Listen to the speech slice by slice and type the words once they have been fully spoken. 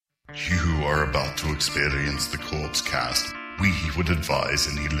You are about to experience the Corpse Cast. We would advise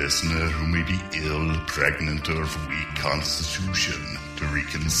any listener who may be ill, pregnant, or of weak constitution to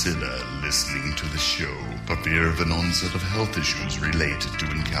reconsider listening to the show for fear of an onset of health issues related to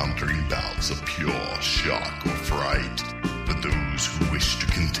encountering bouts of pure shock or fright. For those who wish to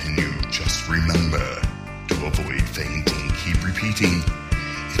continue, just remember to avoid fainting. Keep repeating,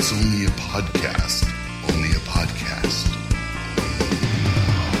 it's only a podcast. Only a podcast.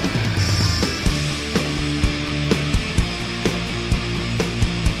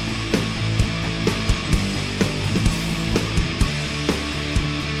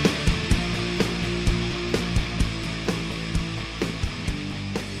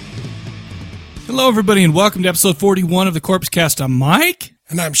 Hello, everybody, and welcome to episode 41 of the Corpse Cast. I'm Mike.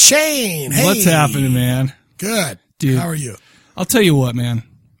 And I'm Shane. Hey. What's happening, man? Good. Dude, how are you? I'll tell you what, man.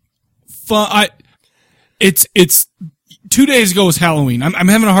 It's 2 days ago was Halloween. I'm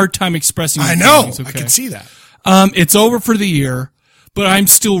having a hard time expressing I know. Feelings, okay? I can see that. It's over for the year, but I'm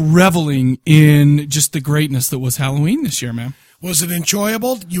still reveling in just the greatness that was Halloween this year, man. Was it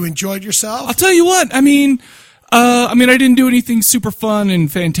enjoyable? You enjoyed yourself? I'll tell you what. I mean, I didn't do anything super fun and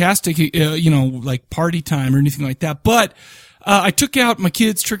fantastic, like party time or anything like that. But I took out my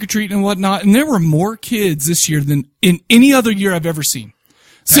kids trick-or-treating and whatnot, and there were more kids this year than in any other year I've ever seen.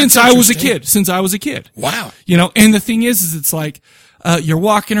 Since I was a kid. Wow. And the thing is it's like, you're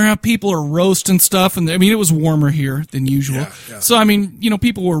walking around, people are roasting stuff, and it was warmer here than usual. Yeah. So,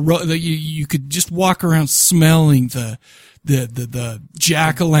 people were, you could just walk around smelling the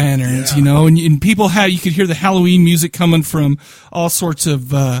jack-o'-lanterns, and people you could hear the Halloween music coming from all sorts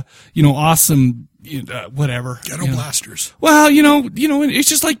of, awesome, whatever. Ghetto blasters. Well, it's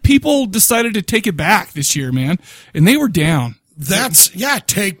just like people decided to take it back this year, man, and they were down.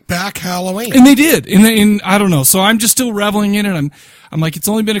 Take back Halloween. And they did. And I don't know. So I'm just still reveling in it. I'm like, it's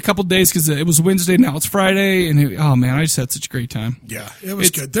only been a couple days because it was Wednesday. Now it's Friday. And oh man, I just had such a great time. Yeah, it was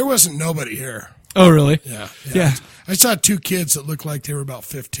good. There wasn't nobody here. Oh, really? Yeah. I saw two kids that looked like they were about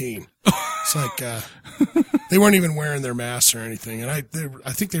 15. It's like, they weren't even wearing their masks or anything. And I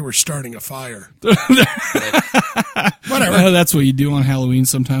think they were starting a fire. Whatever. That's what you do on Halloween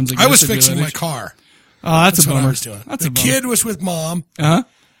sometimes. I was fixing my car. Oh, that's a bummer. What I was doing. The kid was with mom. Uh-huh.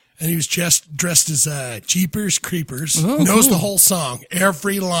 And he was just dressed as Jeepers Creepers. Oh, knows cool. the whole song,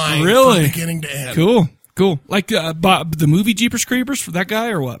 every line, really? from beginning to end. Cool. Like the movie Jeepers Creepers for that guy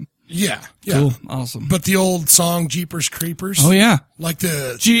or what? Yeah. Cool. Awesome. But the old song Jeepers Creepers. Oh yeah. Like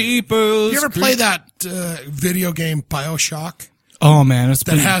the Jeepers. You ever play that video game BioShock? Oh man,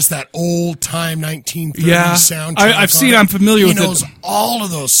 that has that old time 1930s soundtrack. I've seen. I'm familiar with it. He knows all of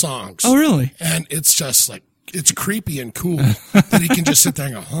those songs. Oh really? And it's just like it's creepy and cool that he can just sit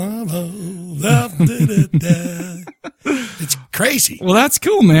there and go. It's crazy. Well, that's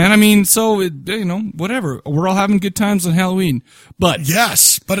cool, man. So whatever. We're all having good times on Halloween, but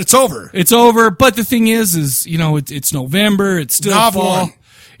yes, but it's over. It's over. But the thing is it's November. It's still fall.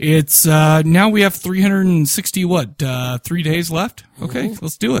 It's now we have 360 3 days left. Okay,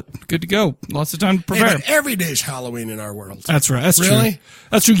 Let's do it. Good to go. Lots of time to prepare. Hey, but every day's Halloween in our world. That's right. That's really? True.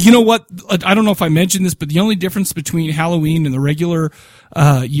 That's true. You know what? I don't know if I mentioned this, but the only difference between Halloween and the regular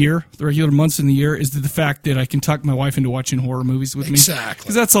year, the regular months in the year, is the fact that I can talk my wife into watching horror movies with me. Exactly.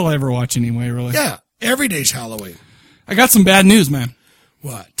 Because that's all I ever watch anyway, really. Yeah. Every day's Halloween. I got some bad news, man.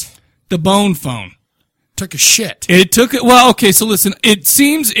 What? The bone phone took a shit. It took it. Well, okay. So listen, it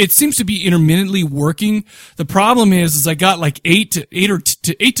seems to be intermittently working. The problem is I got like 8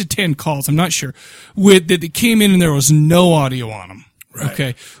 to 10 calls. I'm not sure that came in and there was no audio on them. Right.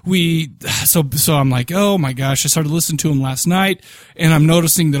 Okay. So I'm like, oh my gosh, I started listening to them last night and I'm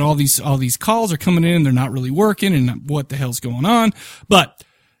noticing that all these calls are coming in and they're not really working and what the hell's going on? But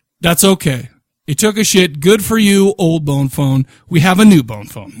that's okay. It took a shit. Good for you, old bone phone. We have a new bone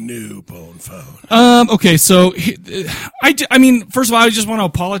phone. New bone phone. Okay, so first of all, I just want to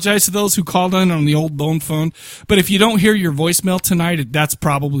apologize to those who called in on the old bone phone. But if you don't hear your voicemail tonight, that's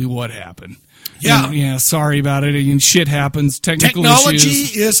probably what happened. Yeah. Sorry about it. And shit happens. Technology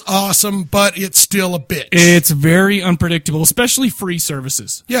issues. is awesome, but it's still a bitch. It's very unpredictable, especially free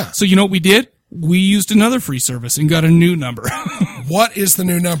services. Yeah. So you know what we did? We used another free service and got a new number. What is the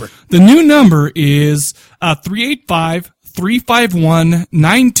new number? The new number is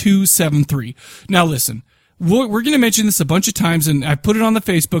 385-351-9273. Now listen, we're going to mention this a bunch of times, and I put it on the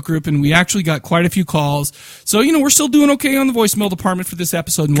Facebook group, and we actually got quite a few calls. So, we're still doing okay on the voicemail department for this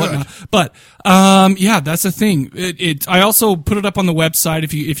episode and whatnot. But, yeah, that's the thing. I also put it up on the website.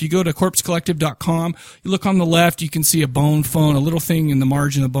 If you go to corpsecollective.com, you look on the left, you can see a bone phone, a little thing in the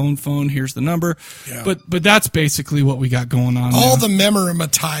margin of the bone phone. Here's the number. Yeah. But that's basically what we got going on. All now. The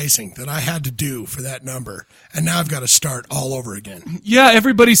memorizing that I had to do for that number, and now I've got to start all over again. Yeah,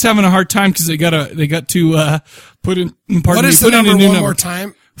 everybody's having a hard time because they got to put in. What is the number one more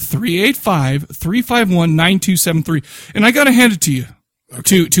time? 385-351-9273. And I got to hand it to you,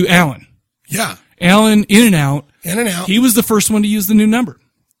 to Alan. Yeah, Alan, in and out. He was the first one to use the new number.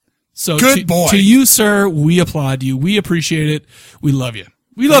 So good boy. To you, sir, we applaud you. We appreciate it. We love you.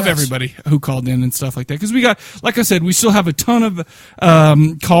 We love everybody who called in and stuff like that because we got, like I said, we still have a ton of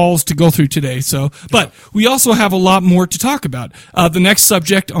calls to go through today. So, but we also have a lot more to talk about. The next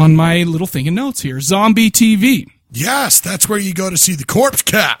subject on my little thing in notes here: Zombie TV. Yes, that's where you go to see the Corpse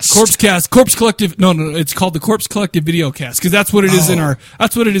Cast. Corpse Collective. No, it's called the Corpse Collective Video Cast because that's what it is in our.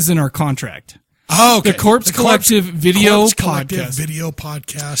 That's what it is in our contract. Oh, okay. The Corpse Collective Video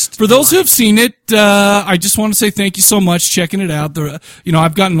Podcast. For those who have seen it, I just want to say thank you so much checking it out.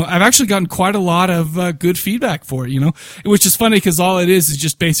 I've actually gotten quite a lot of good feedback for it. Which is funny because all it is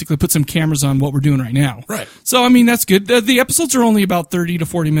just basically put some cameras on what we're doing right now. Right. So that's good. The episodes are only about 30 to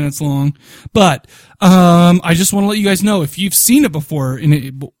 40 minutes long, but I just want to let you guys know if you've seen it before.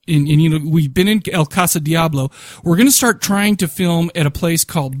 We've been in El Casa Diablo. We're going to start trying to film at a place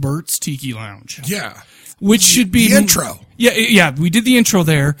called Bert's Tiki Lounge. Yeah. Which should be the intro. Yeah, we did the intro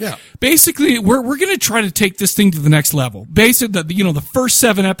there. Yeah. Basically, we're going to try to take this thing to the next level. Basically, the first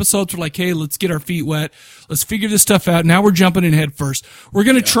 7 episodes were like, hey, let's get our feet wet. Let's figure this stuff out. Now we're jumping in head first. We're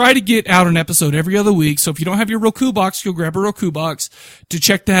going to try to get out an episode every other week. So if you don't have your Roku box, go grab a Roku box to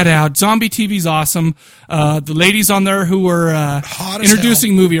check that out. Zombie TV's awesome. The ladies on there who were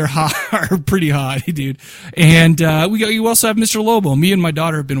introducing movie are pretty hot, dude. And you also have Mr. Lobo. Me and my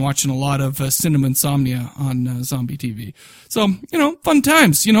daughter have been watching a lot of Cinema Insomnia on Zombie TV. So, fun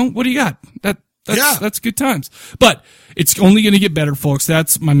times. What do you got? That's good times. But it's only going to get better, folks.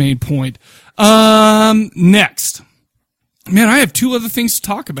 That's my main point. Next. Man, I have 2 other things to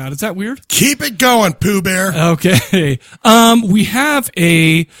talk about. Is that weird? Keep it going, Pooh Bear. Okay. We have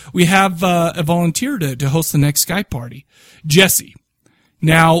a volunteer to host the next Skype party. Jesse.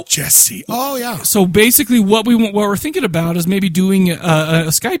 Now, Jesse. Oh yeah. So basically, what we're thinking about is maybe doing a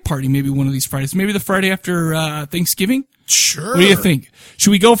Skype party, maybe one of these Fridays, maybe the Friday after Thanksgiving. Sure. What do you think?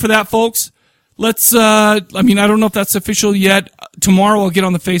 Should we go for that, folks? Let's. I don't know if that's official yet. Tomorrow I'll get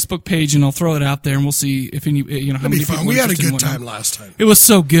on the Facebook page and I'll throw it out there, and we'll see if any. How many people. We had a good time last time. It was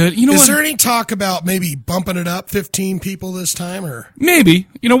so good. Is there any talk about maybe bumping it up 15 people this time, or maybe?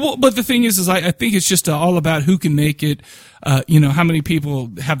 But the thing is I think it's just all about who can make it. How many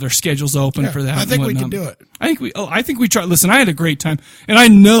people have their schedules open for that? I think we can do it. I think we try. Listen, I had a great time, and I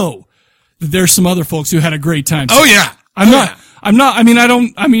know that there's some other folks who had a great time. Oh yeah. I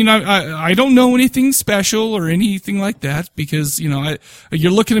don't know anything special or anything like that because,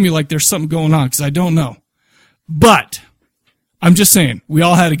 you're looking at me like there's something going on because I don't know. But I'm just saying, we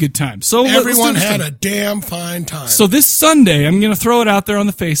all had a good time. So everyone had a damn fine time. So this Sunday, I'm going to throw it out there on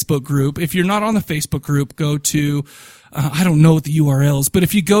the Facebook group. If you're not on the Facebook group, go to, I don't know what the URL is, but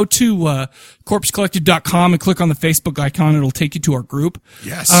if you go to corpsecollective.com and click on the Facebook icon, it'll take you to our group.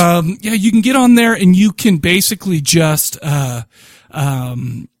 Yes. You can get on there and you can basically just we'll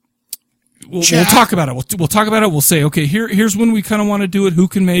talk about it. We'll talk about it. We'll say, okay, here's when we kind of want to do it. Who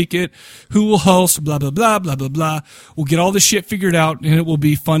can make it? Who will host? Blah, blah, blah, blah, blah, blah. We'll get all this shit figured out and it will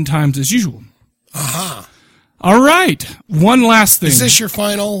be fun times as usual. Uh-huh. All right. One last thing. Is this your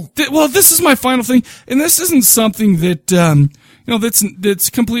final? This is my final thing. And this isn't something that, that's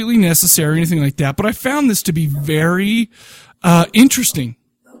completely necessary or anything like that. But I found this to be very, interesting.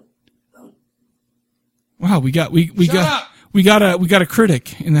 Wow. We got a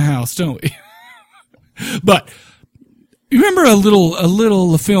critic in the house, don't we? But you remember a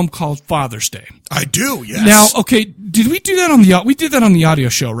little film called Father's Day? I do, yes. Now, okay, did we do that we did that on the audio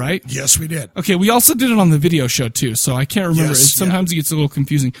show, right? Yes, we did. Okay, we also did it on the video show too, so I can't remember. Yes, Sometimes it gets a little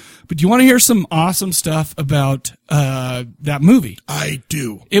confusing. But do you want to hear some awesome stuff about that movie? I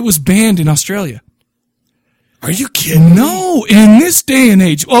do. It was banned in Australia. Are you kidding? No, in this day and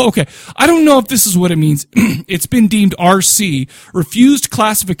age. Oh, okay. I don't know if this is what it means. It's been deemed RC, refused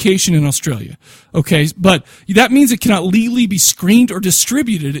classification in Australia. Okay, but that means it cannot legally be screened or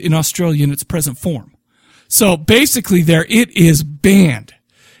distributed in Australia in its present form. So basically it is banned.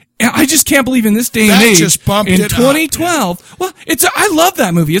 I just can't believe in this day and That age, just bumped in it up, 2012. Well, I love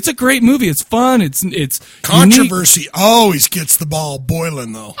that movie. It's a great movie. It's fun. It's Controversy unique. always gets the ball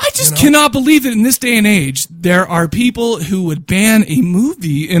boiling, though. I just cannot believe that in this day and age, there are people who would ban a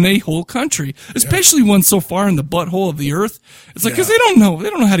movie in a whole country, especially one so far in the butthole of the earth. It's like, because they don't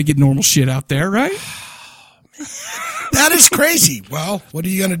know how to get normal shit out there, right? That is crazy. Well, what are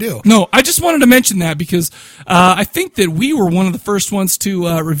you going to do? No, I just wanted to mention that because I think that we were one of the first ones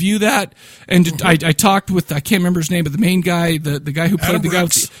to review that. And I talked with, I can't remember his name, but the main guy, the guy who played Adam the guy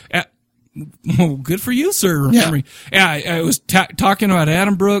Brooks. with well, good for you, sir. Remembering. Yeah, I was talking about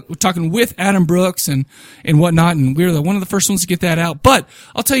Adam Brooks, talking with Adam Brooks and whatnot, and we were one of the first ones to get that out. But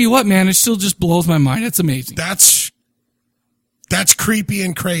I'll tell you what, man, it still just blows my mind. It's amazing. That's creepy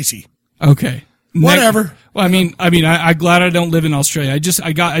and crazy. Okay. Whatever. Well, I'm glad I don't live in Australia. I just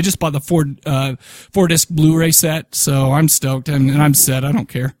bought the 4-disc Blu-ray set, so I'm stoked and I'm set. I don't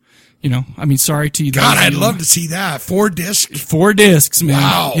care. Sorry to you. God, I'd love to see that. 4 discs. 4 discs, man.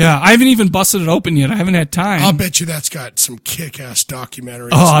 Wow. Yeah, I haven't even busted it open yet. I haven't had time. I'll bet you that's got some kick-ass documentaries.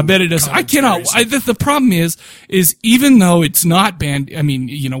 Oh, I bet it does. I cannot. The problem is even though it's not banned,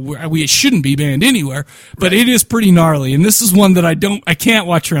 we shouldn't be banned anywhere, but it is pretty gnarly. And this is one that I can't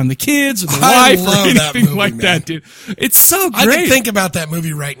watch around the kids or the wife or anything movie, like man. that, dude. It's so great. I can think about that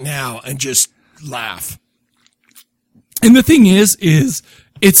movie right now and just laugh. And the thing is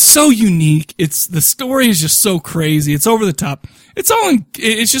it's so unique. The story is just so crazy. It's over the top.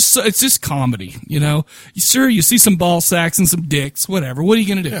 It's just comedy, Sure, you see some ball sacks and some dicks, whatever. What are you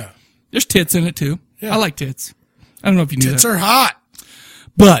going to do? Yeah. There's tits in it too. Yeah. I like tits. I don't know if you knew that. Tits are hot.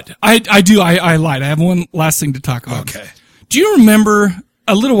 But I lied. I have one last thing to talk about. Okay. Do you remember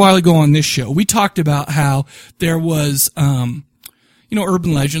a little while ago on this show, we talked about how there was,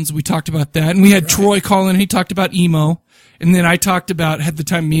 urban legends. We talked about that. And we had Troy call in. He talked about emo. And then I talked about, had the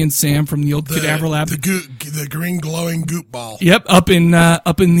time me and Sam from the old Cadaver Lab. The green glowing goop ball. Yep. Up in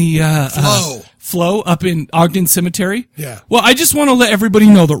the, Flow up in Ogden Cemetery. Yeah. Well, I just want to let everybody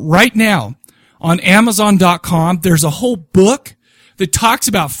know that right now on Amazon.com, there's a whole book that talks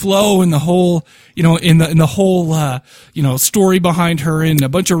about Flo and the whole, in the whole, story behind her and a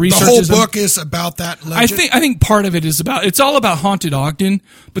bunch of research. The whole book is about that legend? I think part of it is it's all about haunted Ogden,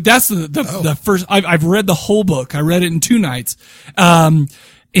 but that's the first, I've read the whole book. I read it in 2 nights. And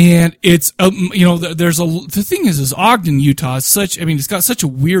it's, the thing is Ogden, Utah is it's got such a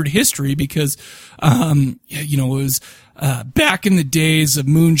weird history because, it was, back in the days of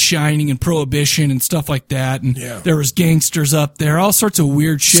moonshining and prohibition and stuff like that. And there was gangsters up there, all sorts of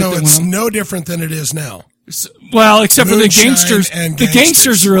weird shit. So it's no different than it is now. Well, except for the gangsters. The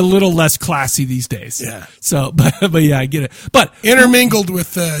gangsters are a little less classy these days. Yeah. So, but yeah, I get it. But intermingled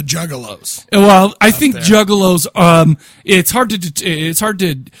with juggalos. Well, I think juggalos. It's hard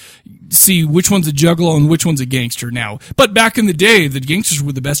to see which one's a juggalo and which one's a gangster now. But back in the day, the gangsters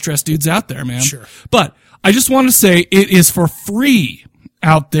were the best dressed dudes out there, man. Sure. But I just want to say it is for free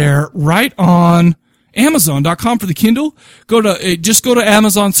out there right on Amazon.com for the Kindle. Go to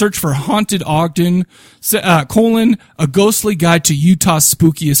Amazon, search for Haunted Ogden, a ghostly guide to Utah's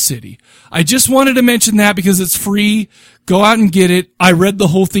spookiest city. I just wanted to mention that because it's free. Go out and get it. I read the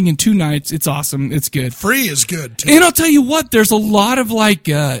whole thing in 2 nights. It's awesome. It's good. Free is good too. And I'll tell you what, there's a lot of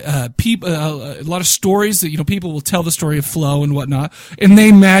people, a lot of stories that, people will tell the story of Flo and whatnot, and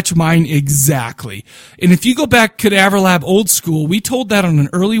they match mine exactly. And if you go back Cadaver Lab old school, we told that on an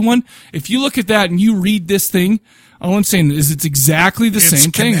early one. If you look at that and you read this thing, all I'm saying is it's exactly the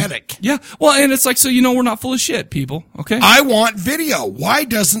same thing. It's kinetic. Yeah. Well, and it's like, so we're not full of shit, people. Okay. I want video. Why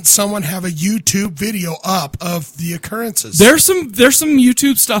doesn't someone have a YouTube video up of the occurrences? There's some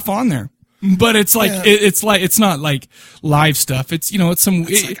YouTube stuff on there, but it's like, it's not like live stuff. It's, it's some,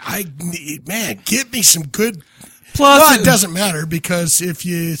 give me some good. Plus, well, it doesn't matter because if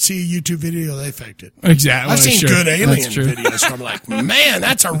you see a YouTube video, they faked it. Exactly. I've seen good alien videos where I'm like, man,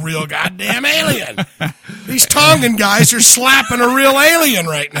 that's a real goddamn alien. These Tongan guys are slapping a real alien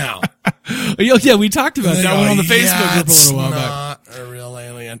right now. Yeah, we talked about that one on the Facebook group a little while back. Not a real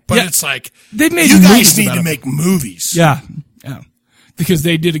alien, but it's like they've made you guys need to make movies. Yeah. Because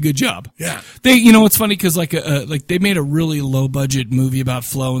they did a good job. Yeah. It's funny because they made a really low budget movie about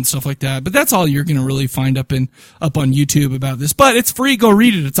Flo and stuff like that. But that's all you're going to really find up on YouTube about this. But it's free. Go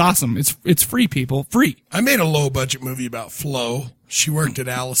read it. It's awesome. It's free, people. Free. I made a low budget movie about Flo. She worked at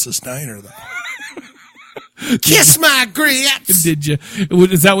Alice's Diner though. Kiss my grits. Did you?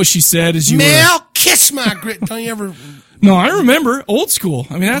 Is that what she said? Mel, kiss my grits. Don't you ever? No, I remember old school.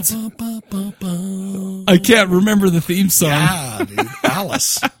 I mean, I can't remember the theme song. Yeah, dude.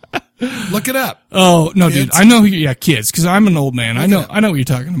 Alice. Look it up. Oh, no, Kids. dude. I know who, yeah, kids, because I'm an old man. I know what you're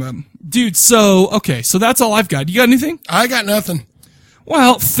talking about. Dude, so that's all I've got. You got anything? I got nothing.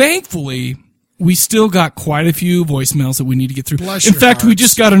 Well, thankfully, we still got quite a few voicemails that we need to get through. Bless In your fact, we hearts.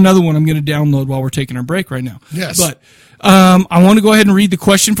 just got another one I'm going to download while we're taking our break right now. Yes. But I want to go ahead and read the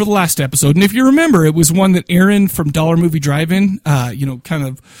question for the last episode. And if you remember, it was one that Aaron from Dollar Movie Drive-In, kind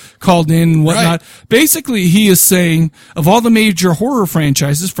of called in and whatnot. Right. Basically, he is saying, of all the major horror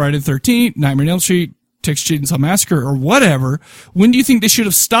franchises, Friday the 13th, Nightmare on Elm Street, Texas Chainsaw Massacre, or whatever, when do you think they should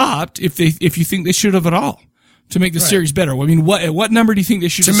have stopped, if you think they should have at all, to make the series better? I mean, at what number do you think they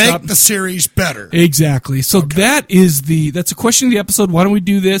should have stopped? To make the series better. Exactly. So that's a question of the episode. Why don't we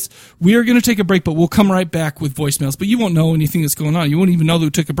do this? We are going to take a break, but we'll come right back with voicemails. But you won't know anything that's going on. You won't even know that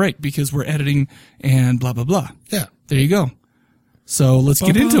we took a break because we're editing and blah, blah, blah. Yeah. There you go. So let's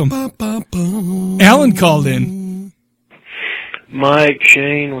get into them. Alan called in. Mike,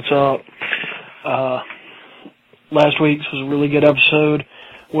 Shane, what's up? Last week's was a really good episode.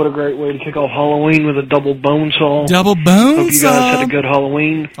 What a great way to kick off Halloween with a double bone saw. Double bone Hope you saw. guys had a good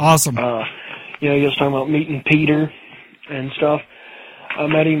Halloween. Awesome. You guys talking about meeting Peter and stuff. I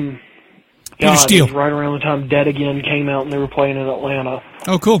met him. Peter Steele. It was right around the time Dead Again came out and they were playing in Atlanta.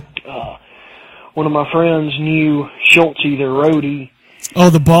 Oh, cool. One of my friends knew Schultze, their roadie, Oh,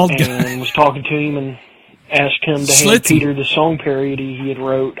 the bald guy. and was talking to him and asked him to hand Peter the song parody he had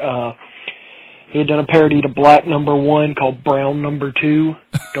wrote. He had done a parody to Black Number 1 called Brown Number 2.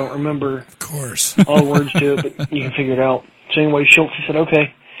 Don't remember Of course. all the words to it, but you can figure it out. So anyway, Schultze said,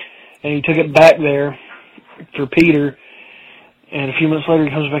 okay. And he took it back there for Peter. And a few minutes later,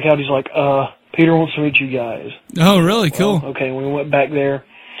 he comes back out. He's like, Peter wants to meet you guys. Oh, really? Cool. Okay, we went back there,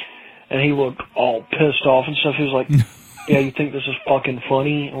 and he looked all pissed off and stuff. He was like, yeah, you think this is fucking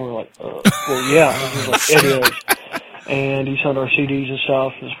funny? And we're like, well, yeah. And he was like, it is. And he sent our CDs and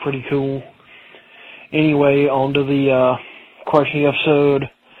stuff. It was pretty cool. Anyway, on to the question of the episode.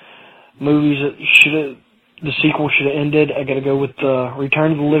 Movies that the sequel should have ended. I got to go with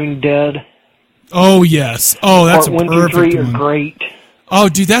Return of the Living Dead. Oh, yes. Oh, that's Part a 1 through perfect 3 one. are great. Oh,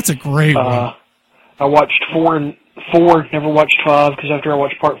 dude, that's a great one. I watched 4, never watched 5, because after I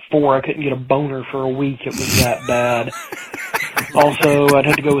watched Part 4, I couldn't get a boner for a week. It was that bad. Also, I'd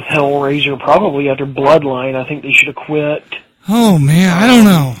have to go with Hellraiser, probably after Bloodline. I think they should have quit. Oh, man, I don't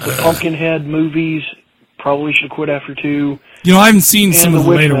know. The Pumpkinhead movies probably should have quit after 2. You know, I haven't seen And some of the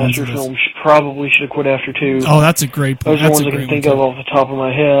later ones. Witchmaster films probably should have quit after 2. Oh, that's a great point. Those are the That's ones a I can great think one, of off the top of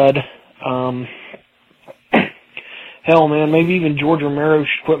my head. Hell, man, maybe even George Romero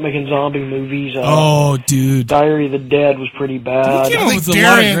should quit making zombie movies. Oh, dude. Diary of the Dead was pretty bad. You know, I think with a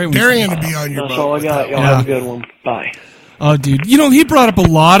lot of great ones. Darian would be on your That's boat. all I with got. that Y'all one. have a good one. Bye. Oh, dude. You know, he brought up a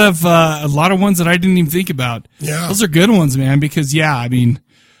lot of ones that I didn't even think about. Yeah. Those are good ones, man, because, yeah, I mean,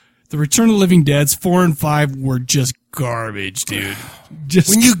 the Return of the Living Dead's 4 and 5 were just garbage, dude. Just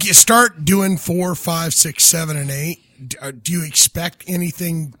When you start doing 4, 5, 6, 7, and 8, do you expect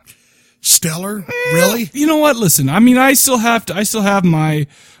anything stellar? Really? You know what? Listen, I mean, I still have my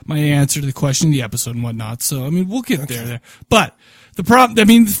answer to the question of the episode and whatnot. So, I mean, we'll get there. But the problem, I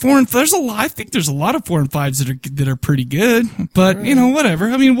mean, I think there's a lot of 4 and 5s that are pretty good. But you know, whatever.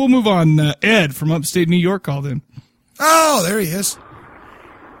 I mean, we'll move on. Ed from upstate New York called in. Oh, there he is.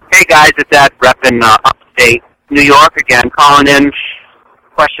 Hey guys, it's Ed repping upstate New York again, calling in.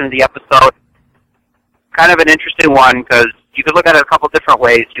 Question of the episode. Kind of an interesting one because you could look at it a couple different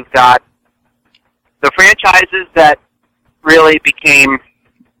ways. You've got the franchises that really became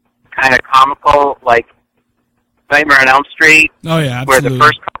kind of comical, like Nightmare on Elm Street, Oh yeah, where absolutely. the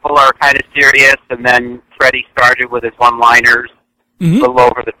first couple are kind of serious, and then Freddy started with his one-liners, a little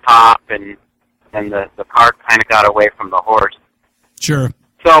over the top, and the cart kind of got away from the horse. Sure.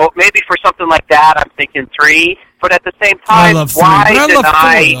 So maybe for something like that, I'm thinking 3. But at the same I time, love 3, why but I love 4,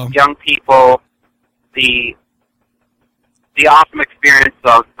 deny though. young people the awesome experience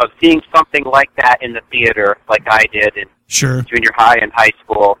of seeing something like that in the theater, like I did in Sure. junior high and high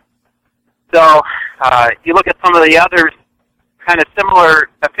school? So you look at some of the others, kind of similar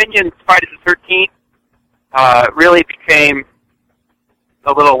opinions. Friday the 13th really became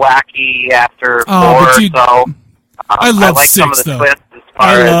a little wacky after 4 Oh, but or dude, so. I love like 6 some of the though. twists as far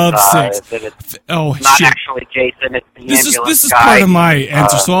I as love 6. that it's Oh not shit. actually Jason, it's the This ambulance is guy. part of my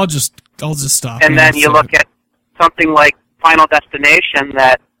answer, so I'll just stop. And then you look at something like Final Destination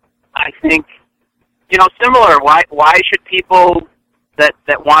that I think, similar. Why should people that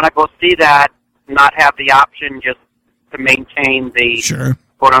want to go see that not have the option just to maintain the Sure.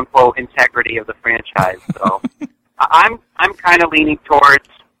 quote unquote integrity of the franchise? So I'm kind of leaning towards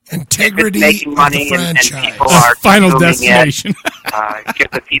integrity making of money the and franchise. people are Final consuming destination. it,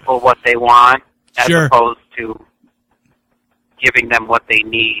 give the people what they want as Sure. opposed to giving them what they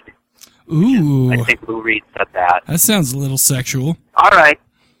need. Ooh, I think Lou Reed said that. that sounds a little sexual. All right.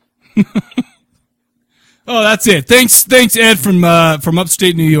 Oh, that's it. Thanks, Ed from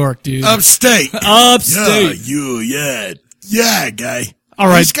upstate New York, dude. Upstate. Upstate. Yeah, guy. All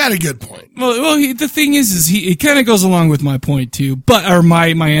right. He's got a good point. Well, the thing is he kind of goes along with my point too, or my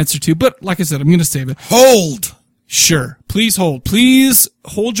answer too. But like I said, I'm going to save it. Hold. Sure. Please hold. Please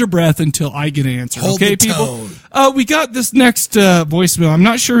hold your breath until I get an answer. Hold okay, the people? tone. We got this next voicemail. I'm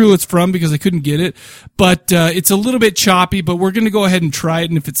not sure who it's from because I couldn't get it, but it's a little bit choppy, but we're going to go ahead and try it,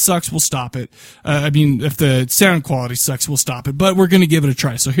 and if it sucks, we'll stop it. If the sound quality sucks, we'll stop it, but we're going to give it a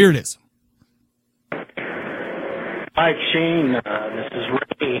try. So here it is. Hi, Shane. This is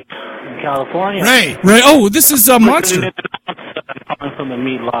Ray from California. Ray. Oh, this is Monster. I'm calling from the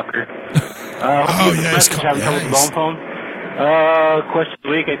meat locker. Oh, yeah, he's having trouble with the phone. Question of the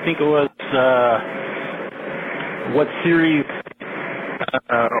week, I think it was, what series,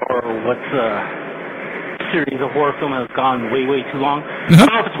 or what series of horror film has gone way, way too long. I don't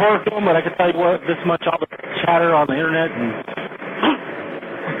know if it's a horror film, but I can tell you what, this much all the chatter on the internet and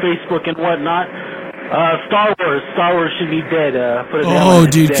Facebook and whatnot. Star Wars should be dead. Put it down.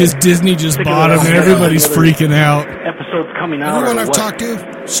 Dude, because Disney just bought them and everybody's freaking out. Episodes coming out. Everyone or I've what? talked to,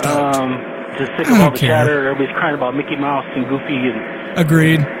 stoked. Just sick of all the chatter. Everybody's crying about Mickey Mouse and Goofy and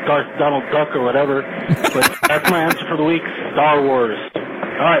Agreed. Donald Duck or whatever. But that's my answer for the week. Star Wars.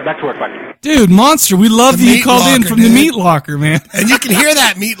 All right, back to work. Bye. Dude, Monster, we love The that you meat called in locker, from the dude. meat locker, man. And you can hear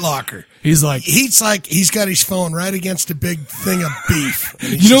that meat locker. He's like, He's got his phone right against a big thing of beef.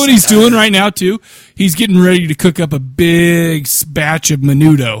 And you know what he's just doing right now too? He's getting ready to cook up a big batch of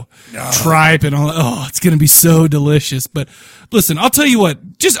menudo, tripe, and all. Oh, it's going to be so delicious. But listen, I'll tell you what.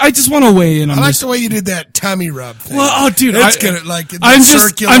 I just want to weigh in on I like this. the way you did that tummy rub thing. Well, dude, it's gonna I'm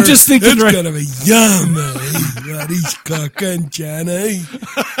just thinking. It's Right, gonna be yummy. What he's cooking, Johnny.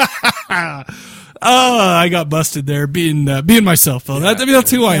 Oh, I got busted there being myself, though. That's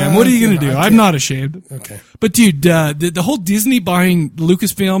who I am. What are you going to do? I'm not ashamed. Okay. But dude, the whole Disney buying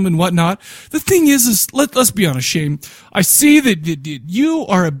Lucasfilm and whatnot. The thing is let's be honest, Shane. I see that you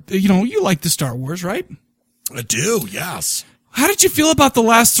are you like the Star Wars, right? I do. Yes. How did you feel about the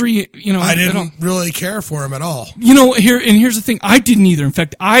last three? I didn't really care for him at all. Here's the thing. I didn't either. In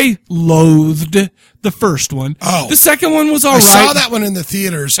fact, I loathed the first one. Oh. The second one was all right. I saw that one in the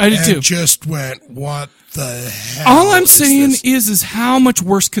theaters. I did and too. Just went, what the hell? All I'm saying is how much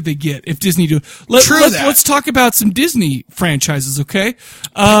worse could they get if Disney do? Let's talk about some Disney franchises, okay?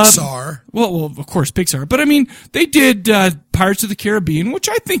 Pixar. Well, of course, Pixar. But I mean, they did Pirates of the Caribbean, which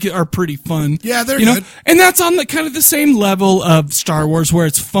I think are pretty fun. Yeah, they're good. And that's on the kind of the same level of Star Wars, where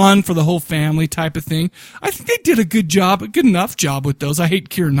it's fun for the whole family type of thing. I think they did a good enough job with those. I hate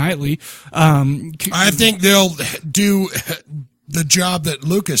Keira Knightley. I think they'll do the job that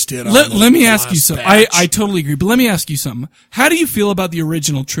Lucas did. Let me ask you something. Batch. I totally agree, but let me ask you something. How do you feel about the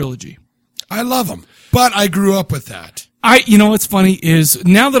original trilogy? I love them, but I grew up with that. What's funny is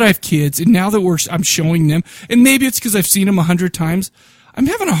now that I have kids and now that I'm showing them, and maybe it's because I've seen them 100 times, I'm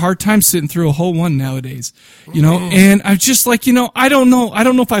having a hard time sitting through a whole one nowadays, and I'm just like, I don't know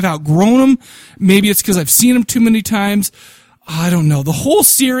if I've outgrown them. Maybe it's because I've seen them too many times. I don't know. The whole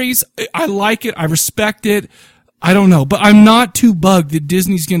series, I like it. I respect it. I don't know, but I'm not too bugged that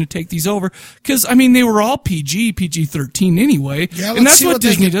Disney's going to take these over because they were all PG-13 anyway. Yeah, and that's what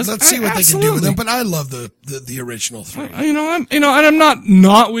Disney does. Let's see what they can do with them. But I love the original three. And I'm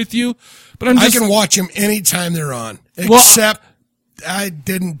not with you, but I can watch them anytime they're on. Except I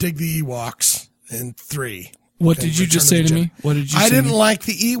didn't dig the Ewoks in 3. What did you just say to me? What did you say? I didn't like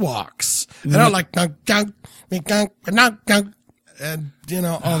the Ewoks. I don't like and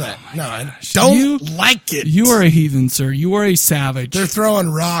all that. No, I don't like it. You are a heathen, sir. You are a savage. They're throwing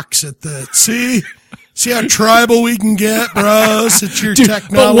rocks at the see how tribal we can get, bros. It's your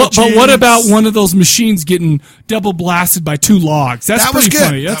technology. But what about one of those machines getting double blasted by 2 logs? That's that pretty was good.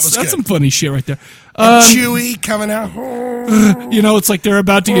 funny. That's some funny shit right there. Chewie coming out. It's like they're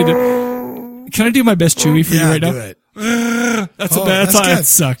about to get it. Can I do my best Chewie for you right now? Do it. That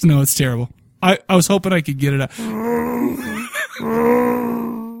sucked. No, it's terrible. I was hoping I could get it out.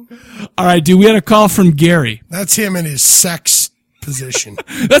 All right, dude, we had a call from Gary. That's him in his sex position.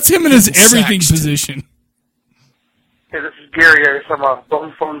 That's him in his everything position. Hey, this is Gary. I'm from a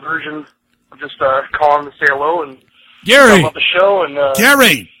bone phone version. I'm just calling to say hello and Gary talk about the show. And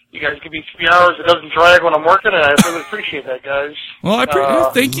Gary, you guys give me 3 hours. It doesn't drag when I'm working, and I really appreciate that, guys.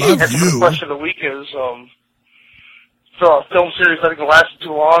 Well, thank you. Love The you. question of the week is, film series I think lasted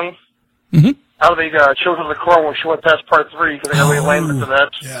too long. Mm-hmm. How they Children of the Corn when she went past part 3 because they got realignment to that.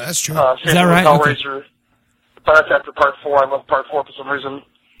 Yeah, that's true. Is that right? Okay. Hellraiser. But that's after part 4. I love part 4 for some reason.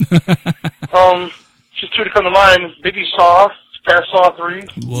 Just two to come to mind. Maybe Saw. Past Saw 3.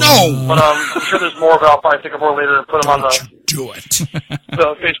 Whoa. No! But I'm sure there's more, but I'll probably think of more later and put them on Do it.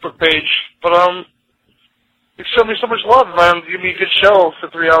 the Facebook page. But you showed me so much love, man. You gave me a good show for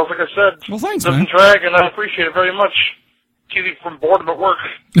 3 hours, like I said. Well, thanks, Doesn't man. drag, and I appreciate it very much. Keeping from boredom at work.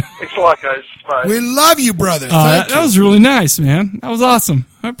 Thanks a lot, guys. Bye. We love you, brother. Thank That you. was really nice, man. That was awesome.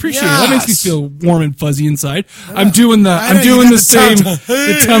 I appreciate it. That makes me Yes. feel warm and fuzzy inside. I'm doing I know, you the got the same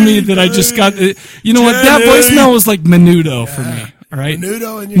the tummy that I just got. You know what? That Jenny. voicemail was like Menudo for me. All right,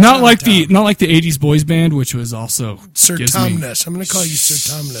 Menudo and your not like tum-tum. the 80s boys band, which was also Sir gives me- Tumnus. I'm going to call you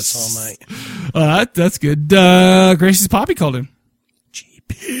Sir Tumnus all night. That's good. Gracie's Poppy called him.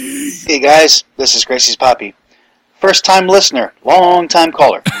 Hey guys, this is Gracie's Poppy. First time listener, long time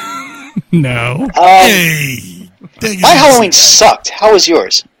caller. No. Hey. My Halloween sucked. How was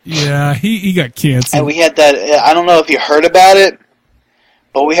yours? Yeah, he got canceled. And we had that, I don't know if you heard about it,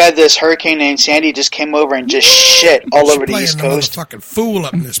 but we had this hurricane named Sandy just came over and just shit all over the Playing East the Coast. motherfucking fool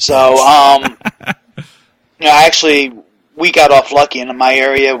up in this So, bitch. actually, we got off lucky in my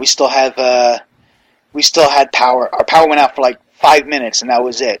area. We still had power. Our power went out for like 5 minutes, and that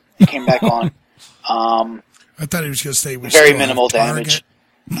was it. It came back on. I thought he was going to say we Very still minimal have Target.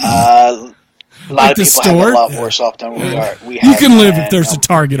 damage. A lot Like of the people have store? it a lot worse off than we are. We You have, can live and, if there's a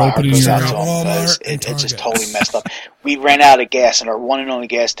Target power open in goes your out area. to them because Walmart and it just Target. totally messed up. We ran out of gas at our one and only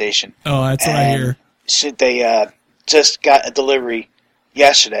gas station. Oh, that's what I And hear. So they just got a delivery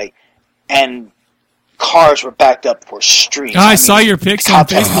yesterday, and cars were backed up for streets. I saw your pics on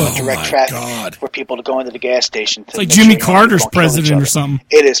cops had to have Facebook. direct Oh, my traffic God. for people to go into the gas station. It's like Jimmy Carter's president or something.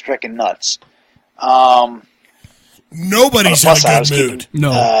 It is freaking nuts. Nobody's in Plus, I a was good keeping mood.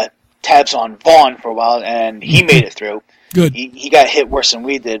 No. tabs on Vaughn for a while, and he made it through. Good. He got hit worse than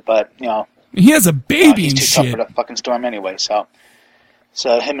we did, but He has a baby he's and too tough shit. for the fucking storm anyway. So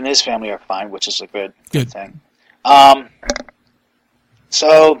him and his family are fine, which is a good thing.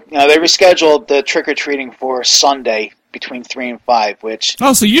 So they rescheduled the trick or treating for Sunday between 3 and 5, which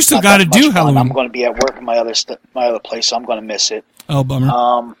Oh, so you still not got to that much do fun. Halloween. I'm going to be at work in my other place, so I'm going to miss it. Oh,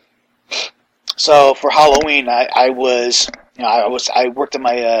 bummer. So for Halloween, I worked at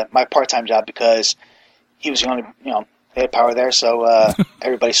my part-time job because he was the only they had power there, so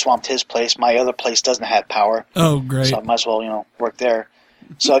everybody swamped his place. My other place doesn't have power, Oh, great. so I might as well work there.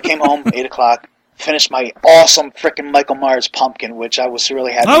 So I came home 8:00, finished my awesome freaking Michael Myers pumpkin, which I was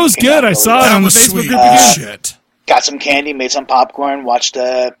really happy. That was it came out good. I really saw well. it on the was Facebook sweet. group again. Shit. Got some candy, made some popcorn, watched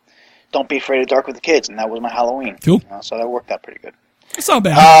Don't Be Afraid of the Dark with the kids, and that was my Halloween. Cool. So that worked out pretty good. It's not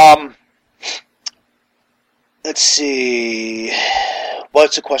bad. Let's see.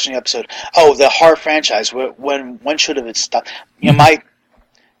 What's the question of the episode? Oh, the horror franchise. When should have it stopped? My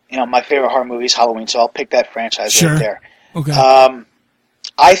favorite horror movie is Halloween, so I'll pick that franchise Sure. right there. Okay.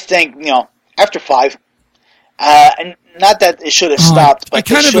 I think after 5. And not that it should have stopped, I but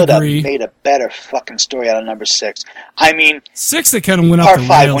they kind of should have agree. made a better fucking story out of number 6. I mean, 6 that kind of went off part the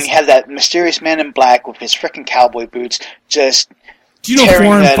 5 rails. when you have that mysterious man in black with his freaking cowboy boots, just Do you know tearing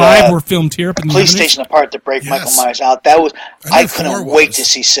 4 and that, 5 were filmed here up in the police 70s? station apart to break Yes. Michael Myers out. That was I I knew 4 couldn't was. wait to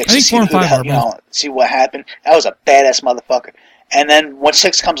see 6 I think to see 4 and who the 5 hell, are both. see what happened. That was a badass motherfucker. And then when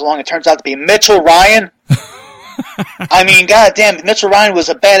 6 comes along, it turns out to be Mitchell Ryan. I mean, goddamn, Mitchell Ryan was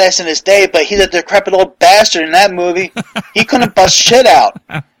a badass in his day, but he's a decrepit old bastard in that movie. He couldn't bust shit out.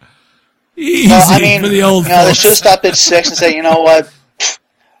 Easy So, I mean, for the old they folks. should have stopped at 6 and said, you know what,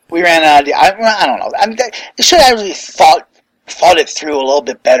 we ran out of I don't know. I mean, they should have actually thought it through a little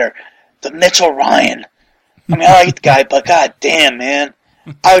bit better. The Mitchell Ryan. I mean, I like the guy, but goddamn, man.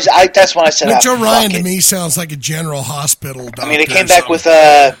 That's when I said, Mitchell Ryan fuck to it. me sounds like a general hospital doctor. I mean, they came or back something.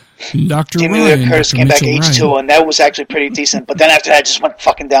 with Dr. Jamie Lee Ryan, Curtis Dr. came back Mitchell H2O, Ryan. and that was actually pretty decent. But then after that, it just went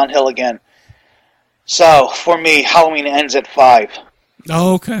fucking downhill again. So, for me, Halloween ends at 5.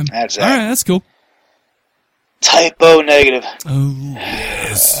 Oh, okay. That's All that. right, that's cool. Typo negative. Oh,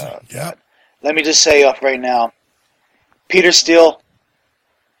 Yes. Yep. Let me just say off right now. Peter Steele,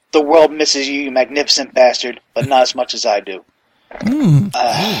 the world misses you, you magnificent bastard, but not as much as I do. you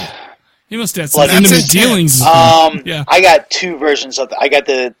must have some Bloody intimate intense. dealings with him. Yeah. I got 2 versions of I got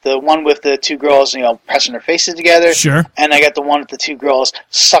the one with the 2 girls, pressing their faces together. Sure. And I got the one with the 2 girls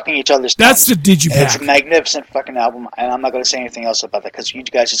sucking each other's That's the tongues. It's digipack. a magnificent fucking album, and I'm not going to say anything else about that because you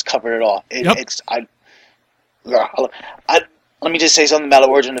guys just covered it all. Yep. Let me just say something about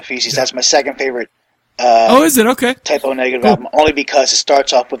Origin of Feces. That's my second favorite Oh, is it? Okay. typo negative Cool. album, only because it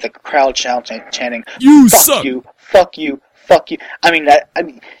starts off with the crowd chanting, You "Fuck suck." you, fuck you. I mean,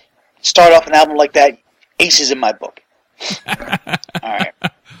 start off an album like that, aces in my book. All right.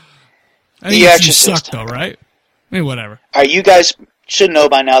 I think you suck, though, right? I mean, whatever. All right, you guys should know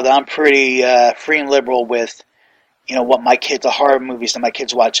by now that I'm pretty free and liberal with, what the horror movies that my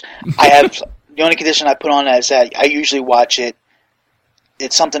kids watch. I have the only condition I put on that is that I usually watch it.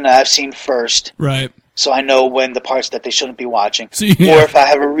 It's something that I've seen first, right? So I know when the parts that they shouldn't be watching, So, yeah. or if I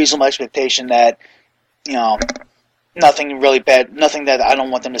have a reasonable expectation that, nothing really bad, nothing that I don't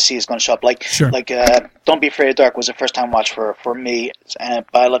want them to see is going to show up. Sure. Don't Be Afraid of the Dark was the first time watch for me, but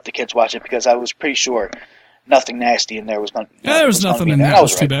I let the kids watch it because I was pretty sure nothing nasty in there was going. Yeah, there was nothing in there. That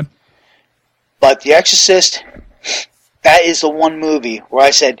was too bad. But The Exorcist, that is the one movie where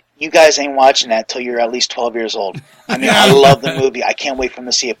I said, you guys ain't watching that till you're at least 12 years old. I mean, I love the movie. I can't wait for them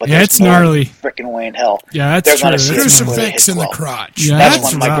to see it. But it's gnarly. Freaking way in hell. Yeah, that's true. Crucifix in the crotch. Yeah,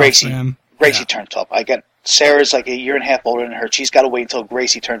 that's when my rough, Gracie turned 12. Sarah's like a year and a half older than her. She's got to wait until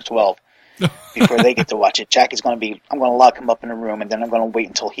Gracie turns 12 before they get to watch it. Jackie's going to I'm going to lock him up in a room, and then I'm going to wait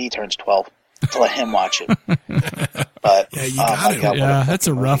until he turns 12 to let him watch it. But yeah, you got it. Yeah, that's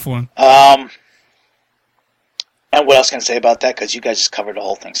a rough one. And what else can I say about that? Because you guys just covered the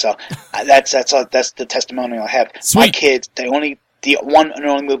whole thing. So that's the testimonial I have. Sweet. My kids, the one and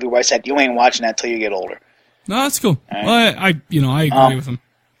only movie where I said you ain't watching that till you get older. No, that's cool. Right. Well, I agree with him.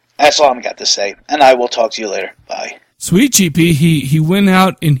 That's all I've got to say. And I will talk to you later. Bye. Sweet GP, he went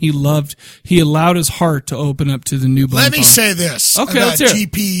out and he allowed his heart to open up to the new Bone Let me Phone. say this Okay, about let's hear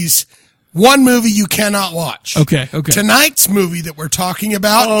it. GP's one movie you cannot watch. Okay. Tonight's movie that we're talking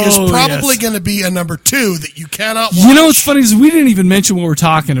about is probably going to be a number 2 that you cannot watch. You know what's funny is we didn't even mention what we're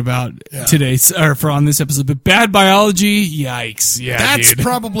talking about today, or on this episode. But Bad Biology, yikes! Yeah, that's dude.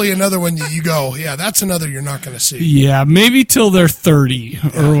 probably another one you go. Yeah, that's another you're not going to see. Yeah, maybe till they're 30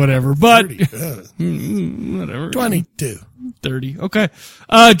 or whatever. But 30, whatever, 22, 30. Okay.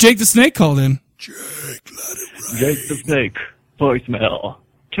 Jake the Snake called in. Jake, let it rain. Jake the Snake, voicemail.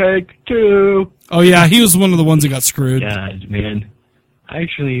 Take 2. Oh, yeah, he was one of the ones that got screwed. God, man. I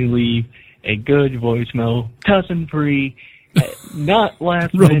actually leave a good voicemail, cussing-free, not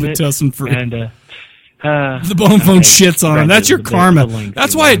last minute. Robitussin-free. And, the Bone Phone shits on him. That's your karma.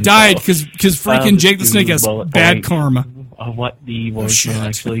 That's why it died, because freaking Jake the Snake has bad karma. Of what the voicemail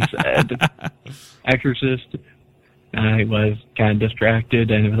actually said. Exorcist. I was kind of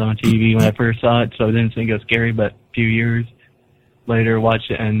distracted, and it was on TV when I first saw it, so I didn't think it was scary, but a few years later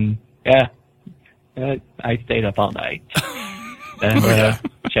watched it, and I stayed up all night. And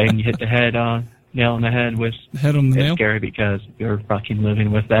Shane hit the nail on the head with head on the nail. Scary because you're fucking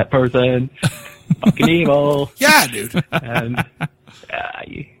living with that person. Fucking evil. Yeah, dude. And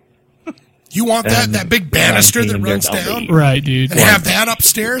you want that big banister that runs down? Right, dude. And have that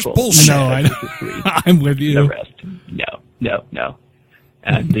upstairs? Bullshit. No, I'm with you. The rest, no.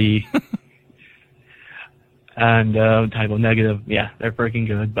 And and Typo Negative, they're freaking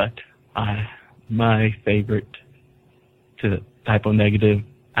good, but my favorite to Typo Negative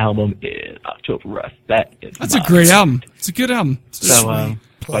album is October Rust. That's a great album. It's a good album. So,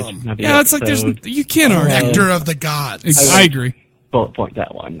 it's like you can't argue. Nectar of the Gods. I agree. Bullet point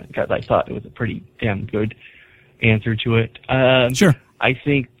that one because I thought it was a pretty damn good answer to it. Sure. I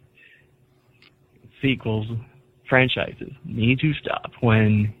think sequels, franchises need to stop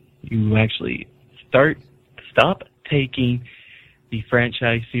when you actually stop taking the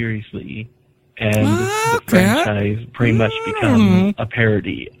franchise seriously, and the franchise pretty much becomes a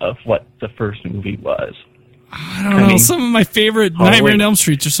parody of what the first movie was. I don't know. Some of my favorite Nightmare on Elm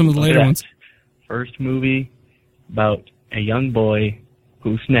Street are some of the later ones. First movie about a young boy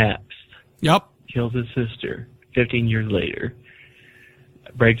who snaps. Yep. Kills his sister. 15 years later,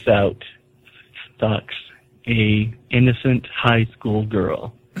 breaks out, stalks a innocent high school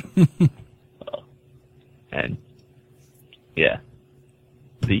girl. And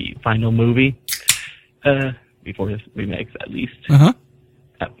the final movie, before this remakes at least,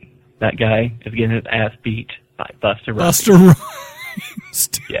 that guy is getting his ass beat by Busta Rhymes. Busta Rhymes.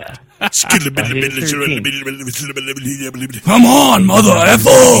 Yeah. Come on, mother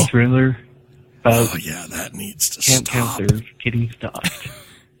effer! Thriller about that needs to camp stop. counselors getting stalked.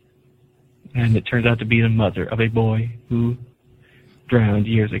 And it turns out to be the mother of a boy who drowned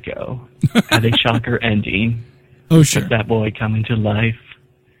years ago. Had a shocker ending. Oh, sure. With that boy coming to life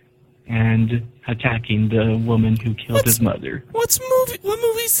and attacking the woman who killed his mother. What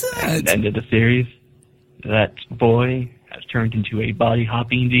movie's that? At the end of the series, that boy has turned into a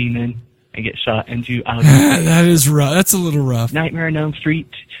body-hopping demon and gets shot into outer space. That is rough. That's a little rough. Nightmare on Elm Street,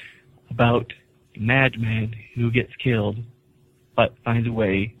 about a madman who gets killed, but finds a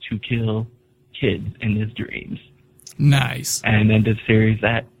way to kill kids in his dreams. Nice. And then the series,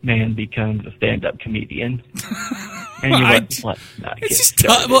 that man becomes a stand-up comedian. And you let's not get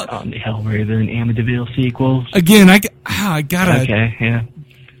started on the Hellraiser and Amityville sequels. Again, I gotta... Okay, yeah.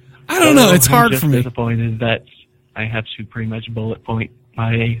 I don't know. It's hard for me. I'm disappointed that I have to pretty much bullet point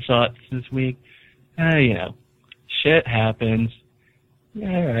my thoughts this week. You know, shit happens.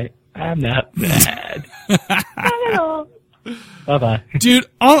 Yeah, all right. I'm not mad. Not at all. Bye-bye. Dude,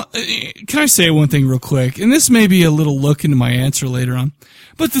 can I say one thing real quick? And this may be a little look into my answer later on.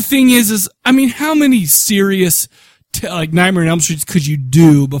 But the thing is, I mean, how many serious, like Nightmare on Elm Street could you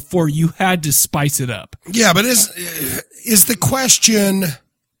do before you had to spice it up? Yeah, but is the question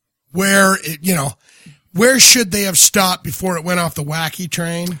where, where should they have stopped before it went off the wacky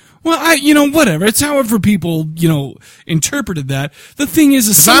train? Well, whatever. It's however people, interpreted that. The thing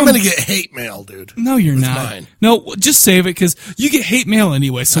is I'm going to get hate mail, dude. No, you're not. Mine. No, just save it because you get hate mail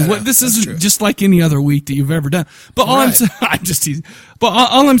anyway. So this isn't just like any other week that you've ever done. But all I'm saying, I'm just teasing. But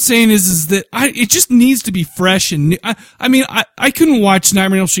all I'm saying is that it just needs to be fresh and new. I couldn't watch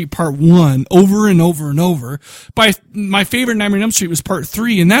Nightmare on Elm Street Part 1 over and over and over. My favorite Nightmare on Elm Street was Part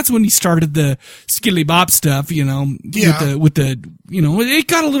 3, and that's when he started the Skilly Bop stuff, with the it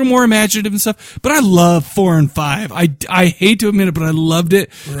got a little more imaginative and stuff. But I love 4 and 5. I hate to admit it, but I loved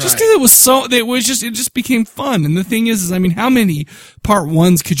it just because it just became fun. And the thing is how many Part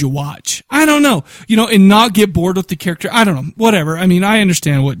 1s could you watch? I don't know, and not get bored with the character. I don't know, whatever. I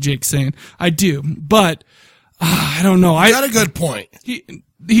understand what Jake's saying. I do, but I don't know. You got a good point.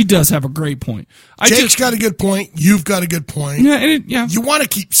 He does have a great point. Jake's got a good point. You've got a good point. Yeah. You want to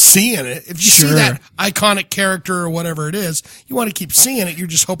keep seeing it. If you see that iconic character or whatever it is, you want to keep seeing it. You're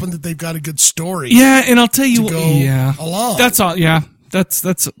just hoping that they've got a good story. Yeah, and I'll tell you, along. That's all. Yeah, that's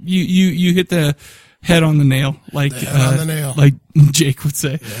you hit the head on the nail, like Jake would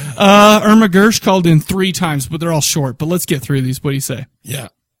say. Yeah. Irma Gersh called in 3 times, but they're all short. But let's get through these. What do you say? Yeah.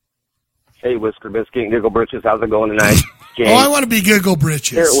 Hey, Whisker Biscuit and Giggle Britches, how's it going tonight? James. I want to be Giggle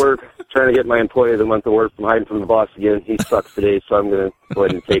Britches. Here at work, trying to get my employee of the month award from hiding from the boss again. He sucks today, so I'm going to go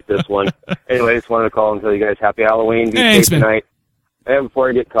ahead and take this one. Anyway, just wanted to call and tell you guys happy Halloween. Be safe tonight. And before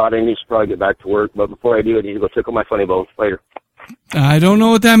I get caught, I need to probably get back to work. But before I do, I need to go tickle my funny bones. Later. I don't know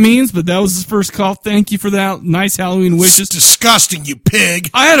what that means, but that was his first call. Thank you for that. Nice Halloween wishes. It's disgusting, you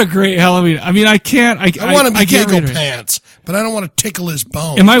pig. I had a great Halloween. I want to be Giggle Pants, but I don't want to tickle his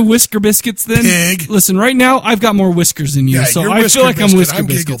bone. Am I Whisker Biscuits then? Pig. Listen, right now, I've got more whiskers than you, yeah, so I feel like I'm Whisker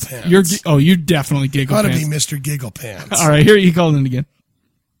Biscuits. Giggle Pants. You're definitely Giggle Pants. Got to be Mr. Giggle Pants. All right, here you called in again.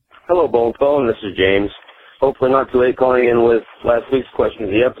 Hello, Bone Phone. This is James. Hopefully not too late calling in with last week's question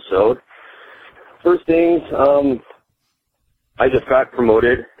of the episode. First things, I just got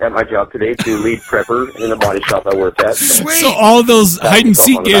promoted at my job today to lead prepper in the body shop I work at. So all those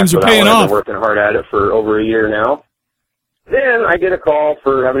hide-and-seek games are paying off. I've been working hard at it for over a year now. Then I get a call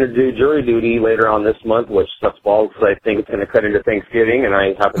for having to do jury duty later on this month, which sucks balls because I think it's going to cut into Thanksgiving, and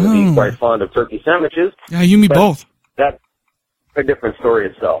I happen to be quite fond of turkey sandwiches. Yeah, you and me both. That's a different story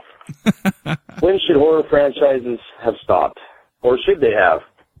itself. When should horror franchises have stopped? Or should they have?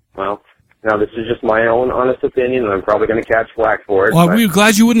 Well, now this is just my own honest opinion, and I'm probably going to catch flack for it. Well, we're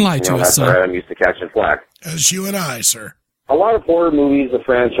glad you wouldn't lie to us, that's sir. All right, I'm used to catching flack. As you and I, sir. A lot of horror movies and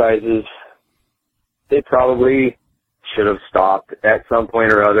franchises, they probably should have stopped at some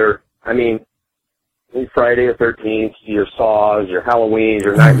point or other. I mean, Friday the 13th, your Saws, your Halloweens,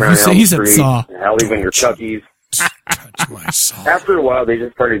 your Nightmare on Elm Street, hell, even your Chuckies. Touch my soul. After a while, they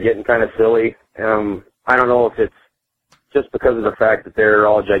just started getting kind of silly. I don't know if it's just because of the fact that they're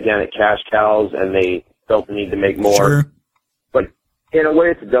all gigantic cash cows and they felt the need to make more. Sure. But in a way,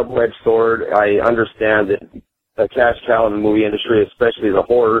 it's a double-edged sword. I understand that a cash cow in the movie industry, especially the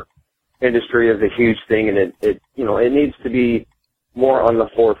horror industry, is a huge thing, and it needs to be more on the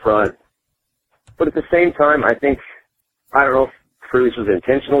forefront. But at the same time, I don't know if producers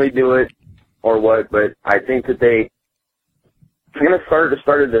intentionally do it or what, but I think that they kind of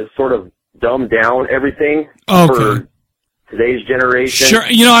started to sort of dumb down everything for today's generation. Sure, I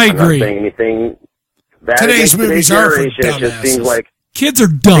agree. I'm not saying anything bad. Today's movies generation, are for it just seems like kids are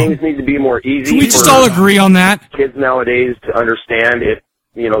dumb. Things need to be more easy. Can we just all agree on that? Kids nowadays to understand if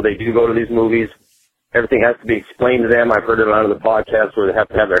they do go to these movies, everything has to be explained to them. I've heard it on the podcast where they have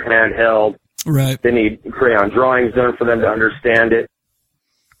to have their hand held. Right. They need crayon drawings done for them to understand it.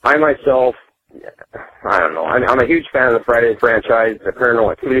 I myself, I don't know. I'm a huge fan of the Friday franchise, the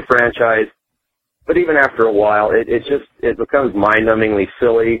Paranormal Activity franchise. But even after a while, it becomes mind-numbingly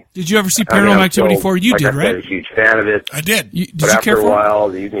silly. Did you ever see Paranormal Activity 4? You did, right? I was a huge fan of it. I did. But after a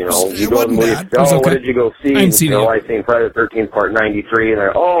while, you go to the movie, what did you go see? I didn't see it. I seen Friday the 13th, part 93, and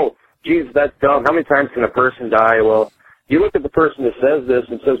they're, geez, that's dumb. How many times can a person die? Well, you look at the person that says this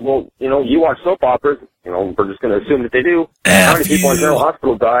and says, well, you know, you watch soap operas, you know, we're just going to assume that they do. How many people in General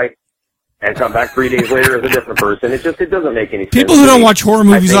Hospital die and come back 3 days later as a different person? It doesn't make any sense. People who don't watch horror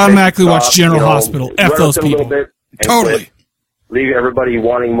movies automatically watch General Hospital. F those people. Totally. Leave everybody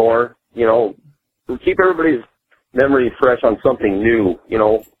wanting more, you know, keep everybody's memory fresh on something new, you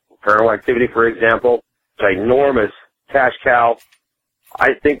know, Paranormal Activity, for example, ginormous cash cow. I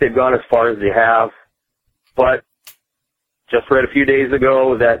think they've gone as far as they have, but just read a few days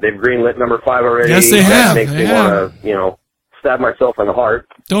ago that they've greenlit number 5 already. Yes, they That have. makes me want to, you know, stab myself in the heart.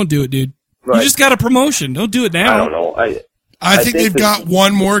 Don't do it, dude. But you just got a promotion. Don't do it now. I don't know. I think they've got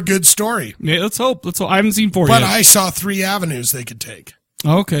one more good story. Yeah, let's hope. I haven't seen 4 But yet. I saw 3 avenues they could take.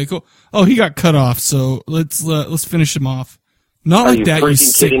 Okay, cool. Oh, he got cut off, so let's finish him off. Not like that, you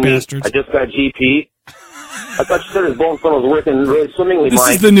sick bastards. I just got GP. I thought you said his bone phone was working really swimmingly. This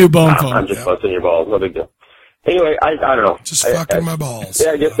is the new bone phone. I'm just busting your balls. No big deal. Anyway, I don't know. Just fucking my balls.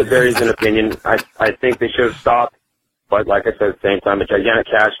 Yeah, I guess it varies in opinion. I think they should have stopped. But like I said, at the same time, a gigantic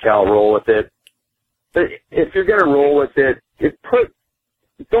cash cow, roll with it. But if you're going to roll with it,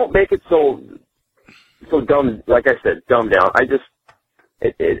 don't make it so dumb, like I said, dumb down.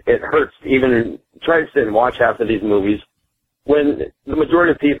 It hurts to even try to sit and watch half of these movies when the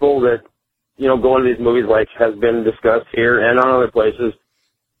majority of people that, you know, go into these movies, like has been discussed here and on other places,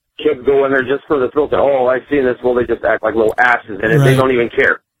 kids go in there just for the thrill. Oh, I've seen this. Well, they just act like little asses in it. Right. They don't even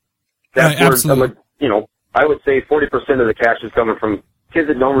care. That's Right, absolutely. you know, I would say 40% of the cash is coming from kids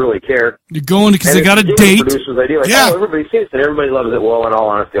that don't really care. You're going because they got a giving date. Producers idea, like, oh, everybody sees it. Everybody loves it. Well, in all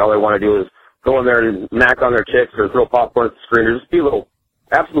honesty, all they want to do is go in there and mac on their chicks or throw popcorn at the screen or just be little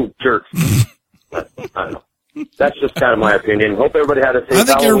absolute jerks. I don't know. That's just kind of my opinion. Hope everybody had a safe I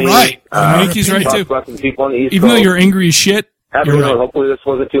think Halloween. you're right. Mickey's right, too. Talk to the people on the East Even though Coast. you're angry as shit, Have a you're good one. right. Hopefully this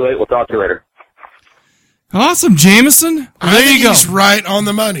wasn't too late. We'll talk to you later. Awesome, Jameson. Well, I there think you go. he's right on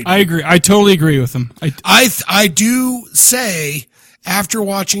the money. I agree. I totally agree with him. I do say, after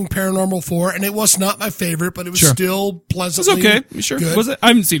watching Paranormal 4, and it was not my favorite, but it was Sure. still pleasantly It's okay. Sure. good. Was it? I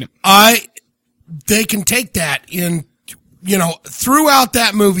haven't seen it. They can take that in, you know, throughout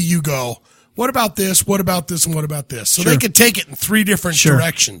that movie you go, what about this, what about this, and what about this? So Sure. they could take it in 3 different Sure.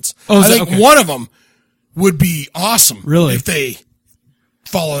 directions. Oh, is I that- think okay. one of them would be awesome. Really? If they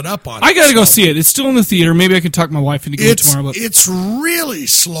followed up on it. I got to go see it. It's still in the theater. Maybe I can talk my wife into going tomorrow. But It's really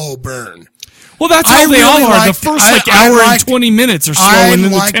slow burn. well, that's how they all are. The first hour and 20 minutes are slow, and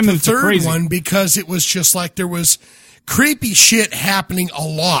then the 10 minutes the are third crazy. one because it was just like there was creepy shit happening a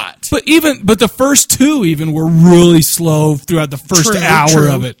lot. But the first 2 even were really slow throughout the first hour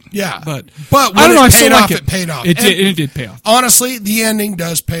True. of it. Yeah. But when I don't know. I it still paid like off, it. it paid off. It And did pay off. honestly, the ending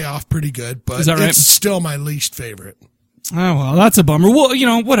does pay off pretty good, but Is that right? it's still my least favorite. Oh, well, that's a bummer. Well, you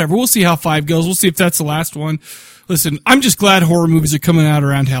know, whatever. We'll see how 5 goes. We'll see if that's the last one. Listen, I'm just glad horror movies are coming out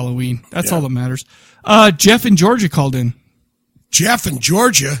around Halloween. That's all that matters. Jeff in Georgia called in. Jeff in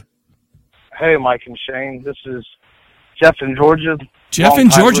Georgia? Hey, Mike and Shane. This is Jeff in Georgia. Jeff in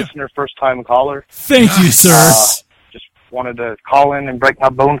Long-time Georgia. Listener, first-time caller. Thank you, sir. Just wanted to call in and break my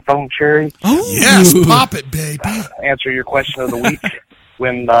bone phone cherry. Oh, yes, pop it, baby. Answer your question of the week.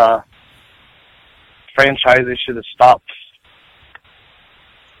 When franchises should have stopped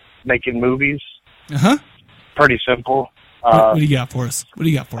making movies. Uh-huh. Pretty simple. What do you got for us? What do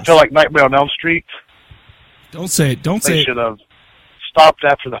you got for I us? feel like Nightmare on Elm Street. Don't say it. Don't say They it. should have stopped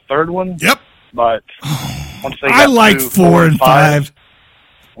after the third one. Yep. But once they I got liked to 4 and 5.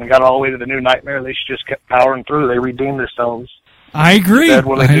 and got all the way to the new Nightmare, they should just kept powering through. They redeemed themselves. I agree. Instead,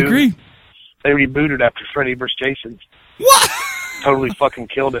 what I they do, agree. They rebooted after Freddy vs. Jason. What? Totally fucking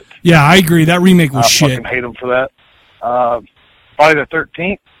killed it. Yeah, I agree. That remake was I shit. fucking hate them for that. Friday the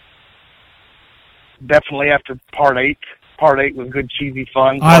 13th. Definitely after Part 8. Part 8 was good, cheesy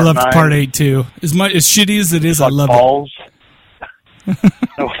fun. I Part loved 9 Part 8 too. As shitty as it is, I love balls.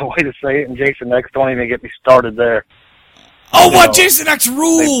 No way to say it. And Jason X, don't even get me started there. Oh, You what? know, Jason X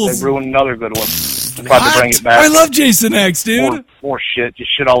rules! They ruined another good one. I'm about to bring it back. I love Jason X, dude. More shit. You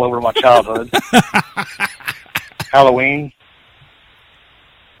shit all over my childhood. Halloween.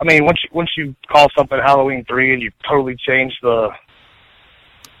 I mean, once you call something Halloween 3 and you totally change the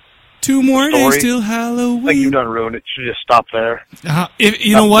 2 more story, days till I think Halloween. you've done ruined it. You should just stop there.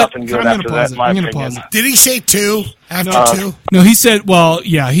 You know what? Nothing good I'm after gonna that, pause in it. my I'm gonna opinion. pause it. Did he say 2? After 2? No, he said, well,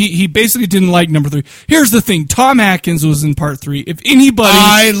 yeah, he basically didn't like number 3. Here's the thing. Tom Atkins was in part 3. If anybody...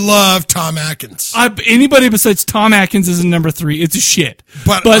 I love Tom Atkins. Anybody besides Tom Atkins is in number 3. It's a shit.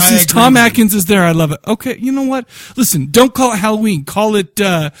 But since Tom Atkins is there, I love it. Okay, you know what? Listen, don't call it Halloween. Call it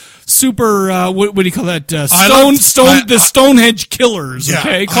super, what do you call that? The Stonehenge Killers, yeah,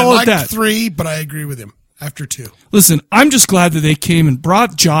 okay? Call I it that. 3, but I agree with him. After 2. Listen, I'm just glad that they came and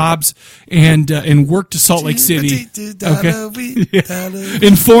brought jobs and worked to Salt Lake City. Okay,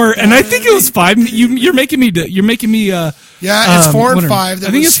 in 4, and I think it was 5. You're making me. Yeah, it's 4 and 5.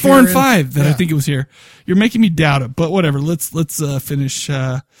 I think it's 4 and 5 that I think it was here. You're making me doubt it, but whatever. Let's finish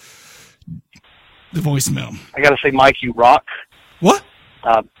the voicemail. I gotta say, Mike, you rock. What?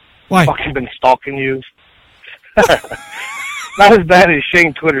 Why? Fucking been stalking you. Not as bad as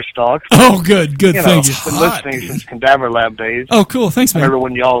Shane Twitter stalks. Oh, good, thank you. Been listening since Cadaver Lab days. Oh, cool, thanks, man. I remember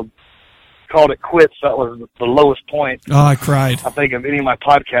when y'all called it quits. That was the lowest point. Oh, I cried. I think of any of my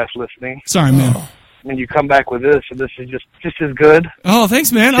podcast listening. Sorry, man. And you come back with this, and this is just as good. Oh,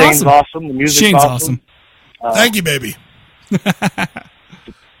 thanks, man. Shane's awesome. The music's Shane's awesome. Thank you, baby.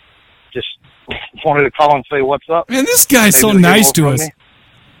 Just wanted to call and say what's up. Man, this guy's so Maybe nice to from us. me.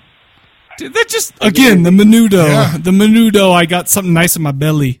 Dude, that just, again, the menudo, I got something nice in my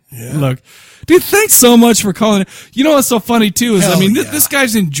belly. Yeah. Look. Dude, thanks so much for calling. You know what's so funny, too, is, Hell I mean, yeah. this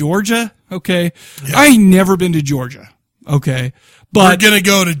guy's in Georgia, okay? Yeah. I ain't never been to Georgia, okay? But we're going to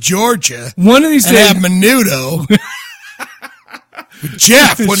go to Georgia one of these and days, have menudo.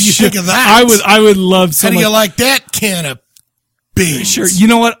 Jeff, what do you think of that? I would love so How do much. you like that can of beans? Sure. You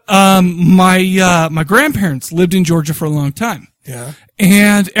know what? My grandparents lived in Georgia for a long time. Yeah.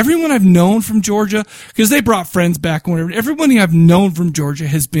 And everyone I've known from Georgia, because they brought friends back and whatever, everybody I've known from Georgia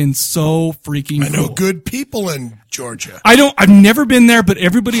has been so freaking I know cool. good people in Georgia. I've never been there, but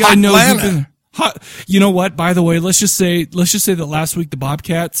everybody I know has Hotlanta. been there. You know what? By the way, let's just say that last week the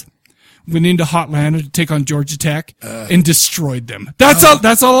Bobcats went into Hotlanta to take on Georgia Tech and destroyed them. That's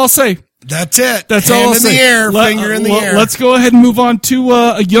all I'll say. That's it. That's Hand all I'll in say. the air, finger in the air. Let's go ahead and move on to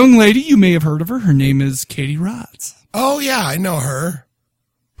a young lady. You may have heard of her. Her name is Katie Rotz. Oh, yeah, I know her.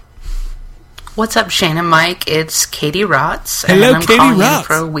 What's up, Shane and Mike? It's Katie Rotz. Hello, and I'm Katie calling Rotz. in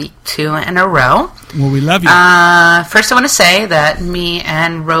for week 2 in a row. Well, we love you. First, I want to say that me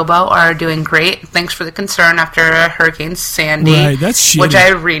and Robo are doing great. Thanks for the concern after Hurricane Sandy, Right, that's shitty. which I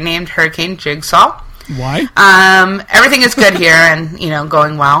renamed Hurricane Jigsaw. Why? Everything is good here and,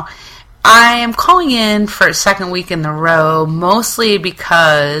 going well. I am calling in for a second week in a row, mostly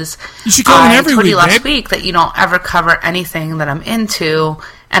because You should call in I every told you week, last babe. week that you don't ever cover anything that I'm into,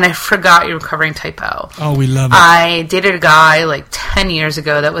 and I forgot you were covering Typo. Oh, we love it. I dated a guy like 10 years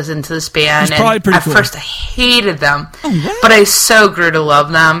ago that was into this band, He's probably and pretty at cool. first I hated them, what? but I so grew to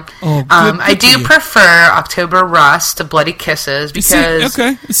love them. Oh, good I for do you. prefer October Rust to Bloody Kisses because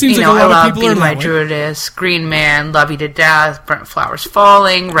okay. It seems like a I lot of love people are Be My that way. Judas, Green Man, Love You to Death, Burnt Flowers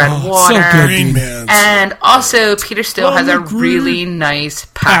Falling, Red Oh, so Water, good, Green dude. Man. and also Peter Steele has a Green really nice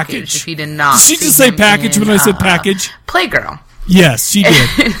package. If you did not, Did she see just say him package in, when I said package? Playgirl. Yes, she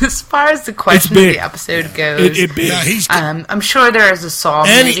did. As far as the question of big. the episode goes, It big. Yeah, he's I'm sure there is a song.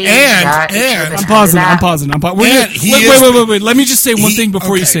 And- maybe and- that it should have and- been I'm pausing. added I'm at. pausing. I'm pausing. And he is- Wait. Let me just say one thing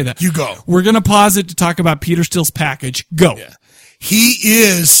before you okay, say that. you go. We're going to pause it to talk about Peter Steele's package. Go. He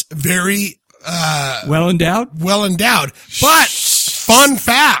is very Well endowed? well endowed. But, fun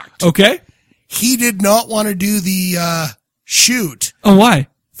fact, Okay. he did not want to do the shoot Oh, why?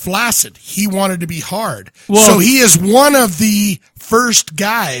 flaccid. He wanted to be hard. Well- So he is one of the first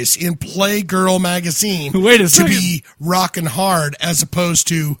guys in Playgirl magazine Wait a to second. be rocking hard as opposed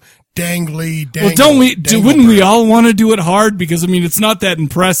to dangly. Well, don't we? Wouldn't we all want to do it hard? Because I mean, it's not that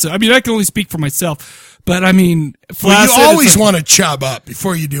impressive. I mean, I can only speak for myself, but I mean, Well, flaccid, you it's always like- want to chub up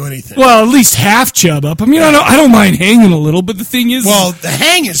before you do anything. Well, at least half chub up. I mean, I don't mind hanging a little, but the thing is, Well, the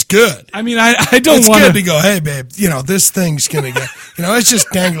hang is good. I mean, I don't It's want good to go, hey, babe, this thing's going to get, it's just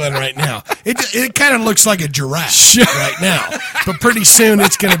dangling right now. It kind of looks like a giraffe right now. But pretty soon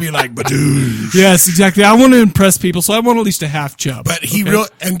it's going to be like, badoo. Yes, exactly. I want to impress people, so I want at least a half chub. But he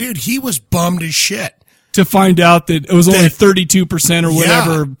dude, he was bummed as shit. To find out that it was only That- 32% or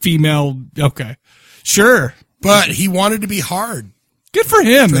whatever female. Okay. Sure. But he wanted to be hard Good for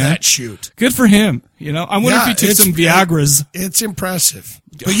him, for man. that shoot. Good for him. I wonder if he took it's- some Viagras. It's impressive.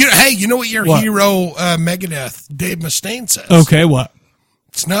 But you know what your What? hero, Megadeth, Dave Mustaine says? Okay, what?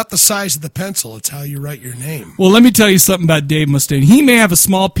 It's not the size of the pencil, it's how you write your name. Well, let me tell you something about Dave Mustaine. He may have a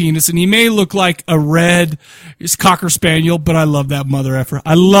small penis and he may look like a red Cocker Spaniel, but I love that mother effer.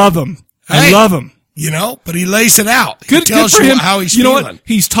 I love him. I Hey. love him. But he lays it out. Good, he tells good for you him. how he's you know feeling. what?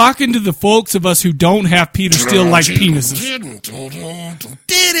 He's talking to the folks of us who don't have Peter Steele like penises.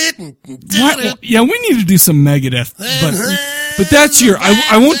 Yeah, we need to do some Megadeth, but that's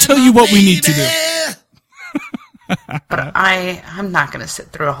I won't tell you what we need to do. But I'm not going to sit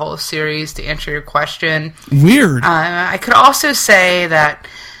through a whole series to answer your question. Weird. I could also say that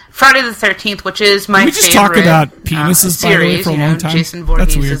Friday the 13th, which is my favorite. We just talk about penises series, by the way, for a long time. Jason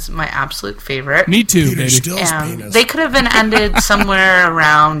Voorhees is my absolute favorite. Me too, Peter baby. Steele's penis. They could have been ended somewhere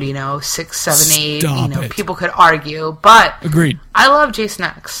around 6, 7, 8. Stop it. People could argue, but Agreed. I love Jason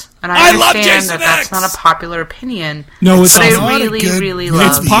X. And I I love understand Jason that X. that's not a popular opinion. No, it's but not. I really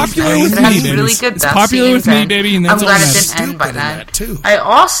love. It's popular with it has me, baby. really good It's death popular with scenes, me, and baby, and I'm that's all glad that it didn't end by that then. too. I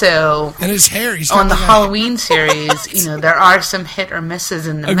also And his hair. He's on got the Halloween series, there are some hit or misses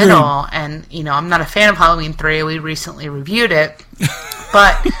in the Agreed. middle, and I'm not a fan of Halloween 3. We recently reviewed it,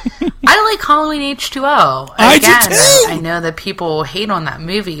 but I like Halloween H2O. I do too. I know that people hate on that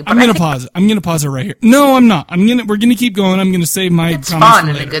movie, but I'm gonna pause it. I'm gonna pause it right here. No, I'm not. We're gonna keep going. I'm gonna save my. It's comments fun for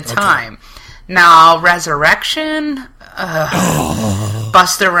and a later. good time. Now, Resurrection,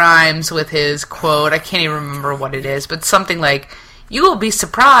 Busta Rhymes with his quote, I can't even remember what it is, but something like, "You will be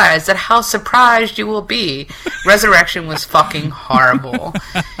surprised at how surprised you will be." Resurrection was fucking horrible.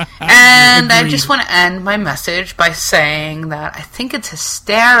 And I just want to end my message by saying that I think it's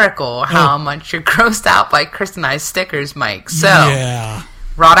hysterical how much you're grossed out by Chris and I's stickers, Mike. So, Yeah.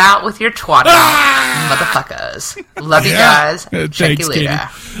 rot out with your twat motherfuckers. Love you guys. Check Thanks, you later.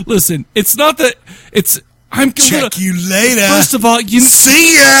 Katie. Listen, it's not that it's. Check you later. First of all,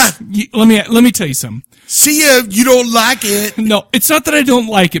 see ya. Let me tell you something. See ya. You don't like it. No, it's not that I don't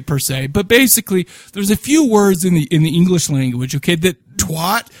like it per se, but basically, there's a few words in the English language, okay, that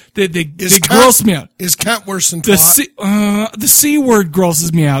twat they gross me out. Is cunt worse than twat? The C word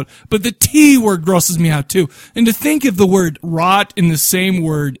grosses me out, but the T word grosses me out too. And to think of the word rot in the same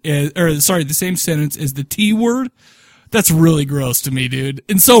word the same sentence as the T word, that's really gross to me, dude.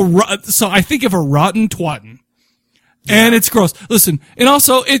 And so I think of a rotten twattin'. And it's gross. Listen, and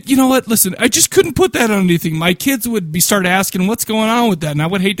also, you know what? Listen, I just couldn't put that on anything. My kids would start asking what's going on with that, and I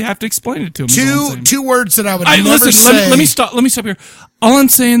would hate to have to explain it to them. Two words that I would never say. Let me stop here. All I'm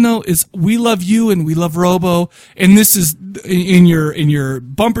saying though is we love you and we love Robo, and this is in your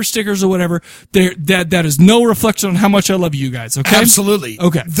bumper stickers or whatever. That is no reflection on how much I love you guys. Okay, absolutely.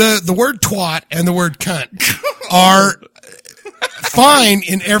 Okay, the word twat and the word cunt are fine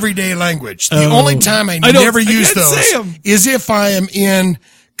in everyday language. The only time I never use those is if I am in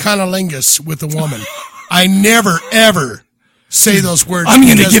cunnilingus with a woman. I never, ever say those words. I'm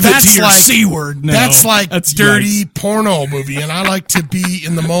going to give it to your C word now. That's like dirty porno movie, and I like to be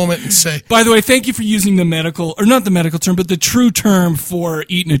in the moment and say... By the way, thank you for using the medical, or not the medical term, but the true term for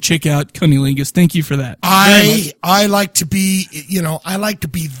eating a chick out, cunnilingus. Thank you for that. I like to be, I like to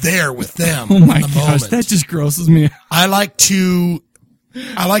be there with them. Oh my gosh, that just grosses me out. I like to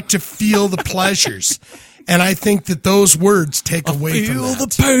feel the pleasures. And I think that those words take away from that. Feel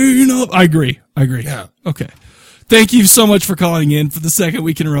the pain of... I agree. Yeah. Okay. Thank you so much for calling in for the second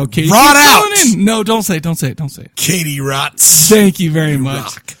week in a row, Katie. Rot out! No, don't say it. Katie rots. Thank you very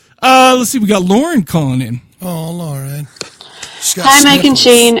much. Let's see, we got Lauren calling in. Oh, Lauren. Hi, Mike and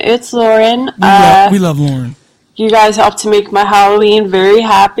Shane. It's Lauren. We love Lauren. You guys helped to make my Halloween very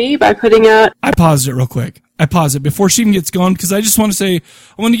happy by putting out... I paused it real quick. Before she even gets going, because I just want to say,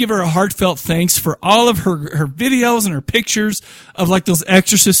 I want to give her a heartfelt thanks for all of her videos and her pictures of like those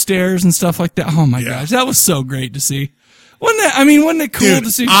exorcist stairs and stuff like that. Oh my gosh, that was so great to see. Wasn't it cool to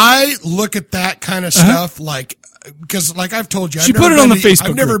see? I look at that kind of stuff because like I've told you, She put it on the Facebook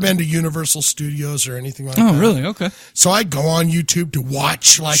I've never group. been to Universal Studios or anything like that. Oh, really? Okay. So I go on YouTube to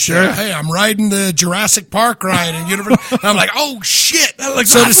watch hey, I'm riding the Jurassic Park ride in Universal. And I'm like, oh shit.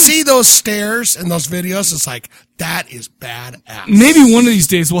 So to see those stairs and those videos, it's like, that is badass. Maybe one of these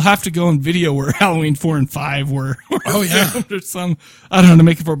days we'll have to go and video where Halloween 4 and 5 were. Oh yeah. There's some, I don't know to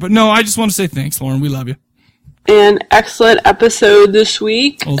make it for, but no, I just want to say thanks, Lauren. We love you. An excellent episode this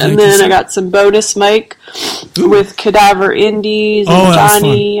week. Oh, and then I got some bonus mic with Cadaver Indies and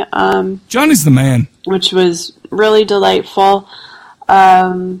Johnny. Johnny's the man. Which was really delightful.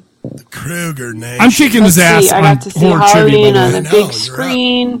 The Kruger name. I'm kicking his ass. I got to see Halloween on the big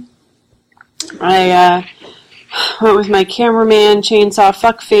screen. I went with my cameraman, Chainsaw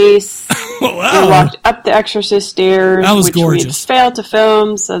Fuckface. Wow. And walked up the Exorcist stairs. That was which gorgeous. we failed to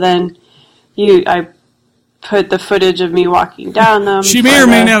film, so then I put the footage of me walking down them. She may or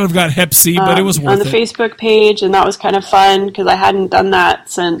may not have got Hep C, but it was worth on the it. Facebook page, and that was kind of fun because I hadn't done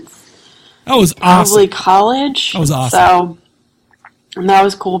that since that was probably awesome. college. That was awesome. So And that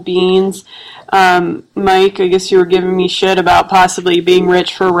was cool beans. Mike, I guess you were giving me shit about possibly being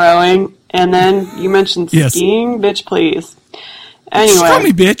rich for rowing. And then you mentioned skiing. Bitch, please. Anyway. Just call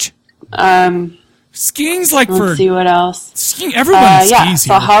me bitch. Skiing's like let's see what else. Skiing, everyone skis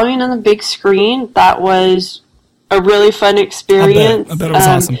so here. Halloween on the big screen, that was a really fun experience. I bet it was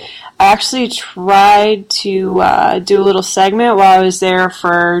awesome. I actually tried to do a little segment while I was there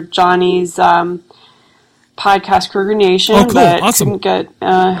for Johnny's podcast, Kruger Nation, but awesome. couldn't get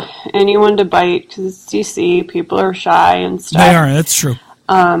anyone to bite because it's DC. People are shy and stuff. They are, that's true.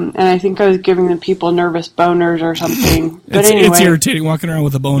 And I think I was giving the people nervous boners or something. But anyway, it's irritating walking around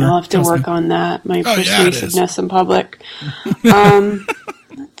with a boner. I'll have to work on that, my persuasiveness in public. Let's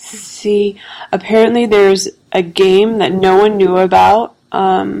see. Apparently there's a game that no one knew about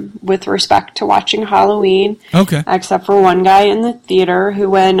with respect to watching Halloween. Okay. Except for one guy in the theater who,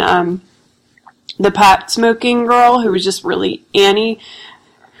 when the pot smoking girl, who was just really Annie,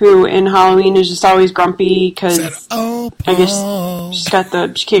 who in Halloween is just always grumpy because I guess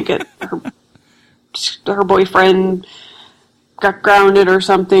she can't get her boyfriend got grounded or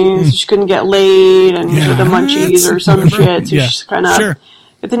something, so she couldn't get laid, and with the munchies or some shit. So she's kind of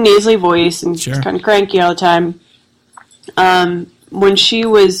with a nasally voice, and she's kind of cranky all the time. When she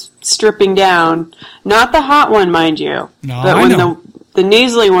was stripping down, not the hot one, mind you, but when the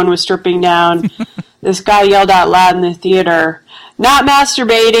nasally one was stripping down, this guy yelled out loud in the theater, "Not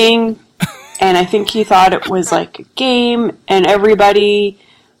masturbating," and I think he thought it was like a game, and everybody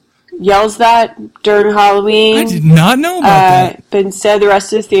yells that during Halloween. I did not know about that. But instead, the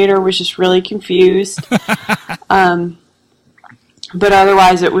rest of the theater was just really confused. But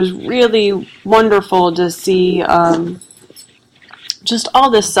otherwise, it was really wonderful to see just all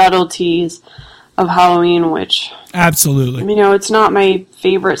the subtleties of Halloween, which... Absolutely. You know, it's not my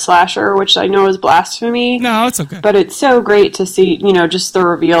favorite slasher, which I know is blasphemy. No, it's okay. But it's so great to see, you know, just the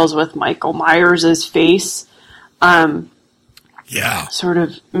reveals with Michael Myers' face. Sort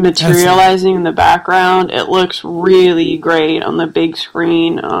of materializing in the background. It looks really great on the big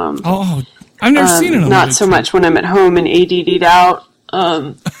screen. I've never seen it on not the big so screen. much when I'm at home and ADD'd out.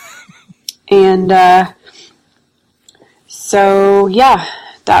 So, yeah,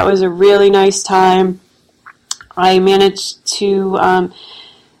 that was a really nice time. I managed to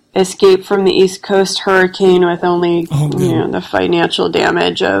escape from the East Coast hurricane with only the financial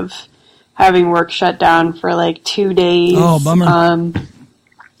damage of having work shut down for like 2 days. Oh, bummer.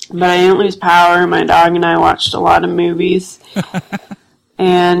 But I didn't lose power. My dog and I watched a lot of movies.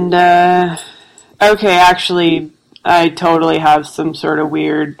 And, actually, I totally have some sort of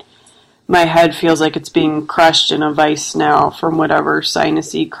weird... My head feels like it's being crushed in a vice now from whatever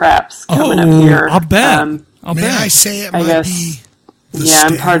sinusy crap's coming up here. I'll bet. May I say it I might guess, be the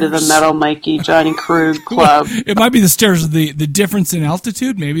I'm part of the Metal Mikey Johnny Krug Club. It might be the stairs, the difference in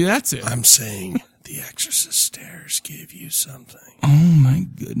altitude. Maybe that's it. I'm saying the Exorcist stairs give you something. Oh, my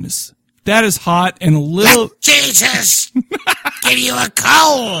goodness. That is hot and a little... Let Jesus give you a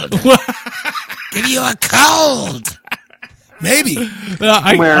cold. Give you a cold. Maybe.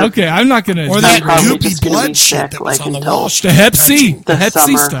 I'm not going to... Or that goopy blood shit that was on the wall. The Hep C. The Hep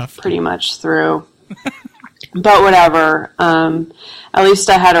C stuff. Pretty much through. But whatever. At least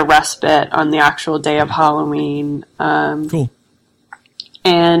I had a respite on the actual day of Halloween. Cool.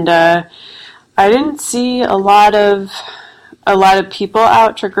 And I didn't see a lot of people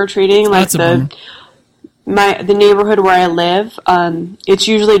out trick-or-treating. Like the neighborhood where I live, it's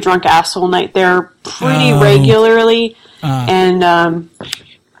usually drunk asshole night there pretty regularly. And I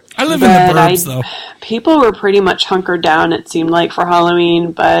live in the burbs, though. People were pretty much hunkered down, it seemed like, for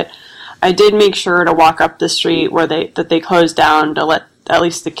Halloween, but I did make sure to walk up the street where they closed down to let at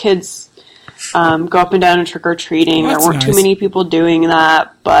least the kids go up and down and trick-or-treating. There weren't too many people doing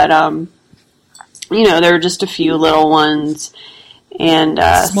that, but there were just a few little ones. And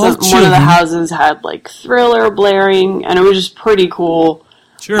one of the houses had like Thriller blaring, and it was just pretty cool.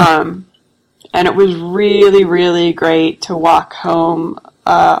 Sure. And it was really, really great to walk home.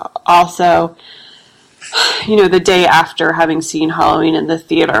 Also, the day after having seen Halloween in the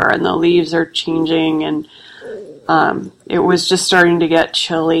theater, and the leaves are changing, and it was just starting to get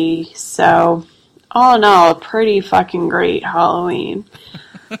chilly. So, all in all, a pretty fucking great Halloween.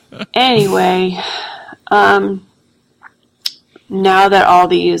 Anyway, now that all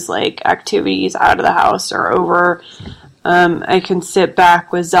these activities out of the house are over, I can sit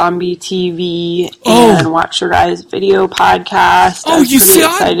back with Zombie TV and watch your guys' video podcast. I'm pretty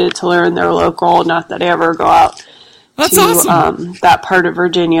excited to learn their local. Not that I ever go out to that part of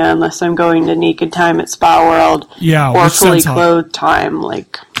Virginia unless I'm going to Naked Time at Spa World, or Fully Clothed Time,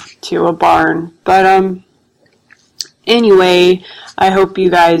 to a barn. But anyway, I hope you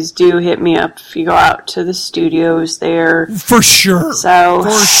guys do hit me up if you go out to the studios there. For sure. So,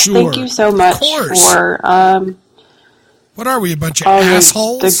 For sure. thank you so much for what are we, a bunch of all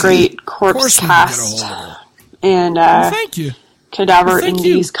assholes? the great Corpse Cast and thank you. Cadaver Thank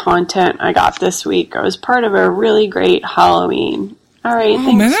Indies content I got this week. I was part of a really great Halloween. All right,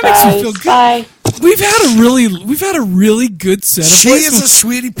 thanks, man, that guys. makes me feel good. Bye. We've had a really good set of She voicemails. is a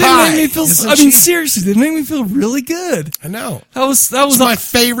sweetie They pie. made me feel. Isn't I mean, she? seriously, they made me feel really good. I know. That was my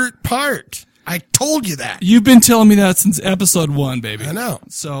favorite part. I told you that. You've been telling me that since episode 1, baby. I know.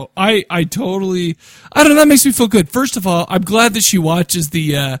 So I totally, I don't know, that makes me feel good. First of all, I'm glad that she watches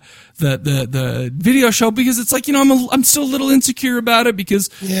the video show, because it's like, I'm still a little insecure about it because,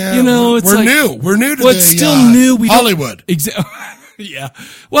 it's we're like, new. We're new to it's still new. We Hollywood. Exactly. Yeah.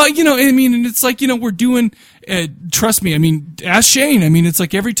 Well, I mean, and it's like, we're doing, trust me, I mean, ask Shane. I mean, it's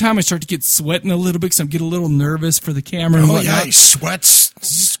like every time I start to get sweating a little bit because I'm getting a little nervous for the camera and Oh, whatnot. yeah, he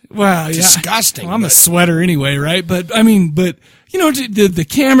sweats. Well, yeah. Disgusting. Well, I'm a sweater anyway, right? But, I mean, the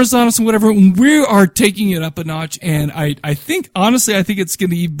camera's on us and whatever, and we are taking it up a notch, and I think, honestly, I think it's going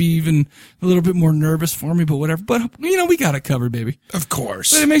to be even a little bit more nervous for me, but whatever. But, we got it covered, baby. Of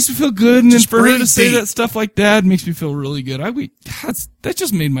course. But it makes me feel good, and then for her breathe to say deep. that stuff like that makes me feel really good. That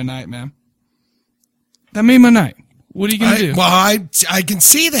just made my night, man. That made my night. What are you going to do? Well, I can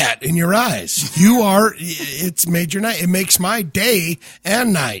see that in your eyes. It's made your night. It makes my day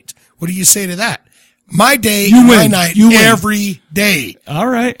and night. What do you say to that? My day and my night every day. All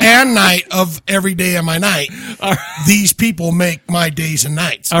right. And night of every day of my night. These people make my days and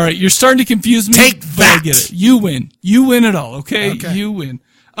nights. All right. You're starting to confuse me. Take but that. I get it. You win. You win it all. Okay. You win.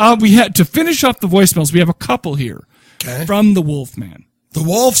 We had to finish off the voicemails. We have a couple here from the Wolfman. The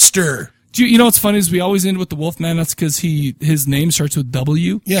Wolfster. You know what's funny is we always end with the Wolfman. That's because his name starts with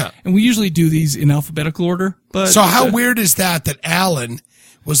W. Yeah. And we usually do these in alphabetical order. But So how weird is that Alan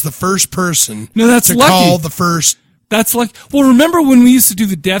was the first person that's to lucky. call the first? That's like, well, remember when we used to do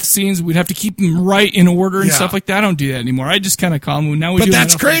the death scenes, we'd have to keep them right in order and Yeah. stuff like that. I don't do that anymore. I just kind of call them. Now we But do it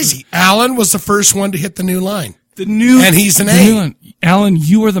that's in alphabetical. crazy. Alan was the first one to hit the new line. And he's an the A. new one. Alan,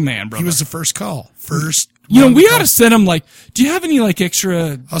 you are the man, brother. He was the first call. First. We ought to send him do you have any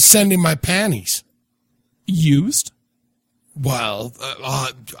extra? I'll send him my panties. Used? Well,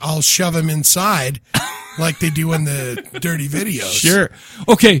 I'll shove him inside like they do in the dirty videos. Sure.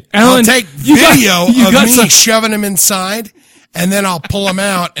 Okay, Alan. I'll take video of me shoving him inside, and then I'll pull him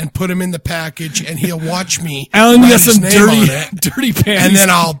out and put him in the package, and he'll watch me. Alan, you write got his some name dirty, on it, dirty panties. and then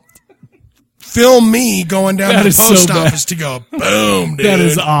I'll film me going down That to the is so post bad. office to go, boom, dude. That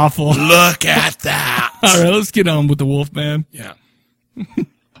is awful. Look at that. All right, let's get on with the Wolfman. Yeah.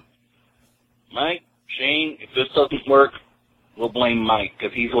 Mike, Shane, if this doesn't work, we'll blame Mike,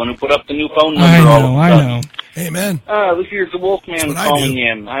 because he's the one who put up the new phone I number all know, of a I sudden. know. Amen. This here's the Wolfman calling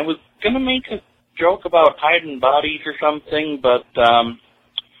in. I was going to make a joke about hiding bodies or something, but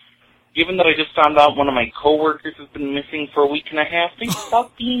given that I just found out one of my coworkers has been missing for a week and a half, they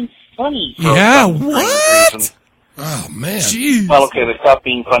stopped being funny. For Yeah, some strange what? reason. Oh, man. Jeez. Well, okay, they stopped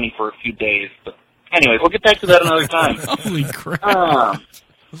being funny for a few days, but anyways, we'll get back to that another time. Holy crap.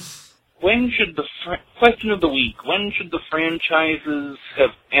 When should question of the week, when should the franchises have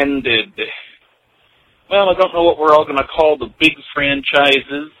ended? Well, I don't know what we're all going to call the big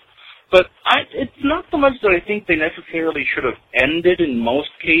franchises, but it's not so much that I think they necessarily should have ended in most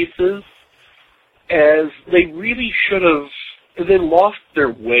cases, as they really should have, they lost their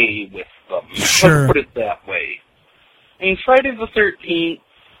way with them. Sure. Let's put it that way. I mean, Friday the 13th,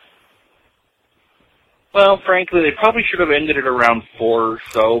 well, frankly, they probably should have ended it around 4 or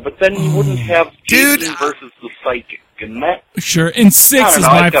so, but then you wouldn't have Jason versus the Psychic, and that... Sure, and 6 I don't is know,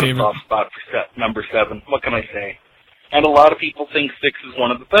 my I've got favorite. a soft spot for number 7. What can I say? And a lot of people think 6 is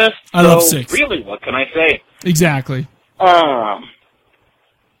one of the best. I love 6. Really, what can I say? Exactly. But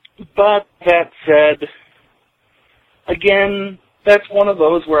that said, again, that's one of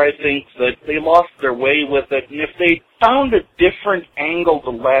those where I think that they lost their way with it, and if they found a different angle to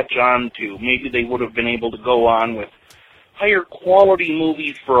latch on to, maybe they would have been able to go on with higher quality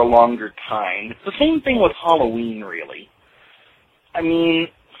movies for a longer time. It's the same thing with Halloween, really. I mean,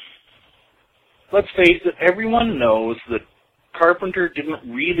 let's face it, everyone knows that Carpenter didn't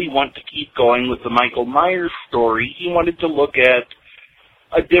really want to keep going with the Michael Myers story. He wanted to look at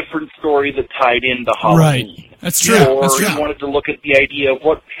a different story that tied into Halloween. Right. That's true. Or That's true. he wanted to look at the idea of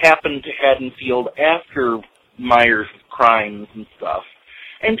what happened to Haddonfield after Myers' crimes and stuff.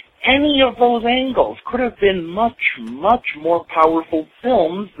 And any of those angles could have been much, much more powerful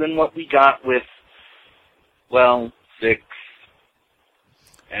films than what we got with, well, 6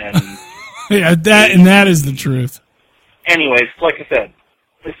 and... Yeah, that is the truth. anyways, like I said,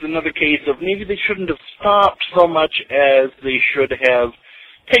 this is another case of maybe they shouldn't have stopped so much as they should have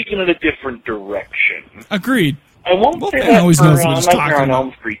taken it a different direction. Agreed. I won't say Ben that always for knows what he's Nightmare talking on about.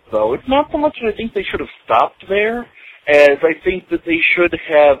 Elm Street, though. It's not so much that I think they should have stopped there, as I think that they should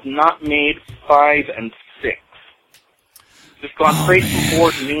have not made 5 and 6. Just gone straight from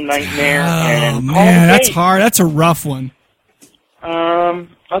 4 to New Nightmare. And man, that's hard. That's a rough one.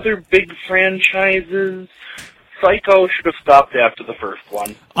 Other big franchises, Psycho should have stopped after the first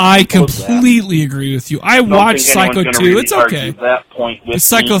one. I completely agree with you. I watched Psycho 2. Really It's okay. That point with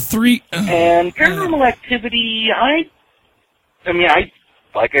Psycho me. 3. And Paranormal Activity,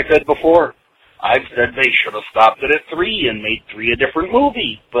 like I said before, I've said they should have stopped it at 3 and made 3 a different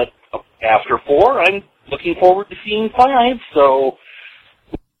movie. But after 4, I'm looking forward to seeing 5, so...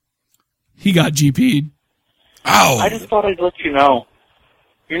 He got GP'd. Ow! I just thought I'd let you know.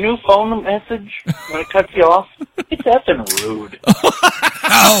 Your new phone message, when it cuts you off, it's effing rude.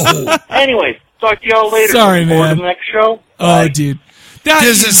 Ow! Anyways, talk to y'all later. Sorry, Looking forward man. to the next show. Oh, dude.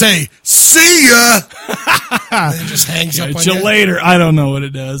 Does it say, see ya? It just hangs up on Catch you you. later. I don't know what it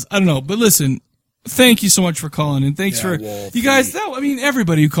does. I don't know. But listen, thank you so much for calling in. Thanks for you guys.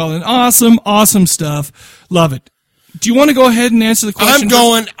 Everybody who called in, awesome stuff. Love it. Do you want to go ahead and answer the question?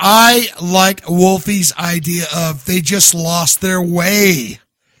 I like Wolfie's idea of they just lost their way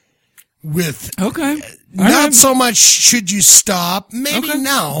with. Okay. Not so much should you stop, maybe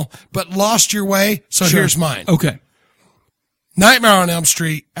now, but lost your way. So Sure. here's mine. Okay. Nightmare on Elm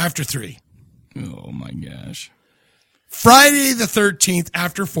Street after 3. Oh my gosh. Friday the 13th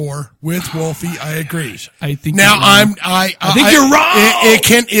after 4 with Wolfie. I agree. I think now you're wrong. I think you're wrong.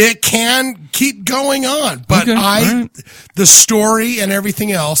 It can keep going on, but Okay, the story and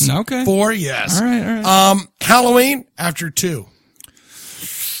everything else. Okay. 4, yes. All right. Halloween after 2.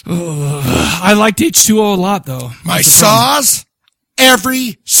 I liked H2O a lot, though. My Saws,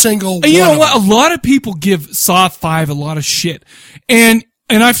 every single one. You know of what? them. A lot of people give Saw 5 a lot of shit, and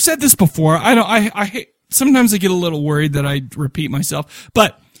I've said this before. I hate. Sometimes I get a little worried that I repeat myself,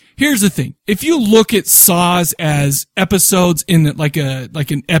 but here's the thing. If you look at Saws as episodes in like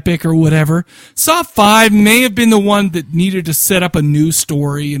an epic or whatever, Saw 5 may have been the one that needed to set up a new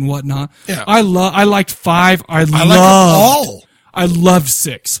story and whatnot. Yeah. I liked 5. I liked them all. I loved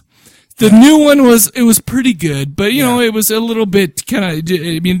 6. The new one was pretty good, but you know, it was a little bit kind of, it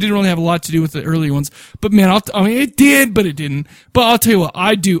didn't really have a lot to do with the earlier ones. But man, it did, but it didn't. But I'll tell you what,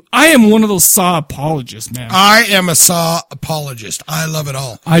 I am one of those Saw apologists, man. I am a Saw apologist. I love it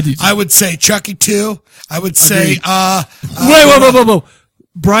all. I do too. I would say Chucky 2. I would say, whoa.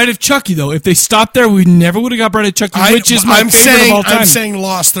 Bride of Chucky, though, if they stopped there, we never would have got Bride of Chucky, which is my favorite of all time. I'm saying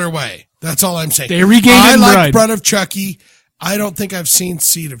lost their way. That's all I'm saying. They regained I like Bride. Bride of Chucky. I don't think I've seen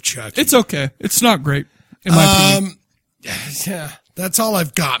Seed of Chucky. It's okay. It's not great, in my opinion. Yeah, that's all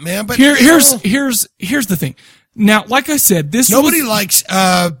I've got, man. But here's the thing. Now, like I said, nobody likes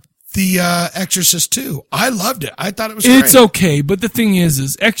the Exorcist 2. I loved it. I thought it was It's great. okay, but the thing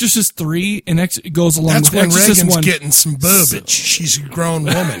is Exorcist 3 and it goes along That's with when Exorcist Reagan's 1. getting some boobage. She's a grown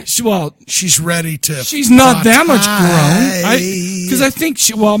woman. She's ready to. She's not that much grown. Because I think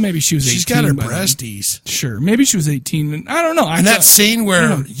maybe she was 18. She's got her by then. breasties. Sure, maybe she was 18. And I don't know. And that scene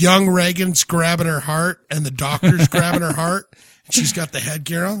where young Reagan's grabbing her heart and the doctor's grabbing her heart, and she's got the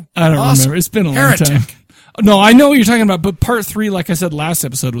headgear on. I don't remember. It's been a long time. No, I know what you're talking about, but part 3, like I said last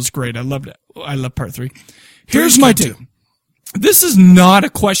episode, was great. I loved it. I love part 3. Here's my take. This is not a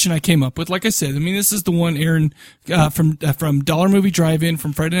question I came up with. Like I said, this is the one Aaron from Dollar Movie Drive-In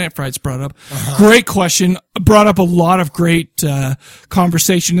from Friday Night Frights brought up. Great question. Brought up a lot of great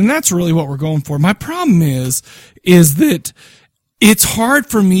conversation, and that's really what we're going for. My problem is that it's hard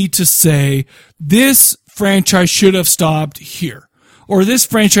for me to say this franchise should have stopped here, or this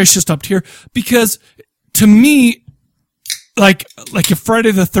franchise should have stopped here, because to me, like a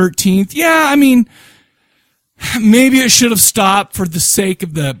Friday the 13th, maybe it should have stopped for the sake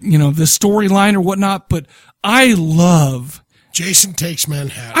of the storyline or whatnot, but I love Jason Takes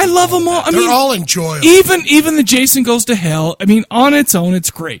Manhattan. I love them all. They're all enjoyable. Even the Jason Goes to Hell. On its own, it's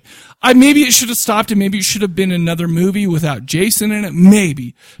great. Maybe it should have stopped, and maybe it should have been another movie without Jason in it.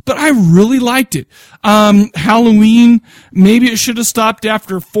 Maybe, but I really liked it. Halloween. Maybe it should have stopped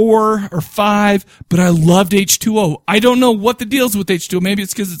after 4 or 5, but I loved H2O. I don't know what the deal's with H2O. Maybe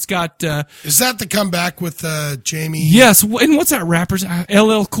it's because it's got. Is that the comeback with Jamie? Yes, and what's that rapper's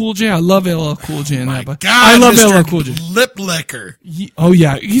LL Cool J? I love LL Cool J in that. But God, I love Mr. LL Cool J. Lip licker. Oh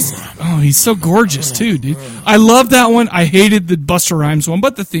yeah, he's so gorgeous too, dude. I love that one. I hated the Busta Rhymes one,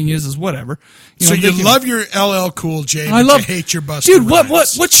 but the thing is franchises, whatever. So you love your LL Cool J, but you hate your Busta Dude,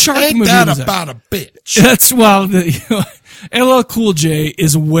 Rhymes. what shark Ain't movie that was about a bitch? That's, well, LL Cool J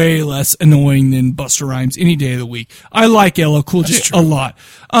is way less annoying than Busta Rhymes any day of the week. I like LL Cool J a lot.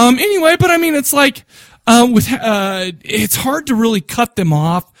 Anyway, but I mean, it's like, it's hard to really cut them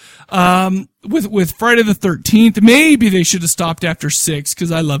off. With Friday the 13th, maybe they should have stopped after 6,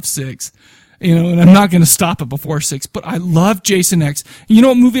 because I love 6. And I'm not going to stop it before 6, but I love Jason X. You know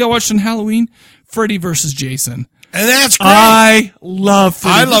what movie I watched on Halloween? Freddy vs. Jason. And that's great. I love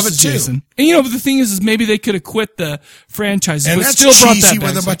Freddy I love vs. it too. Jason. And but the thing is maybe they could have quit the franchises, And but that's still brought cheesy that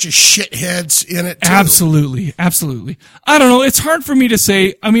back. with a bunch of shitheads in it too. Absolutely. I don't know. It's hard for me to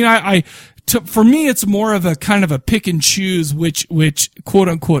say. I mean, for me, it's more of a kind of a pick and choose which quote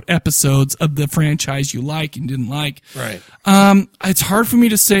unquote episodes of the franchise you like and didn't like. Right. It's hard for me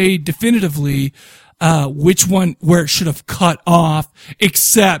to say definitively, which one, where it should have cut off,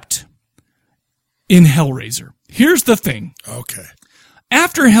 except in Hellraiser. Here's the thing. Okay.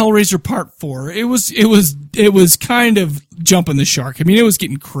 After Hellraiser Part 4, it was kind of jumping the shark. I mean, it was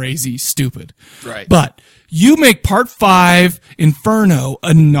getting crazy, stupid. Right. But you make Part 5, Inferno,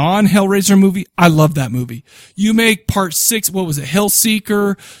 a non-Hellraiser movie. I love that movie. You make Part 6, what was it,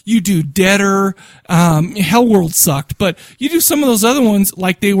 Hellseeker. You do Deader. Hellworld sucked. But you do some of those other ones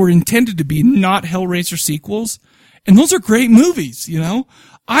like they were intended to be, not Hellraiser sequels. And those are great movies,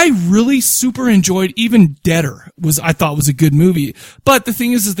 I really super enjoyed even Deader I thought was a good movie. But the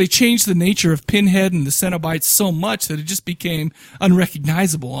thing is they changed the nature of Pinhead and the Cenobites so much that it just became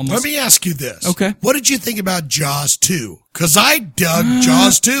unrecognizable almost. Let me ask you this. Okay. What did you think about Jaws 2? Because I dug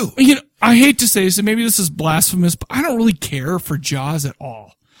Jaws 2. I hate to say this, and maybe this is blasphemous, but I don't really care for Jaws at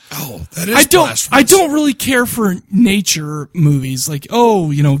all. Oh, that is blasphemous. I don't really care for nature movies like,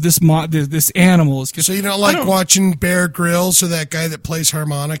 this animal is. So you don't like watching Bear Grylls or that guy that plays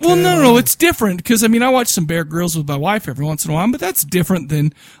harmonica? Well, no, it's different because I watch some Bear Grylls with my wife every once in a while, but that's different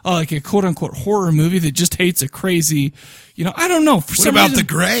than like a quote unquote horror movie that just hates a crazy, I don't know. What about The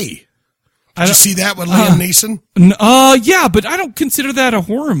Gray? Did you see that with Liam Neeson? Yeah, but I don't consider that a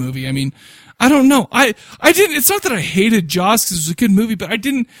horror movie. I don't know. I didn't. It's not that I hated Jaws because it was a good movie, but I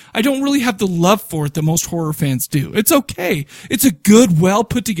don't really have the love for it that most horror fans do. It's okay. It's a good, well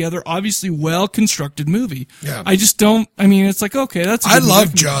put together, obviously well constructed movie. Yeah. I just don't. It's like okay, that's. I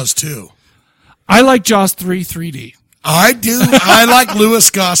love Jaws 2. I like Jaws 3 3D. I do. I like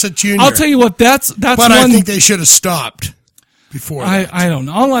Louis Gossett Jr. I'll tell you what. That's. But one, I think they should have stopped before. I don't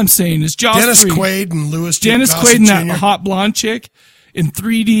know. All I'm saying is Jaws. Dennis 3, Quaid and Louis. Dennis Gossett Quaid and that Jr. hot blonde chick. In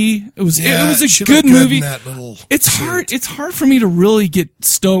 3D, it was a she good looked movie. in that little suit. It's hard for me to really get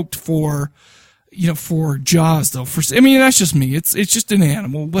stoked for Jaws though. That's just me. It's just an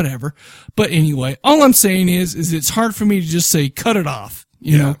animal, whatever. But anyway, all I'm saying is it's hard for me to just say cut it off.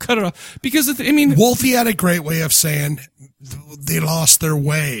 Cut it off because Wolfie had a great way of saying they lost their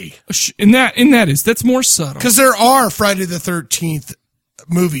way, and that's more subtle because there are Friday the 13th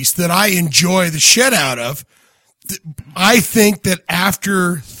movies that I enjoy the shit out of. I think that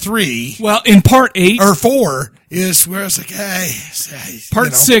after 3, in Part 8 or 4 is where it's like,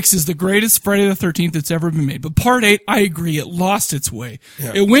 Part 6 is the greatest Friday the 13th that's ever been made. But Part 8, I agree, it lost its way.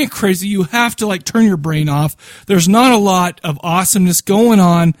 Yeah. It went crazy. You have to turn your brain off. There's not a lot of awesomeness going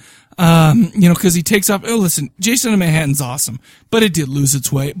on. Because he takes off. Oh, listen, Jason in Manhattan's awesome, but it did lose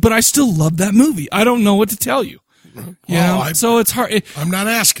its way. But I still love that movie. I don't know what to tell you. So it's hard. I'm not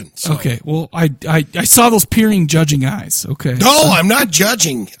asking. So. Okay. Well, I saw those peering, judging eyes. Okay. No, I'm not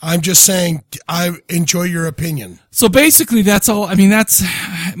judging. I'm just saying I enjoy your opinion. So basically, that's all. That's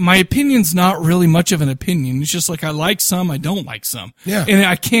my opinion's not really much of an opinion. It's just like I like some, I don't like some. Yeah. And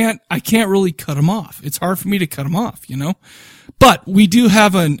I can't really cut them off. It's hard for me to cut them off. But we do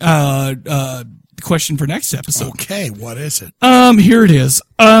have a question for next episode. Okay, what is it? Here it is.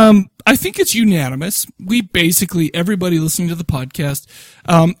 I think it's unanimous. We basically, everybody listening to the podcast,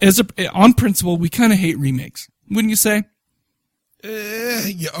 on principle, we kind of hate remakes. Wouldn't you say?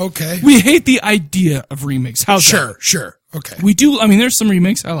 Yeah, okay. We hate the idea of remakes. How's that? Sure. Okay. We do. There's some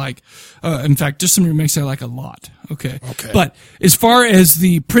remakes I like. In fact, just some remakes I like a lot. Okay. But as far as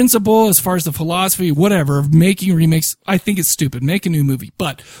the principle, as far as the philosophy, whatever, of making remakes, I think it's stupid. Make a new movie.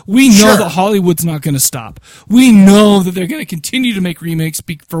 But we know that Hollywood's not going to stop. We know that they're going to continue to make remakes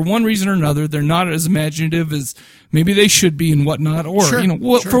for one reason or another. They're not as imaginative as maybe they should be and whatnot, or,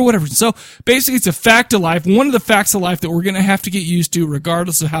 for whatever. So basically, it's a fact of life. One of the facts of life that we're going to have to get used to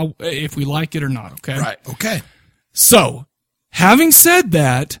regardless of if we like it or not. Okay. Right. Okay. So, having said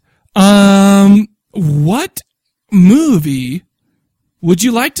that, what movie would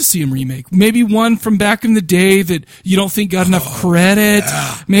you like to see him remake? Maybe one from back in the day that you don't think got enough credit.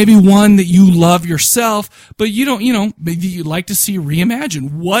 Yeah. Maybe one that you love yourself, but you don't, maybe you'd like to see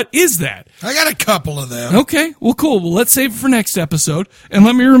reimagined. What is that? I got a couple of them. Okay. Well, cool. Well, let's save it for next episode. And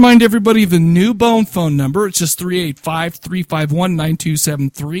let me remind everybody of the new Bone phone number. It's just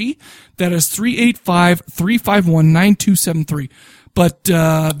 385-351-9273. That is 385-351-9273. But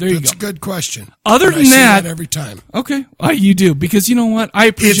there you go. That's a good question. Other than that, every time. Okay, you do, because you know what? I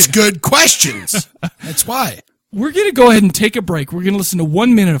appreciate it's good questions. That's why. We're going to go ahead and take a break. We're going to listen to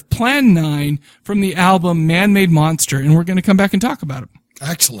 1 minute of Plan 9 from the album Man-Made Monster, and we're going to come back and talk about it.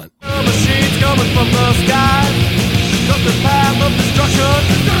 Excellent. Machines coming from the sky. Got the path of destruction.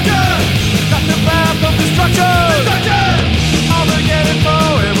 Got the path of destruction. All they're getting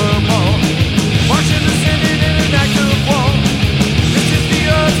forevermore. Marching, descending in an act of war. This is the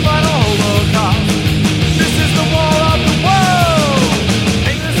Earth's final holocaust. This is the war of the world.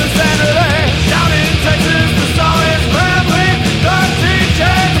 Ain't this a Saturday? Down in Texas, the song is rambling. 13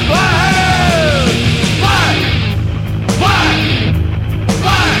 chains of black. Black. Black.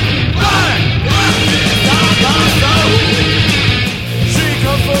 Black. Black. Black. She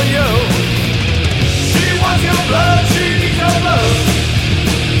comes for you. She wants your blood. She needs your blood.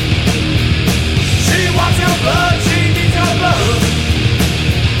 She wants your blood. She needs your blood.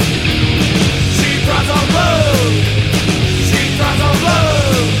 She thrives on blood. She thrives on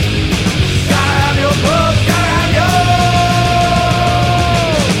blood. Gotta have your blood. Gotta have yours.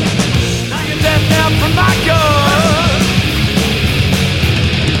 Now you're dead now from my gun.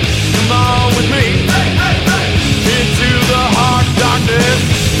 Come on with me. Hey, hey, hey. Into the hard darkness.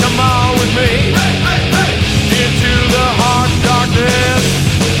 Come on with me. Hey, hey, hey. Into the hard darkness.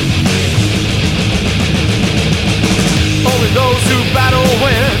 Only those who battle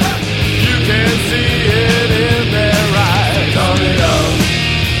win. You can see it in their eyes. Coming up,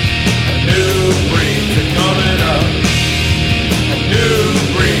 a new breeze is coming up. A new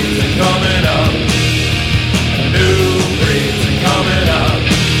breeze is coming up. A new breeze is coming up.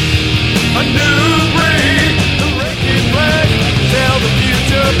 A new breeze, the wrecking flag, tell the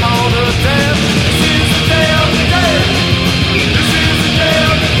future upon a death. This is the day of the dead. This is the day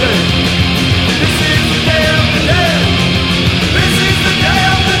of the dead. This is the day of the dead. This is the day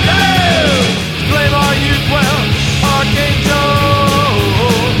of the dead. Blame our youth well, Archangel.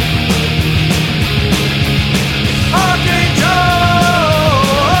 Archangel.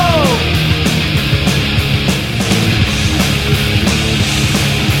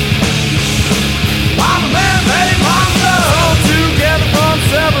 I'm a man-made monster. All together from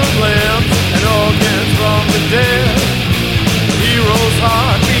several limbs and organs from the dead. Hero's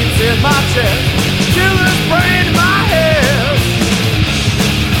heart beats in my chest. Killer's brain in my head.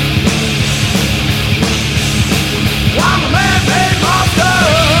 I'm a man-made monster.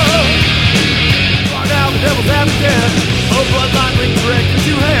 You are now the devil's advocate. A bloodline linked directly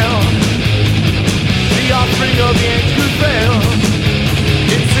to hell. The offspring of the ancient who fell.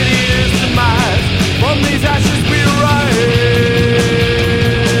 Insidious demise. From these ashes we rise.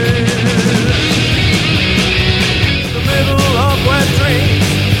 The middle of wet dreams.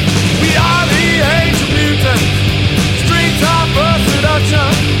 We are the age of mutants. Streets are for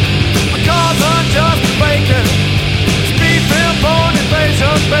seduction. A cause unjust and vacant. Speed film born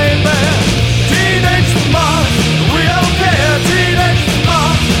invasion, baby. Teenage Mars, we don't care. Teenage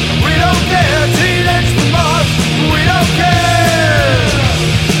Mars, we don't care. Teenage Mars, we don't care.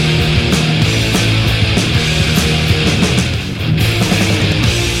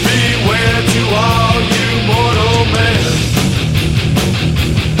 Beware to all you mortal men.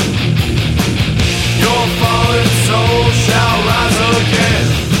 Your fallen soul shall rise again.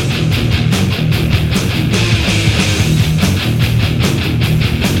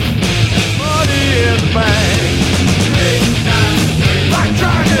 Money in the bank. Black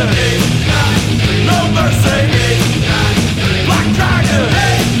Dragon. No mercy. Black Dragon.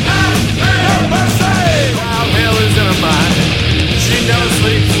 No mercy. While hell is in her mind, she never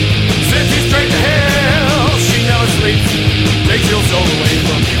sleeps. Sends you straight to hell. She never sleeps. Takes your soul away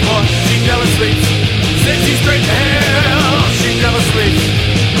from you, boy. She never sleeps. Sends you straight to hell. She never sleeps.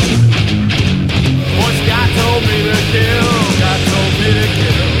 Once God told me to kill. God told me to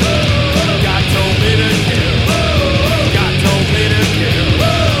kill. God told me to kill. God told me to kill.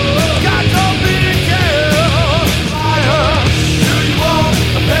 God told me to kill. Fire. Do you want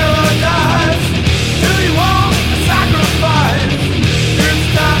a paradise? Do you want a sacrifice? It's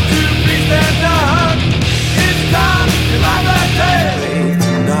time to feast and dine. It's time to light that day.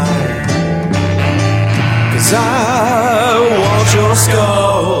 Tonight, 'cause I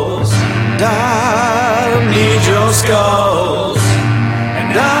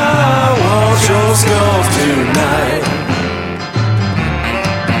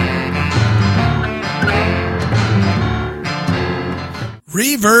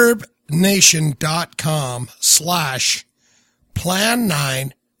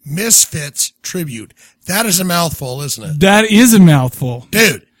ReverbNation.com/Plan9 Misfits Tribute. That is a mouthful, isn't it? That is a mouthful.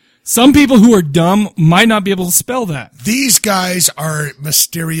 Dude. Some people who are dumb might not be able to spell that. These guys are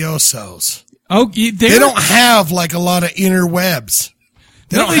mysteriosos. Oh, they don't have like a lot of interwebs.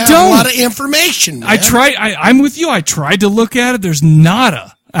 They don't have a lot of information, man. I'm with you. I tried to look at it. There's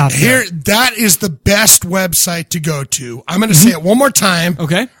nada out there. That is the best website to go to. I'm going to say it one more time.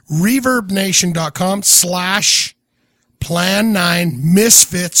 Okay. ReverbNation.com/Plan9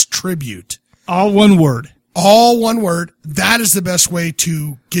 Misfits Tribute. All one word. All one word. That is the best way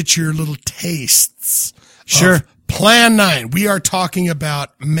to get your little tastes. Sure. Of Plan 9. We are talking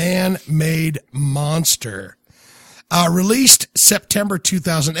about Man-Made Monster. Released September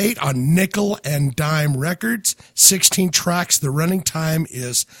 2008 on Nickel and Dime Records. 16 tracks. The running time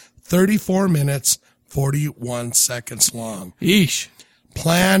is 34 minutes, 41 seconds long. Eesh.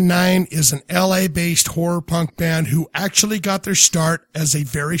 Plan 9 is an LA-based horror punk band who actually got their start as a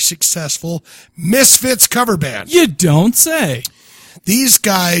very successful Misfits cover band. You don't say. These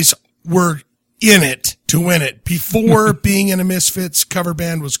guys were in it to win it. Before being in a Misfits cover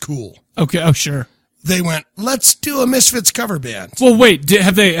band was cool. Okay, oh sure. They went, let's do a Misfits cover band. Well, wait,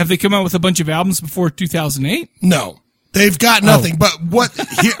 have they come out with a bunch of albums before 2008? No. They've got nothing. But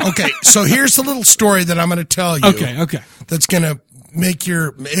so here's a little story that I'm going to tell you. Okay. That's going to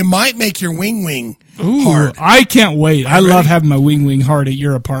it might make your wing Ooh, hard. I can't wait. I love having my wing hard at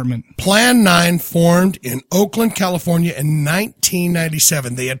your apartment. Plan 9 formed in Oakland, California in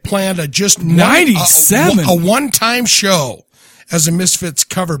 1997. They had planned a 97 one-time show as a Misfits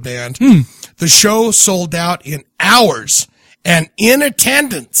cover band. The show sold out in hours, and in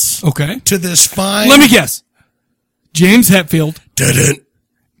attendance to this fine... Let me guess. James Hetfield, Didn't.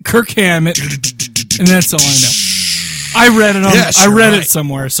 Kirk Hammett, and that's all I know. I read it I read it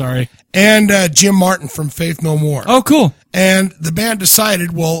somewhere, sorry. And Jim Martin from Faith No More. Oh, cool. And the band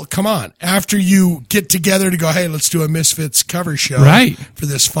decided, well, come on. After you get together to go, hey, let's do a Misfits cover show for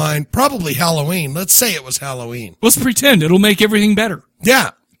this fine, probably Halloween. Let's say it was Halloween. Let's pretend. It'll make everything better.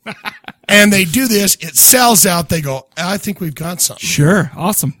 Yeah. And they do this. It sells out. They go, I think we've got something. Sure.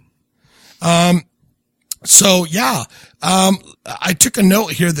 Awesome. So, yeah. I took a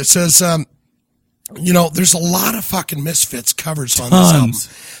note here that says, there's a lot of fucking Misfits covers on this album.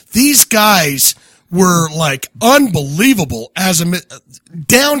 These guys were like unbelievable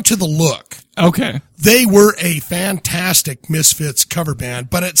down to the look. Okay. They were a fantastic Misfits cover band,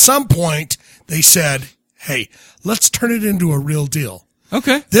 but at some point they said, hey, let's turn it into a real deal.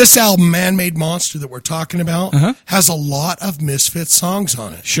 Okay. This album, Man-Made Monster, that we're talking about, has a lot of Misfits songs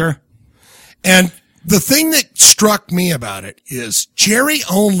on it. Sure. And the thing that struck me about it is Jerry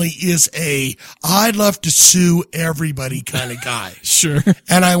Only is I'd love to sue everybody kind of guy. Sure.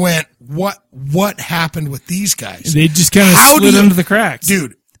 And I went, what happened with these guys? They just kind of slid under the cracks.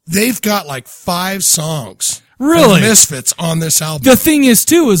 Dude, they've got like 5 songs. Really? Misfits on this album. The thing is,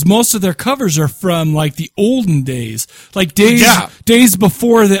 too, is most of their covers are from, like, the olden days. Like, days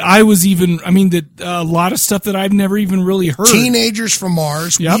before that I was even, a lot of stuff that I've never even really heard. Teenagers from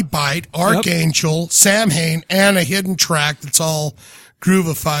Mars, We Bite, Archangel, Sam Hain, and a hidden track that's all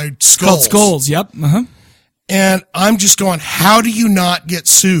groovified Skulls. Called Skulls, yep. And I'm just going, how do you not get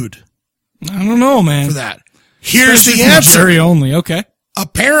sued? I don't know, man. For that. Here's the answer. Jerry Only, okay.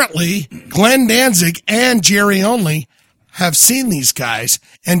 Apparently, Glenn Danzig and Jerry Only have seen these guys,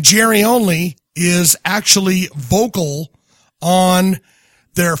 and Jerry Only is actually vocal on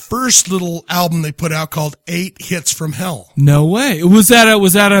their first little album they put out called 8 Hits from Hell. No way. Was that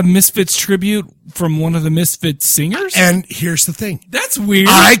a Misfits tribute from one of the Misfits singers? And here's the thing. That's weird.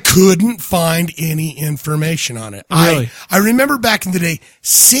 I couldn't find any information on it. Really? I remember back in the day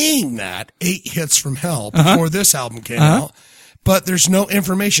seeing that 8 Hits from Hell before this album came out. But there's no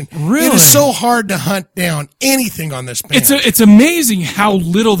information. Really? It is so hard to hunt down anything on this band. It's amazing how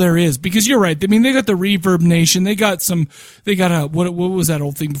little there is, because you're right. I mean, they got the Reverb Nation. They got what was that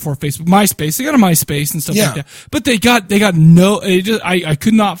old thing before Facebook? MySpace. They got a MySpace and stuff like that. But they got no, I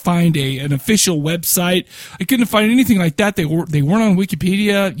could not find an official website. I couldn't find anything like that. They weren't on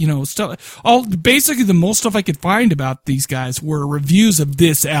Wikipedia, stuff. Basically the most stuff I could find about these guys were reviews of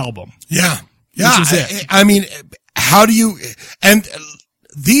this album. Yeah. Which is it. I mean, how do you, and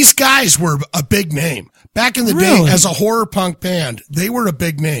these guys were a big name. Back in the day, as a horror punk band, they were a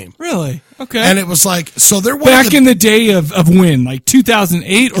big name. Really? Okay. And it was like, so they're back in the day of when? Like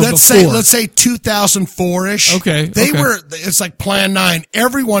 2008 or let's before? Let's say 2004-ish. Okay. They were, it's like Plan 9.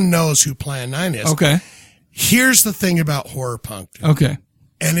 Everyone knows who Plan 9 is. Okay. Here's the thing about horror punk. Okay.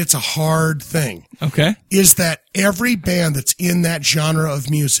 and it's a hard thing. Okay. Is that every band that's in that genre of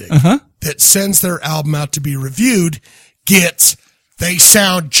music that sends their album out to be reviewed they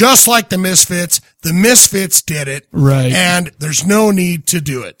sound just like the Misfits. The Misfits did it. Right. And there's no need to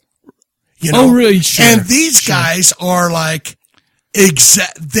do it. You know? Oh, really? Sure. And these guys are like,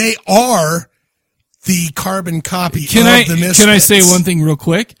 they are the carbon copy of the Misfits. Can I say one thing real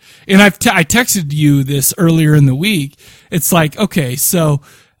quick? And I texted you this earlier in the week. It's like, okay, so,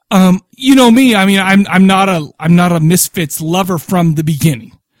 you know me, I mean, I'm not a Misfits lover from the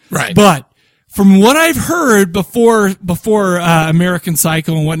beginning. Right. But from what I've heard before American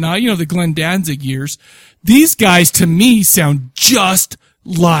Psycho and whatnot, you know, the Glenn Danzig years, these guys to me sound just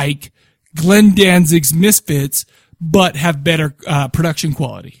like Glenn Danzig's Misfits, but have better production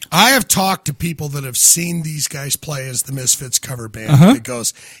quality. I have talked to people that have seen these guys play as the Misfits cover band.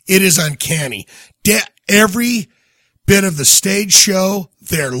 It is uncanny. Every bit of the stage show,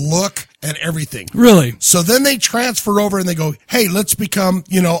 their look, and everything. Really? So then they transfer over and they go, hey, let's become,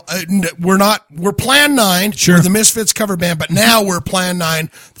 you know, we're Plan 9, sure, we're the Misfits cover band, but now we're Plan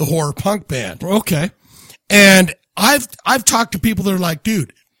 9, the horror punk band. Okay. And I've talked to people that are like,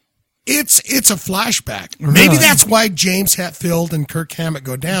 dude, it's a flashback. Really? Maybe that's why James Hetfield and Kirk Hammett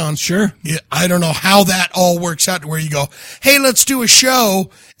go down. Sure. I don't know how that all works out to where you go, hey, let's do a show,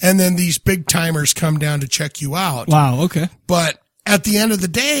 and then these big timers come down to check you out. Wow, okay. But at the end of the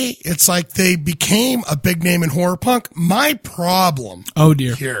day, it's like they became a big name in horror punk. My problem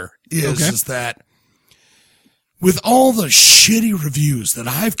here is that with all the shitty reviews that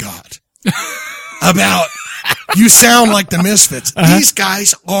I've got about you sound like the Misfits, these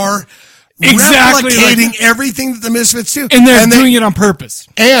guys are replicating everything that the Misfits do. And they're doing it on purpose.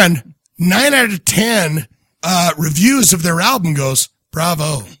 And 9 out of 10 reviews of their album goes,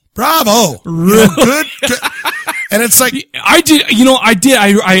 bravo. Really? Good. And it's like, I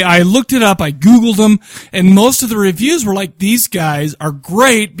looked it up, I Googled them, and most of the reviews were like, these guys are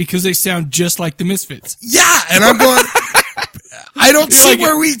great because they sound just like the Misfits. Yeah. And I'm going, I don't see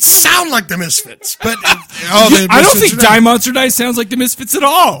where we sound like the Misfits, but I don't think Die Monster Die sounds like the Misfits at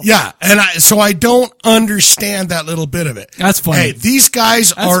all. Yeah, and so I don't understand that little bit of it. That's funny. Hey, these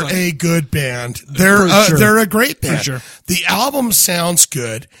guys are a good band. They're a great band. For sure. The album sounds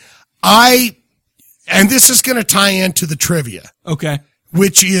good. And this is going to tie into the trivia. Okay.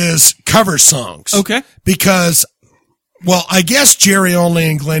 Which is cover songs. Okay. Because, well, I guess Jerry Only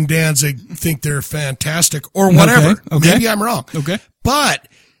and Glenn Danzig think they're fantastic or whatever. Okay. Maybe I'm wrong. Okay. But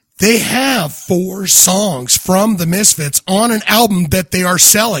they have 4 songs from the Misfits on an album that they are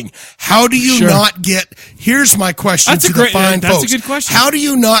selling. How do you not get, here's my question to the fine folks. That's a good question. How do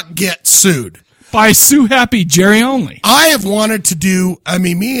you not get sued? By Sue Happy, Jerry Only. I have wanted to do,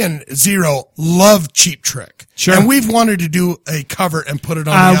 me and Zero love Cheap Trick. Sure. And we've wanted to do a cover and put it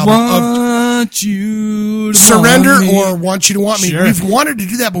on the album. I want you to Surrender want me. or Want You to Want Me. Sure. We've wanted to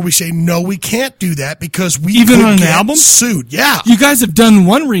do that, but we say, no, we can't do that because we even could on an get album? sued. Yeah. You guys have done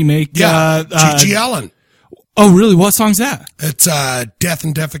one remake. Yeah. G.G. Allen. Oh, really? What song's that? It's Death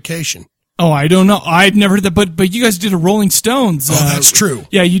and Defecation. Oh, I don't know. I'd never heard that, but you guys did a Rolling Stones. Oh, that's true.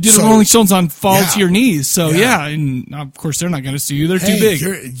 Yeah, you did a Rolling Stones on Fall yeah. to Your Knees. So yeah, and of course they're not going to sue you. They're too big.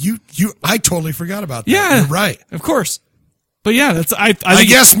 I totally forgot about that. Yeah, you're right. Of course. But yeah, that's I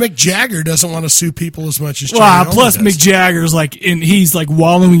guess Mick Jagger doesn't want to sue people as much as Jerry plus does. Mick Jagger's he's like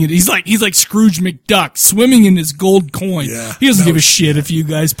wallowing in he's like Scrooge McDuck swimming in his gold coin. Yeah, he doesn't give a shit if you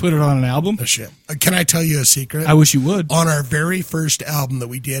guys put it on an album. No shit. Can I tell you a secret? I wish you would. On our very first album that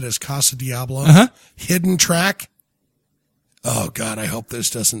we did as Casa Diablo, hidden track. Oh God, I hope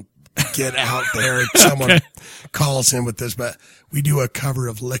this doesn't get out there. Someone calls in with this, but we do a cover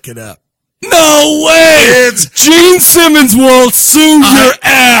of "Lick It Up." No way! Gene Simmons will sue your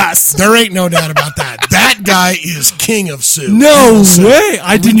ass. There ain't no doubt about that. That guy is king of sue. No way!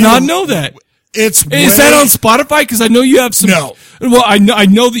 I did not know that. Is that on Spotify? Because I know you have some. No. Well, I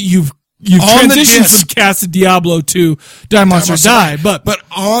know that you've transitioned from Casa Diablo to Die Monster Die, but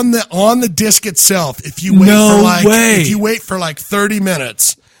on the disc itself, if you wait for like 30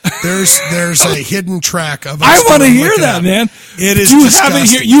 minutes. There's a hidden track of. I want to hear that, man. It is.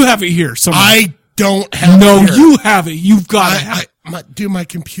 You have it here. Somewhere. I don't have. No, it here. you have it. You've got it. My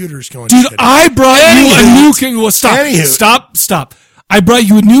computer's going. Dude, I brought you a new. Well, stop. I brought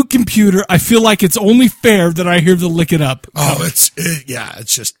you a new computer. I feel like it's only fair that I hear the Lick It Up. Oh, it's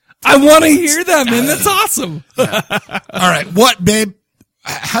just. I want to hear that, man. That's awesome. Yeah. All right, what, babe?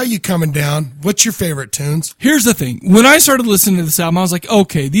 how you coming down? What's your favorite tunes? Here's the thing. When I started listening to this album, I was like,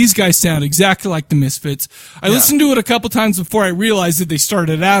 okay, these guys sound exactly like the Misfits. I listened to it a couple times before I realized that they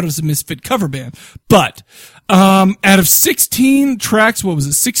started out as a Misfit cover band. But, out of 16 tracks, what was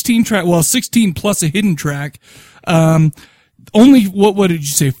it? 16 plus a hidden track. Only, what did you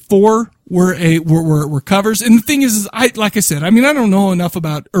say? 4 were covers. And the thing is like I said, I mean, I don't know enough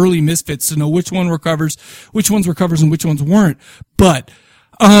about early Misfits to know which ones were covers and which ones weren't. But,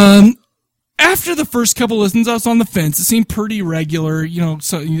 after the first couple listens, I was on the fence. It seemed pretty regular,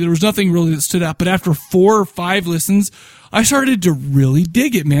 so there was nothing really that stood out. But after 4 or 5 listens, I started to really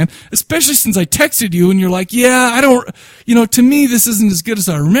dig it, man. Especially since I texted you and you're like, yeah, I don't, to me, this isn't as good as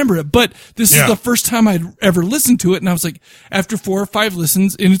I remember it. But this is the first time I'd ever listened to it. And I was like, after 4 or 5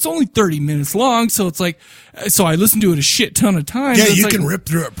 listens, and it's only 30 minutes long. So it's like, so I listened to it a shit ton of times. Yeah, you can rip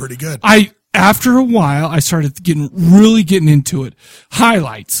through it pretty good. After a while, I started getting into it.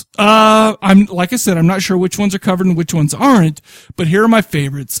 Highlights. Like I said, I'm not sure which ones are covered and which ones aren't, but here are my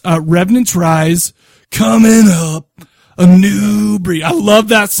favorites. Revenant's Rise, Coming Up, A New Breed. I love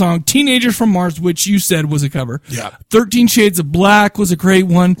that song. Teenagers from Mars, which you said was a cover. Yeah. 13 Shades of Black was a great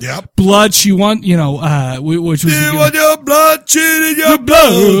one. Yep. Blood, She Want, which was. You want your blood, cheating your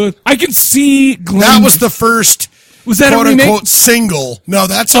blood. I can see Glenn. That was the first. Was that quote a remake? unquote single? No,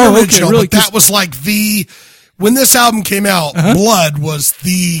 that's an original. Okay, really, but that was like when this album came out, Blood was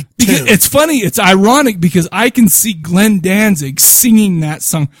the tune. It's funny. It's ironic because I can see Glenn Danzig singing that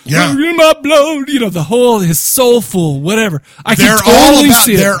song. Yeah. In my blood, the whole, his soulful, whatever. They're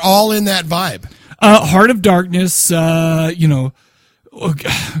all in that vibe. Heart of Darkness, come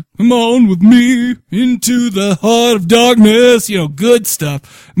on with me into the heart of darkness. Good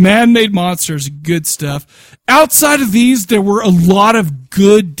stuff. Man-Made Monsters, good stuff. Outside of these, there were a lot of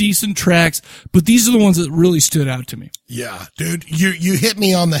good, decent tracks, but these are the ones that really stood out to me. Yeah, dude, you hit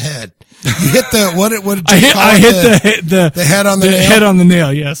me on the head. You hit the what did you call I it? hit the head on the nail. Head on the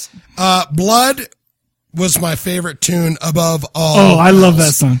nail. Yes. Blood was my favorite tune above all. Oh, I love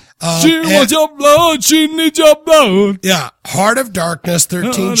that song. She wants your blood. She needs your blood. Yeah. Heart of Darkness,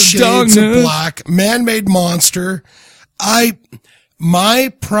 13 Shades of Black, Man-Made Monster.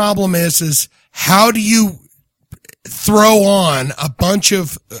 My problem is how do you throw on a bunch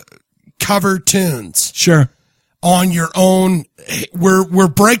of cover tunes? Sure. On your own, we're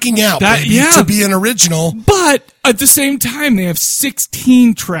breaking out to be an original. But at the same time, they have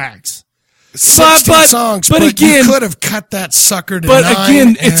 16 tracks. 16 songs, but again, you could have cut that sucker to 9. But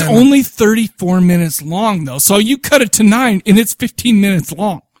again, it's only 34 minutes long, though. So you cut it to 9, and it's 15 minutes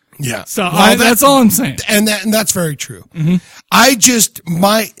long. Yeah. So that's all I'm saying. And that's very true. Mm-hmm.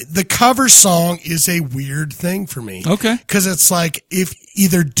 The cover song is a weird thing for me. Okay. Because it's like, if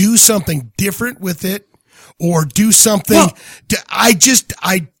either do something different with it, or do something,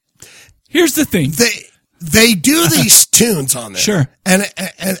 here's the thing. They do these tunes on there. Sure. And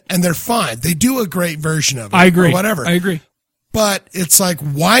they're fine. They do a great version of it. I agree. Or whatever. I agree. But it's like,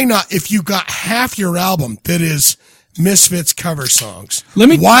 why not, if you got half your album that is Misfits cover songs,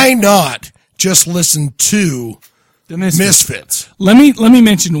 why not just listen to the Misfits? Let me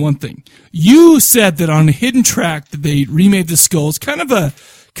mention one thing. You said that on a hidden track that they remade the Skulls, kind of a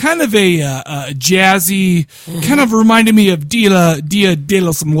jazzy, kind of reminded me of Dia de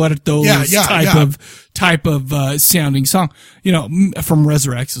los Muertos type of sounding song. From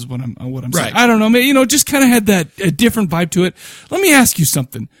Resurrects is what I'm saying. Right. I don't know, just kind of had that a different vibe to it. Let me ask you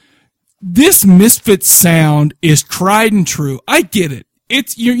something. This Misfits sound is tried and true. I get it.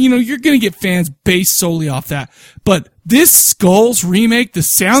 It's you're going to get fans based solely off that. But this Skulls remake, the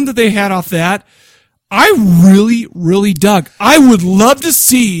sound that they had off that, I really, really dug. I would love to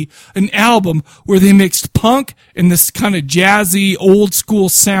see an album where they mixed punk and this kind of jazzy, old school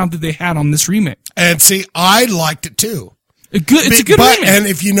sound that they had on this remake. And see, I liked it too. It's a good remake. And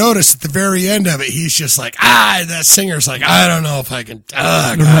if you notice at the very end of it, he's just like, that singer's like, I don't know if I can.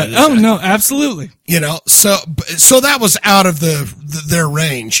 No, absolutely. So that was out of their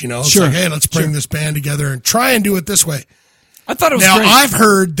range. It's sure. like, hey, let's bring this band together and try and do it this way. I thought it was great. Now, I've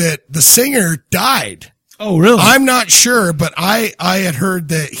heard that the singer died. Oh, really? I'm not sure, but I had heard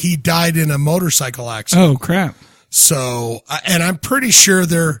that he died in a motorcycle accident. Oh, crap. So, and I'm pretty sure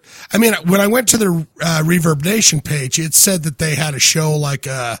when I went to the Reverb Nation page, it said that they had a show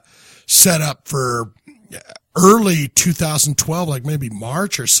set up for early 2012, like maybe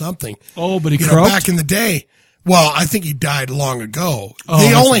March or something. Oh, but he croaked? Back in the day. Well, I think he died long ago. Oh,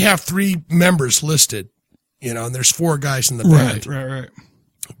 they only have 3 members listed. And there's 4 guys in the band. Right.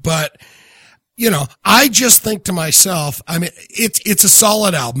 But, I just think to myself, it's a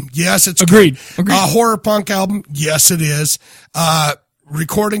solid album. Yes, it's agreed. A horror punk album. Yes, it is.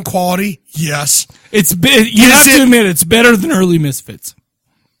 recording quality, yes. You have to admit it's better than early Misfits.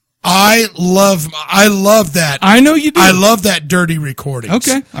 I love that. I know you do. I love that dirty recording.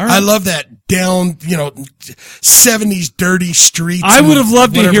 Okay, all right. I love that down, 70s dirty streets. I would have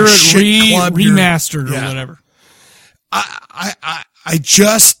loved to hear it club remastered or whatever.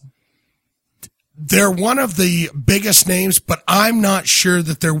 They're one of the biggest names, but I'm not sure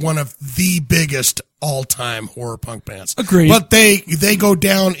that they're one of the biggest all-time horror punk bands. Agreed. But they go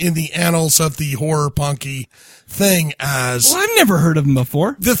down in the annals of the horror punky thing as... Well, I've never heard of them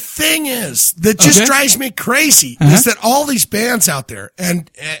before. The thing is, that just drives me crazy, is that all these bands out there, and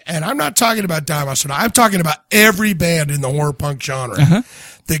I'm not talking about Dimos, I'm talking about every band in the horror punk genre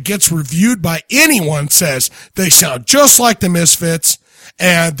that gets reviewed by anyone says they sound just like the Misfits,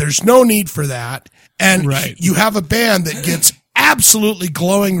 and there's no need for that. And you have a band that gets absolutely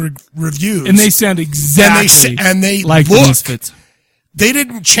glowing reviews. And they sound exactly and they like look. the Misfits. They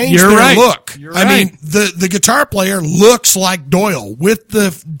didn't change their look. I mean, the guitar player looks like Doyle with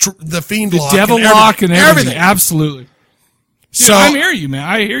the fiend lock, devil lock and everything. Absolutely. So I hear you, man.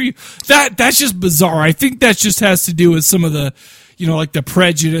 I hear you. That's just bizarre. I think that just has to do with some of the, like the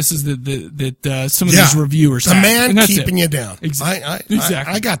prejudices that some of these reviewers have. The man keeping you down. Exactly.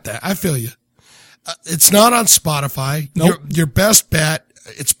 I got that. I feel you. It's not on Spotify. Nope. Your best bet.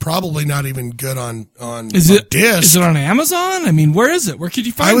 It's probably not even good on disc. Is it on Amazon? I mean, where is it? Where could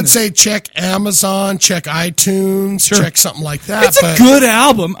you find it? I would say check Amazon, check iTunes, check something like that. It's a good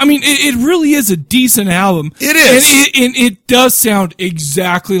album. I mean, it really is a decent album. It is. And it does sound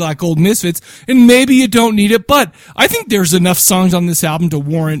exactly like old Misfits, and maybe you don't need it, but I think there's enough songs on this album to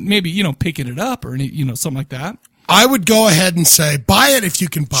warrant maybe, picking it up or, something like that. I would go ahead and say buy it if you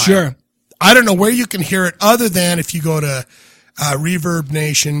can buy it. Sure. I don't know where you can hear it other than if you go to Reverb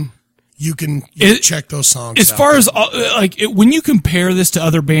Nation, you can check those songs as out. Far as when you compare this to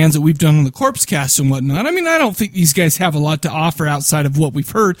other bands that we've done on the Corpse Cast and whatnot, I mean, I don't think these guys have a lot to offer outside of what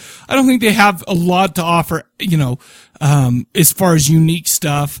we've heard. I don't think they have a lot to offer, as far as unique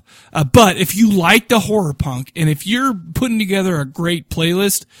stuff. But if you like the horror punk and if you're putting together a great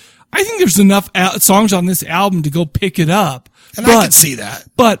playlist, I think there's enough songs on this album to go pick it up. And I can see that.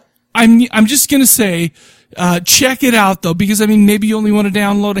 But I'm just going to say, check it out though, because I mean, maybe you only want to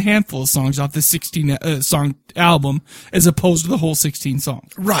download a handful of songs off this 16 song album as opposed to the whole 16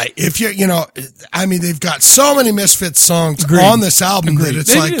 songs. Right. If I mean, they've got so many Misfits songs on this album that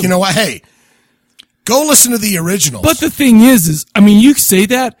it's you know what? Hey, go listen to the originals. But the thing is, I mean, you say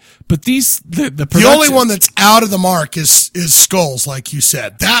that, but the only one that's out of the mark is Skulls, like you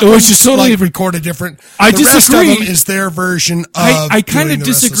said. That was just totally recorded different. I disagree. Rest of them is their version of. I kind of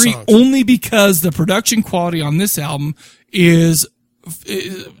disagree only because the production quality on this album is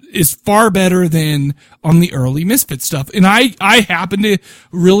far better than on the early Misfit stuff. And I happen to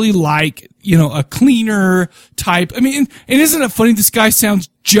really like, a cleaner type. I mean, and isn't it funny? This guy sounds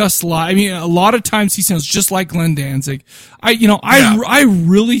just like, I mean, a lot of times he sounds just like Glenn Danzig. I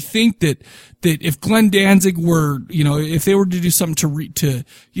really think that if Glenn Danzig were, if they were to do something to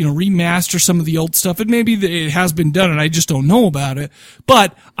remaster some of the old stuff, and maybe it has been done and I just don't know about it,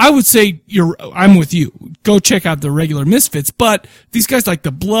 but I would say I'm with you. Go check out the regular Misfits, but these guys like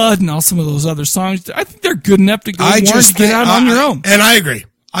The Blood and all some of those other songs, I think they're good enough to get out on your own. And I agree.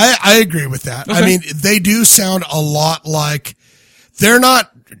 I agree with that. Okay. I mean, they do sound a lot like they're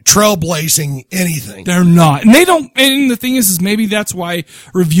not trailblazing anything. They're not. And they don't, and the thing is maybe that's why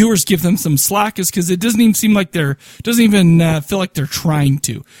reviewers give them some slack, is because it doesn't even seem like doesn't even feel like they're trying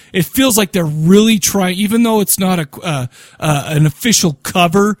to. It feels like they're really trying, even though it's not an official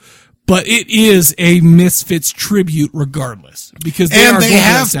cover, but it is a Misfits tribute regardless, because they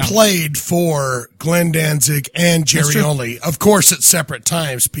have played for Glenn Danzig and Jerry Only, of course, at separate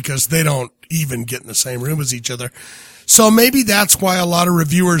times, because they don't even get in the same room as each other. So maybe that's why a lot of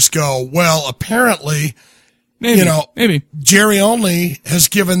reviewers go, well, apparently, maybe Jerry Only has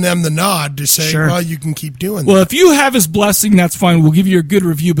given them the nod to say, well, you can keep doing that. Well, if you have his blessing, that's fine. We'll give you a good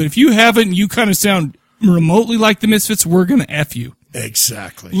review. But if you haven't, you kind of sound remotely like the Misfits, we're going to F you.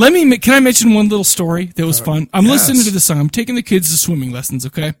 Exactly. Can I mention one little story that was fun? I'm listening to the song. I'm taking the kids to swimming lessons.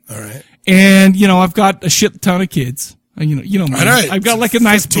 Okay. All right. And, I've got a shit ton of kids. Me. Right. I've got like a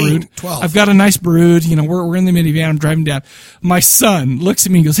nice 15, brood. 12. I've got a nice brood. We're in the minivan. I'm driving down. My son looks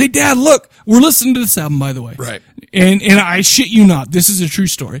at me and goes, "Hey, Dad, look, we're listening to this album, by the way." Right. And I shit you not, this is a true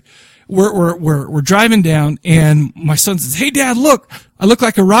story. We're driving down, and my son says, "Hey, Dad, look, I look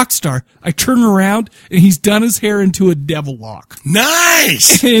like a rock star." I turn around, and he's done his hair into a devil lock.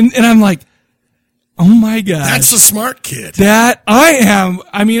 Nice. And I'm like, Oh my gosh. That's a smart kid. That I am.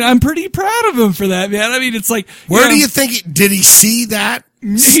 I mean, I'm pretty proud of him for that, man. I mean, it's like, where do you think did he see that?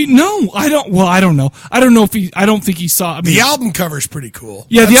 No, I don't. Well, I don't know. I don't think he saw. I mean, the album cover's pretty cool.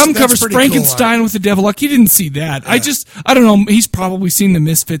 Yeah, the album cover's Frankenstein cool with the devil lock. He didn't see that. Yeah. I don't know. He's probably seen the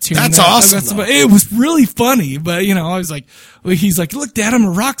Misfits here. That's awesome. It was really funny, but I was like, he's like, look, Dad, I'm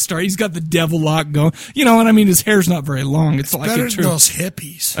a rock star. He's got the devil lock going. And I mean, his hair's not very long. It's like better than those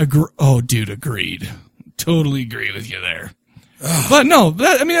hippies. Oh, dude, agreed. Totally agree with you there. But no,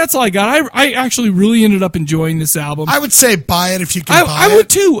 that's all I got. I actually really ended up enjoying this album. I would say buy it if you can buy it. I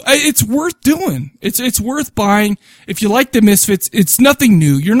would too. It's worth doing. It's worth buying. If you like the Misfits, it's nothing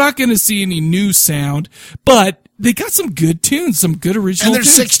new. You're not going to see any new sound, but they got some good tunes, some good original tunes.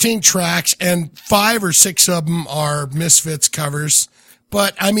 And there's tunes. 16 tracks, and 5 or 6 of them are Misfits covers.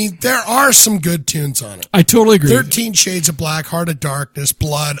 But, I mean, there are some good tunes on it. I totally agree. 13 Shades of Black, Heart of Darkness,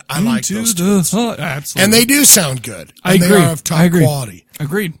 Blood. I like those tunes. Absolutely. And they do sound good. I agree. They are of top quality.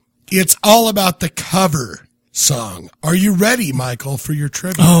 Agreed. It's all about the cover song. Are you ready, Michael, for your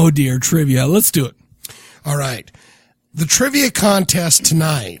trivia? Oh, dear, trivia. Let's do it. All right. The trivia contest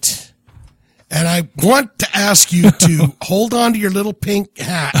tonight... And I want to ask you to hold on to your little pink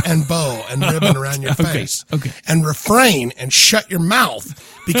hat and bow and ribbon around your face. Okay. And refrain and shut your mouth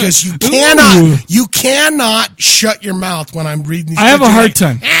because you cannot shut your mouth when I'm reading these. I have a hard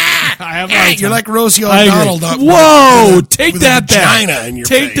time. I have a hard time. You're like Rosie O'Donnell. Whoa! Take with that back. In your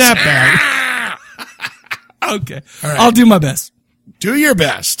Take face. that back. Okay. All right. I'll do my best. Do your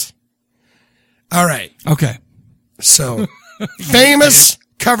best. All right. Okay. So, famous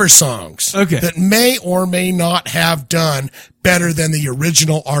cover songs that may or may not have done better than the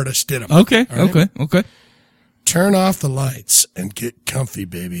original artist did them. Okay, right? okay. Turn off the lights and get comfy,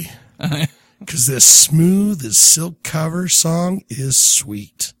 baby. Because this smooth as silk cover song is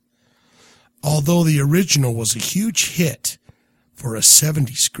sweet. Although the original was a huge hit for a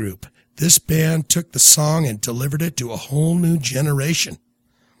 70s group, this band took the song and delivered it to a whole new generation.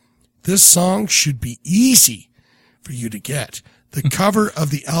 This song should be easy for you to get. The cover of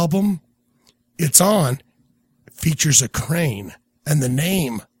the album it's on features a crane, and the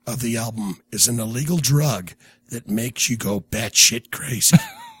name of the album is an illegal drug that makes you go batshit crazy.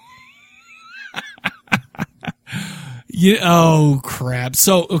 Oh, crap.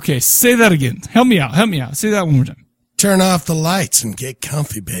 So, okay, say that again. Help me out. Say that one more time. Turn off the lights and get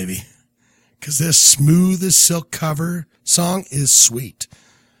comfy, baby. Because this smooth as silk cover song is sweet.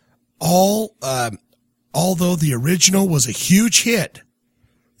 Although the original was a huge hit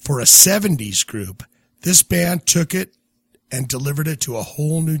for a 70s group, this band took it and delivered it to a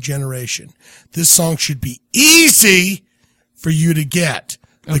whole new generation. This song should be easy for you to get.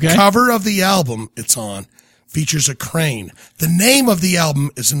 The cover of the album it's on features a crane. The name of the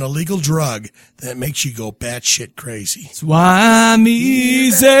album is an illegal drug that makes you go batshit crazy. That's why I'm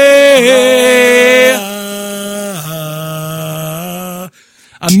easy.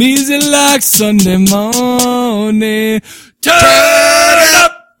 I'm easy like Sunday morning. Turn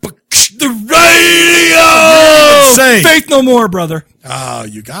up the radio. Say Faith No More, brother. Oh,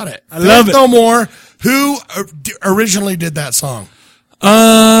 you got it. I love it. No More. Who originally did that song?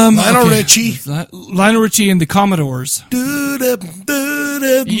 Lionel Richie. Lionel Richie and the Commodores. Yeah.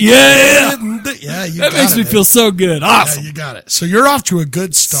 Yeah, you that makes me feel so good. Awesome. Yeah, you got it. So you're off to a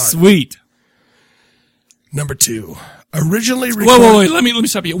good start. Sweet. Number 2. Originally recorded. Wait. Let me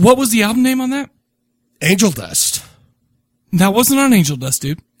stop you. What was the album name on that? Angel Dust. That wasn't on Angel Dust,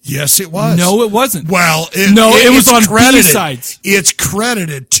 dude. Yes, it was. No, it wasn't. Well, it was on B-sides. It's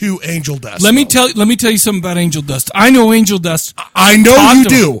credited to Angel Dust. Let me tell you something about Angel Dust. I know Angel Dust. I know you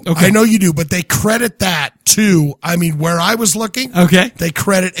do. Okay. I know you do, but they credit that to, where I was looking. Okay. They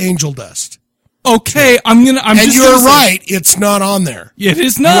credit Angel Dust. Okay, and you're right. It's not on there. It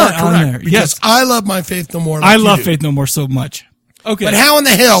is not on there. Because yes, I love my Faith No More. I love Faith No More so much. Okay, but how in the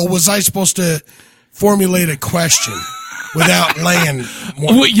hell was I supposed to formulate a question without laying?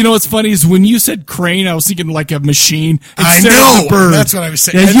 You know what's funny is when you said crane, I was thinking like a machine. I know. That's what I was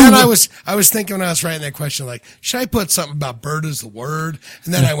saying. Yeah, and then I was thinking when I was writing that question, like, should I put something about bird as the word?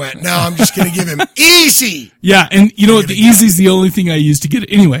 And then I went, no, I'm just going to give him easy. Yeah, and you know what? The easy is the only thing I use to get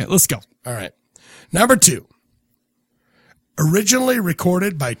it. Anyway, let's go. All right. Number 2, originally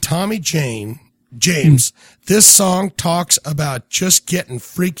recorded by Tommy James, this song talks about just getting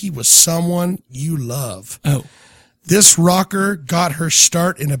freaky with someone you love. Oh. This rocker got her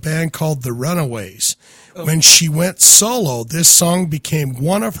start in a band called The Runaways. Oh. When she went solo, this song became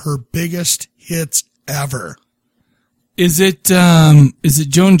one of her biggest hits ever. Is it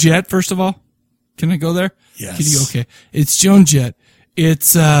Joan Jett, first of all? Can I go there? Yes. Can you, okay. It's Joan Jett.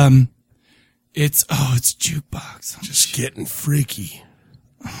 It's, It's Jukebox. Just getting freaky.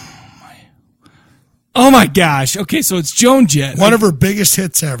 Oh my gosh. Okay, so it's Joan Jett. One of her biggest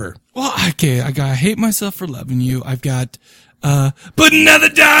hits ever. Well, okay, I Hate Myself for Loving You. I've got Put Another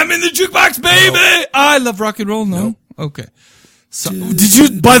Dime in the Jukebox, baby. No. I Love Rock and Roll. No? Okay. So, did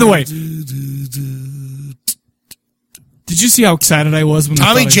you, by the way, did you see how excited I was when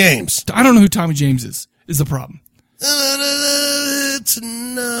Tommy James? I don't know who Tommy James is the problem. It's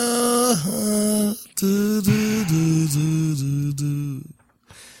enough.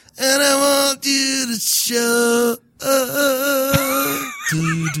 And I want you to show.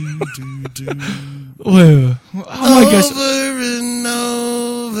 Whoa. Oh my gosh.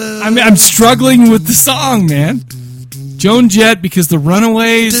 I mean, I'm struggling with the song, man. Joan Jett, because the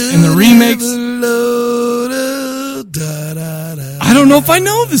Runaways and the remakes. I don't know if I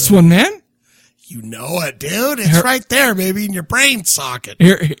know this one, man. You know it, dude. It's right there, baby, in your brain socket.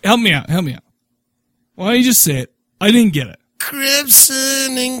 Here, help me out. Why don't you just say it? I didn't get it.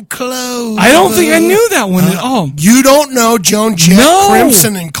 Crimson and Clover. I don't think I knew that one at all. You don't know Joan Jett,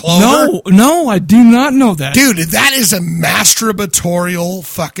 Crimson and Clover? No, I do not know that. Dude, that is a masturbatorial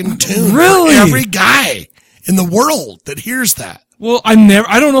fucking tune. Really? For every guy in the world that hears that. Well, I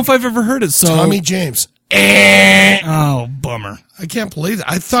don't know if I've ever heard it, so. Tommy James. Oh, bummer. I can't believe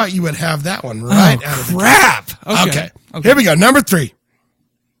that. I thought you would have that one right out of the crap. Okay. Here we go. Number 3.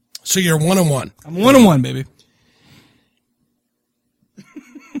 So you're 1-1. I'm 1-1, baby.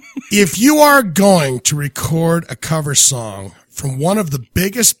 If you are going to record a cover song from one of the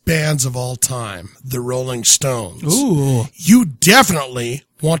biggest bands of all time, the Rolling Stones, ooh, you definitely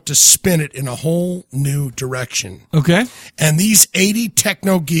want to spin it in a whole new direction. Okay. And these 80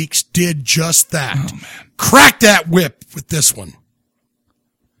 techno geeks did just that. Oh, man. Crack that whip with this one.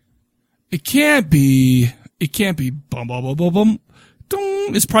 It can't be bum bum bum bum bum.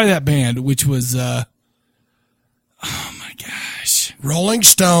 Dum. It's probably that band, which was oh my gosh. Rolling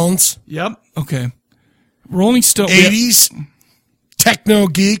Stones. Yep. Okay. Rolling Stones. 80s techno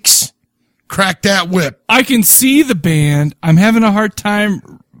geeks. Crack that whip. I can see the band. I'm having a hard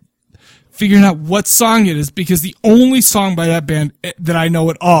time figuring out what song it is because the only song by that band that I know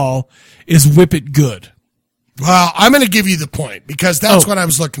at all is Whip It Good. Well, I'm going to give you the point because that's what I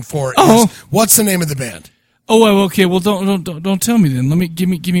was looking for. Oh. What's the name of the band? Oh, well, okay. Well, don't tell me then. Give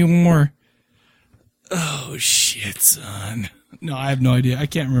me one more. Oh shit, son. No, I have no idea. I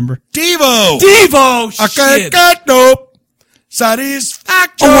can't remember. Devo. Shit. Nope.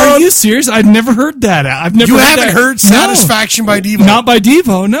 Satisfaction. Oh, are you serious? I've never heard that. You haven't heard Satisfaction by Devo? Not by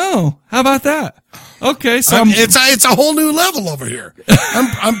Devo, no. How about that? Okay, so it's a whole new level over here.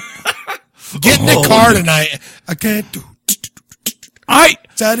 I'm getting in the car tonight. I can't do.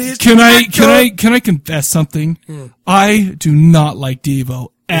 Can I confess something? I do not like Devo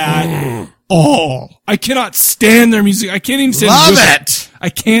at all. I cannot stand their music. I can't even stand Love it. I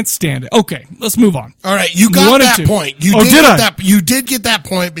can't stand it. Okay, let's move on. All right, you got that point. You did get that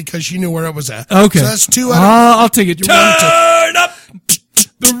point because you knew where it was at. Okay, so that's 2 out of. I'll take it. Turn up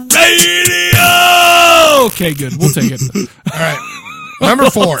the radio. Okay, good. We'll take it. All right, number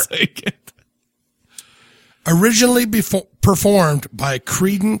 4. We'll take it. Originally performed by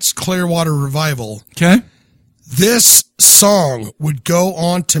Creedence Clearwater Revival. Okay. This song would go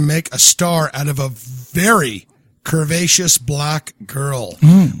on to make a star out of a very curvaceous black girl.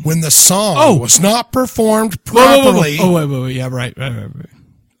 When the song was not performed properly. Wait. Yeah, right. Her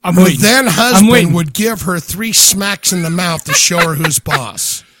then husband would give her 3 smacks in the mouth to show her who's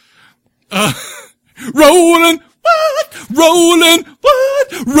boss. Rolling Rolling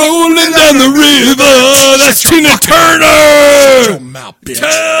down the river. That's Tina Turner. Shut your mouth, bitch.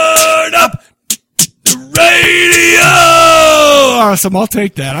 Turn up the radio. Awesome. I'll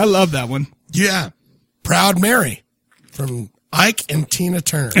take that. I love that one. Yeah. Proud Mary from Ike and Tina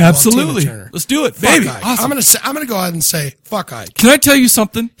Turner. Absolutely. Tina Turner. Let's do it, Fuck baby. Ike. Awesome. I'm gonna go ahead and say fuck Ike. Can I tell you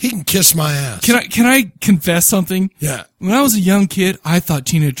something? He can kiss my ass. Can I confess something? Yeah. When I was a young kid, I thought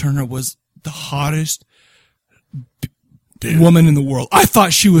Tina Turner was the hottest woman in the world. I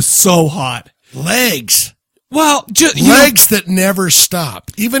thought she was so hot. Legs. Well, legs that never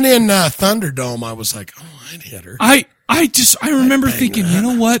stop. Even in Thunderdome, I was like, oh, I'd hit her. I remember thinking, you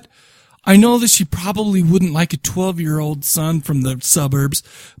know what? I know that she probably wouldn't like a 12-year-old son from the suburbs,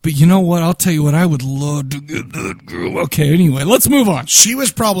 but you know what? I'll tell you what, I would love to get that girl. Okay, anyway, let's move on. She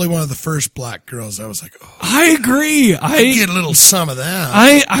was probably one of the first black girls. I was like, oh. I agree. I get a little some of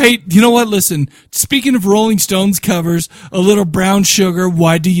that. You know what? Listen, speaking of Rolling Stones covers, a little Brown Sugar,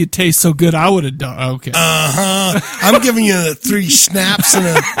 Why Do You Taste So Good? I would have done. Okay. I'm giving you the 3 snaps and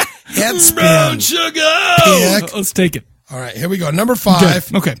a head spin. Brown Sugar. Pick. Let's take it. All right, here we go. Number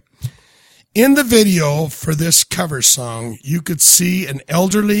 5. Okay. In the video for this cover song, you could see an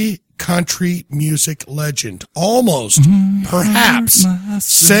elderly country music legend, almost, perhaps,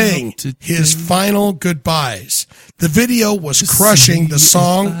 saying his final goodbyes. The video was crushing. The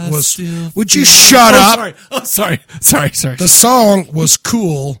song was... Would you shut up? Sorry. The song was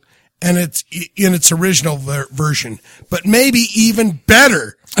cool, and it's in its original version, but maybe even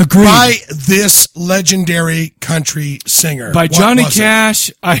better. Agreed. By this legendary country singer. By Johnny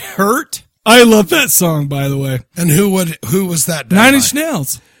Cash, I Hurt. I love that song, by the way. And who was that? Nine Inch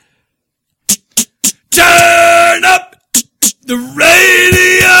Nails. Turn up the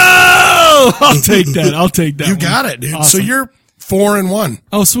radio. I'll take that. You got it, dude. Awesome. So you're 4-1.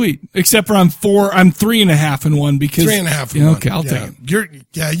 Oh, sweet. Except for I'm 3.5-1 because 3.5-1. Okay, I'll take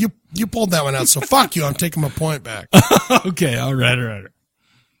it. You pulled that one out. So fuck you. I'm taking my point back. Okay. All right. All right.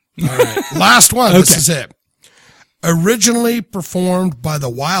 Last one. Okay. This is it. Originally performed by the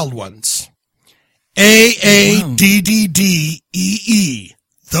Wild Ones. A-A-D-D-D-E-E.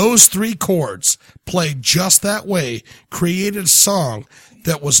 Those 3 chords played just that way created a song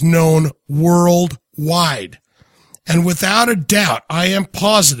that was known worldwide. And without a doubt, I am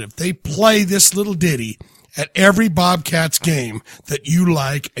positive they play this little ditty at every Bobcats game that you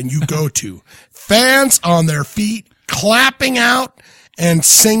like and you go to. Fans on their feet, clapping out and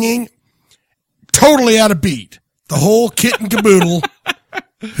singing, totally out of beat. The whole kit and caboodle.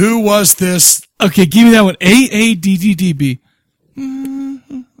 Who was this? Okay, give me that one. A-A-D-D-D-B.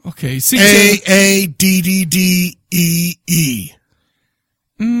 Okay, A-A-D-D-D-E-E.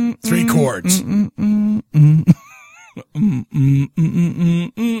 3 chords.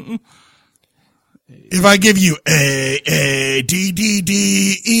 If I give you A-A-D-D-D-E-E,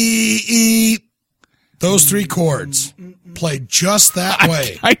 those 3 chords played just that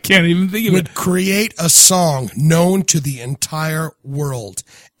way. I can't even think of it. Would create a song known to the entire world.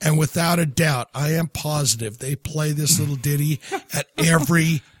 And without a doubt, I am positive they play this little ditty at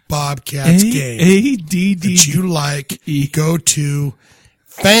every Bobcats game that you like, go to.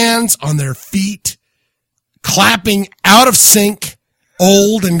 Fans on their feet, clapping out of sync,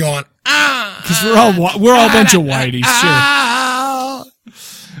 old and going, because we're all a bunch of whiteys, sure.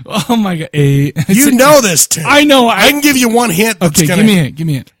 Oh my God! You know this tune. I know. I can give you one hint. Okay, give me a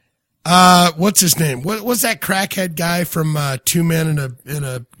hint. What's his name? What's that crackhead guy from 2 Men and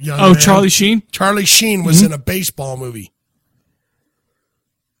a Young Man? Charlie Sheen. Charlie Sheen was in a baseball movie.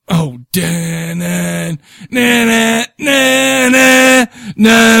 Oh, na na na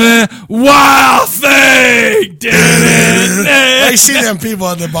na wild thing. I see them people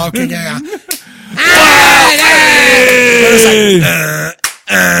at the ball game.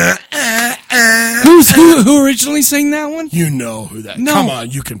 Who originally sang that one? You know who that? No. Come on,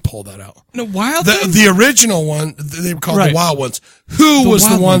 you can pull that out. No, Wild Thing? The original one, they were called the Wild Ones. Who was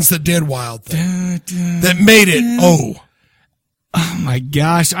the ones that did Wild Thing? That made it? Oh my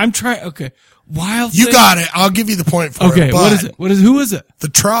gosh! I'm trying. Okay, Wild. You got it. I'll give you the point for it. Okay, what is it? Who is it? The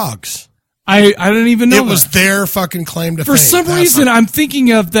Trogs. I don't even know. It was their fucking claim to fame. For some reason, I'm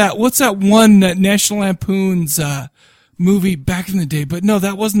thinking of that. What's that one National Lampoon's movie back in the day? But no,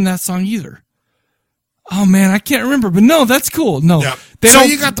 that wasn't that song either. Oh man, I can't remember. But no, that's cool. No, they don't.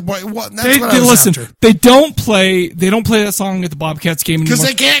 You got the point. That's what I was listen. after. They don't play that song at the Bobcats game anymore because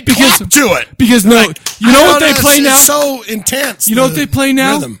they can't clap to it. Because you know what they play now? It's so intense. You know what they play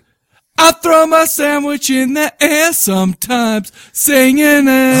now? Rhythm. I throw my sandwich in the air sometimes, singing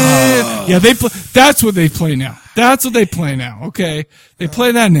it. Yeah, they play. That's what they play now. That's what they play now. Okay, they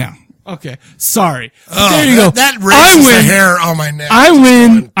play that now. Okay, sorry. There you go. That raises the hair on my neck. I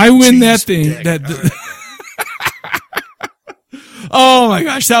win that thing. Oh my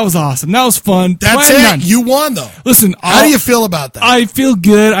gosh, that was awesome. That was fun. That's Plan 9. You won though. Listen, how do you feel about that? I feel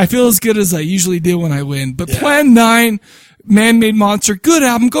good. I feel as good as I usually do when I win. But Plan 9, Man-Made Monster, good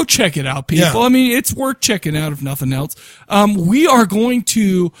album. Go check it out, people. Yeah. I mean, it's worth checking out if nothing else. We are going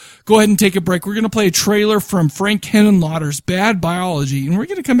to go ahead and take a break. We're going to play a trailer from Frank Henenlotter's Bad Biology, and we're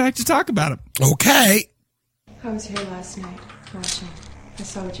going to come back to talk about it. Okay. I was here last night watching. I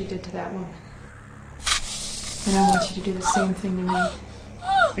saw what you did to that woman. And I want you to do the same thing to me.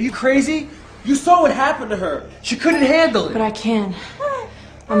 Are you crazy? You saw what happened to her. She couldn't handle it. But I can.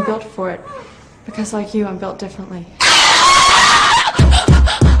 I'm built for it. Because like you, I'm built differently.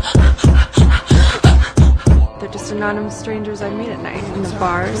 They're just anonymous strangers I meet at night. In the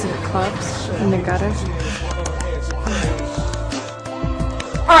bars, in the clubs, in the gutter.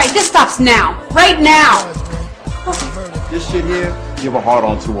 All right, this stops now. Right now. This shit here, give a heart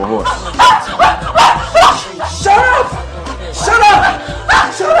on to a horse. Shut up! Shut up!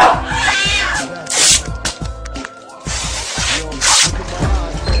 Shut up!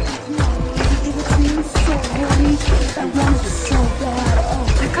 I want it so bad.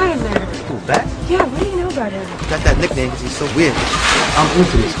 I got him there. Who, that? Yeah, what do you know about him? Got that nickname because he's so weird. I'm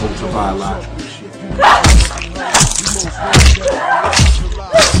into this ultra-biological shit.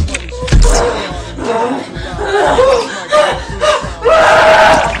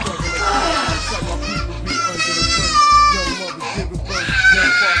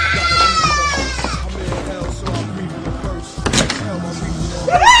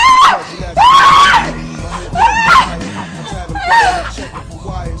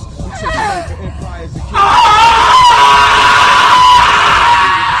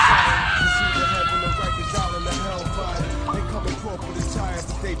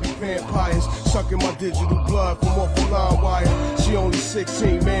 Sucking my digital blood from off a line wire. She only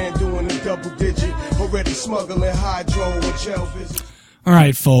 16, man, doing a double digit. Already smuggling hydro and gel visit. All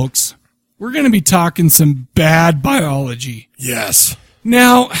right, folks. We're going to be talking some bad biology. Yes.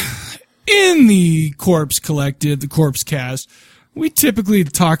 Now, in the Corpse Collective, the Corpse Cast, we typically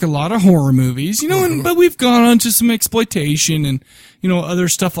talk a lot of horror movies, but we've gone on to some exploitation and, other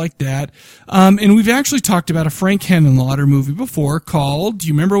stuff like that. And we've actually talked about a Frank Henenlotter movie before called, do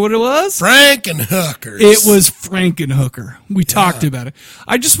you remember what it was? Frankenhookers. It was Frankenhooker. We talked about it.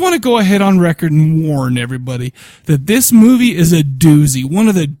 I just want to go ahead on record and warn everybody that this movie is a doozy. One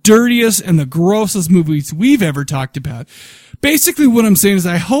of the dirtiest and the grossest movies we've ever talked about. Basically what I'm saying is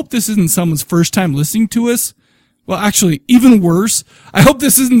I hope this isn't someone's first time listening to us. Well, actually, even worse, I hope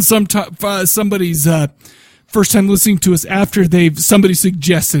this isn't somebody's first time listening to us after somebody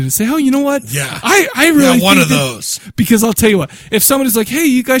suggested it. Say, oh, you know what? Yeah. I really one think of those. Because I'll tell you what, if somebody's like, hey,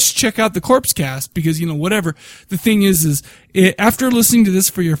 you guys should check out the Corpse Cast because, whatever. The thing is after listening to this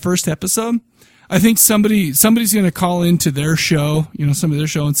for your first episode, I think somebody's going to call into their show, some of their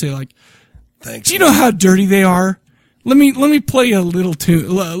show and say like, thanks. Do you know how dirty they are? Let me play a little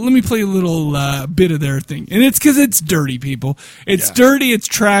tune. Let me play a little bit of their thing, and it's because it's dirty, people. It's dirty. It's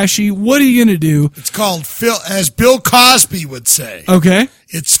trashy. What are you gonna do? It's called as Bill Cosby would say. Okay,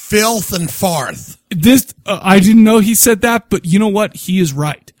 it's filth and farth. This I didn't know he said that, but you know what? He is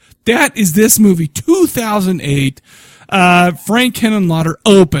right. That is this movie, 2008. Frank Henenlotter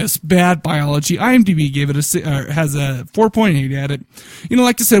opus, Bad Biology. IMDb gave it has a 4.8 at it.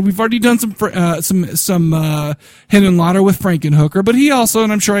 Like I said, we've already done some Henenlotter with Frankenhooker, but he also,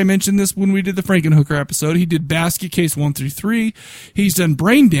 and I'm sure I mentioned this when we did the Frankenhooker episode, he did Basket Case 1 through 3. He's done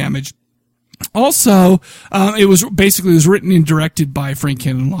Brain Damage. Also, it was written and directed by Frank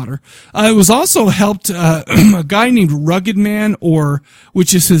Henenlotter. It was also helped, a guy named Rugged Man,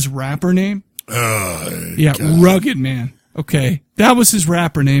 which is his rapper name. God. Rugged Man. Okay, that was his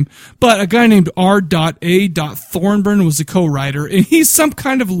rapper name. But a guy named R.A. Thornburn was the co-writer, and he's some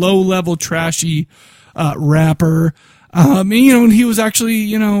kind of low-level trashy rapper. And he was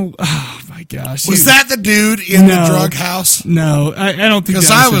actually, oh my gosh. Was that the dude in the drug house? No, I don't think. Because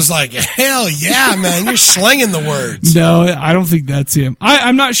I was like, hell yeah, man, you're slinging the words. No, I don't think that's him.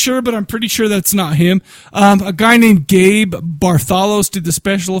 I'm not sure, but I'm pretty sure that's not him. A guy named Gabe Bartholos did the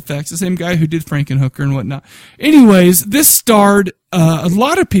special effects, the same guy who did Frankenhooker and whatnot. Anyways, this starred a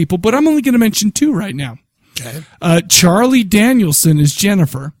lot of people, but I'm only going to mention 2 right now. Okay. Charlie Danielson is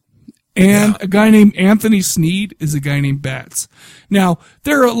Jennifer. And a guy named Anthony Sneed is a guy named Bats. Now,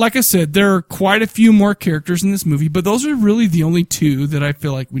 there are quite a few more characters in this movie, but those are really the only 2 that I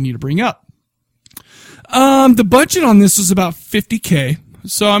feel like we need to bring up. The budget on this was about $50K.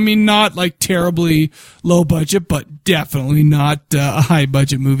 So, I mean, not like terribly low budget, but definitely not a high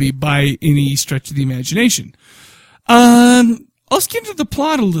budget movie by any stretch of the imagination. Let's get into the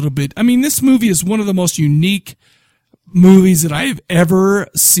plot a little bit. I mean, this movie is one of the most unique movies that I've ever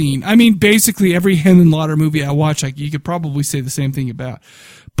seen. I mean, basically every Henenlotter movie I watch, you could probably say the same thing about.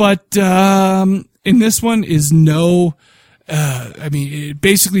 But in this one is it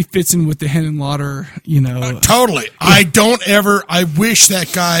basically fits in with the Henenlotter, Totally. I wish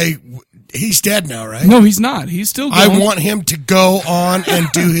that guy, he's dead now, right? No, he's not. He's still going. I want him to go on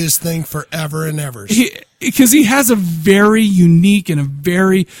and do his thing forever and ever. Because he has a very unique and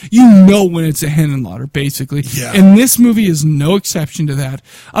when it's a Henenlotter, basically. Yeah. And this movie is no exception to that.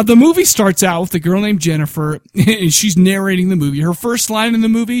 The movie starts out with a girl named Jennifer, and she's narrating the movie. Her first line in the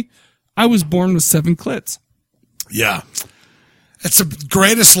movie, I was born with 7 clits. Yeah. It's the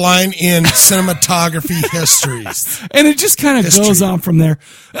greatest line in cinematography history. And it just kind of goes on from there.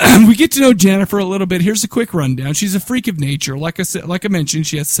 We get to know Jennifer a little bit. Here's a quick rundown. She's a freak of nature. Like I mentioned,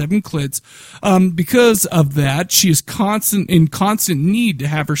 she has 7 clits. Because of that, she is in constant need to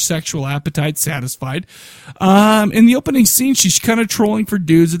have her sexual appetite satisfied. In the opening scene, she's kind of trolling for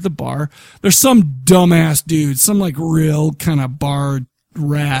dudes at the bar. There's some dumbass dudes, some like real kind of bar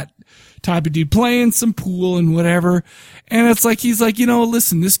rat type of dude, playing some pool and whatever. And it's like, he's like,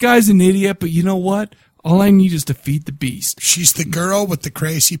 listen, this guy's an idiot, but you know what? All I need is to feed the beast. She's the girl with the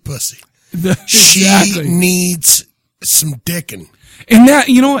crazy pussy. Exactly. She needs some dicking. And that,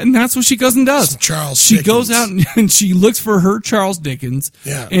 and that's what she goes and does. Some Charles She Dickens. goes out and she looks for her Charles Dickens.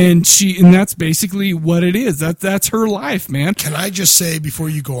 Yeah. And that's basically what it is. That's her life, man. Can I just say before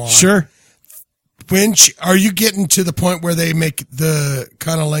you go on? Sure. Are you getting to the point where they make the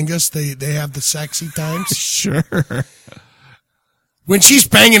cunnilingus? They have the sexy times? Sure. When she's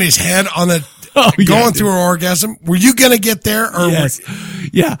banging his head on the going through her orgasm, were you going to get there? Or yes.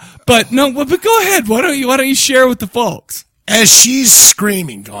 Yeah. But no, but go ahead. Why don't you share with the folks? As she's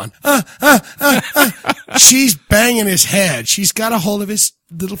screaming, going, she's banging his head. She's got a hold of his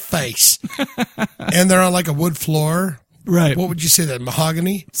little face. And they're on like a wood floor. Right. What would you say that?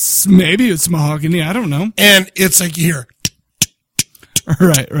 Mahogany? Maybe it's mahogany. I don't know. And it's like you hear.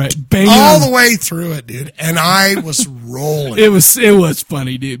 Right. Banging all the way through it, dude. And I was rolling. It was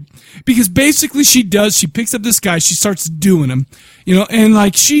funny, dude. Because basically she picks up this guy, she starts doing him, and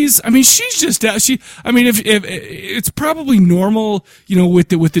like if it's probably normal, with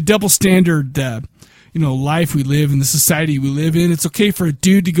the double standard, life we live in, the society we live in. It's okay for a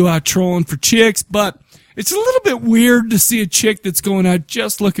dude to go out trolling for chicks, but it's a little bit weird to see a chick that's going out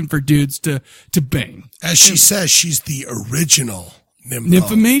just looking for dudes to bang. As she says, she's the original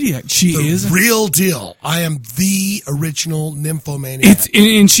nymphomaniac. She is real deal. I am the original nymphomaniac.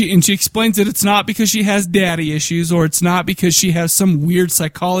 And she explains that it's not because she has daddy issues, or it's not because she has some weird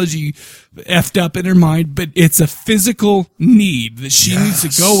psychology effed up in her mind, but it's a physical need that she needs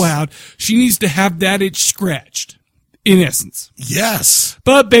to go out. She needs to have that itch scratched. In essence. Yes.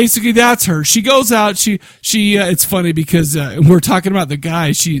 But basically that's her. She goes out, she it's funny because we're talking about the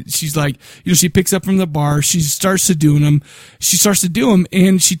guy. She's like, she picks up from the bar, she starts to do him,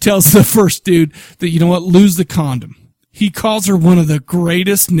 and she tells the first dude that, lose the condom. He calls her one of the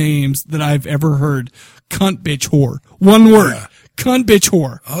greatest names that I've ever heard. Cunt bitch whore. One word. Yeah. Cunt bitch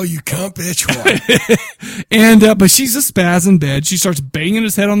whore. Oh, you cunt bitch whore. And, but she's a spaz in bed. She starts banging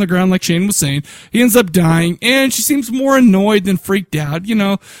his head on the ground like Shane was saying. He ends up dying, and she seems more annoyed than freaked out,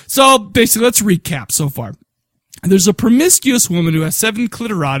 So basically, let's recap so far. There's a promiscuous woman who has 7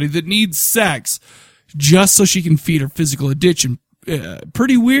 clitorati that needs sex just so she can feed her physical addiction.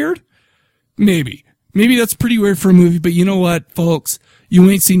 Pretty weird? Maybe. Maybe that's pretty weird for a movie, but you know what, folks? You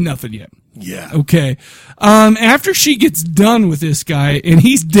ain't seen nothing yet. Yeah. Okay. After she gets done with this guy, and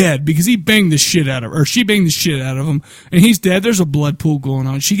he's dead because he banged the shit out of her, or she banged the shit out of him, and he's dead. There's a blood pool going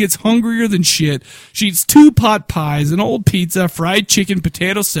on. She gets hungrier than shit. She eats 2 pot pies, an old pizza, fried chicken,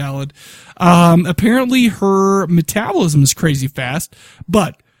 potato salad. Apparently her metabolism is crazy fast,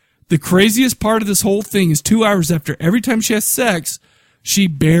 but the craziest part of this whole thing is 2 hours after every time she has sex, she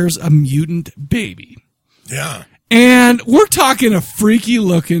bears a mutant baby. Yeah. And we're talking a freaky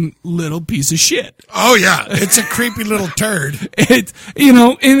looking little piece of shit. Oh yeah. It's a creepy little turd. And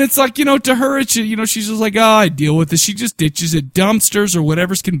it's like, to her, it's, she's just like, I deal with this. She just ditches it, dumpsters or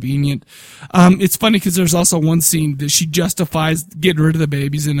whatever's convenient. It's funny because there's also one scene that she justifies getting rid of the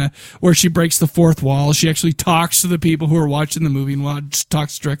babies where she breaks the fourth wall. She actually talks to the people who are watching the movie and just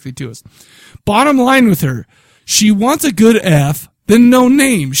talks directly to us. Bottom line with her, she wants a good F. Then no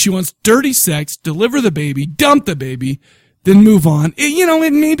name. She wants dirty sex, deliver the baby, dump the baby, then move on.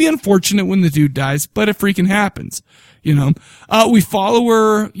 It may be unfortunate when the dude dies, but it freaking happens. We follow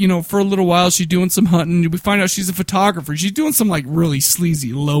her, for a little while. She's doing some hunting. We find out she's a photographer. She's doing some like really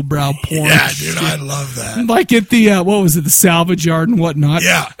sleazy lowbrow porn. Yeah, dude, I love that. Like at the, the salvage yard and whatnot.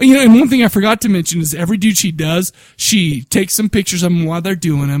 Yeah. And one thing I forgot to mention is every dude she does, she takes some pictures of them while they're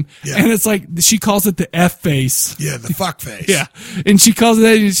doing them. Yeah. And it's like, she calls it the F face. Yeah, the fuck face. Yeah. And she calls it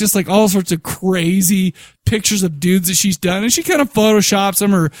that, and it's just like all sorts of crazy pictures of dudes that she's done, and she kind of photoshops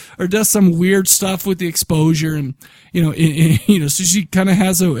them or does some weird stuff with the exposure, and so she kind of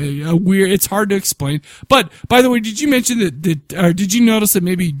has a weird. It's hard to explain. But by the way, did you mention that did you notice that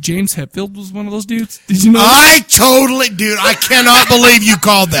maybe James Hetfield was one of those dudes? Did you know? Dude, I cannot believe you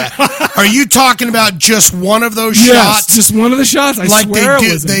called that. Are you talking about just one of those shots? Just one of the shots. I swear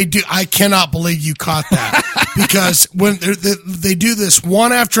they do. I cannot believe you caught that because when they do this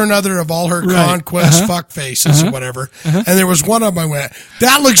one after another of all her conquest fuck faces or whatever, and there was one of them I went,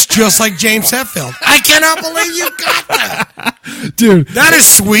 that looks just like James Hetfield. I cannot believe you got that, dude. That is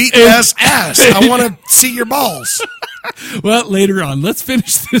sweet as ass. I want to see your balls. Well, later on, let's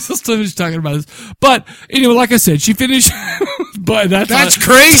finish this. Let's finish talking about this. But anyway, like I said, she finished. But that's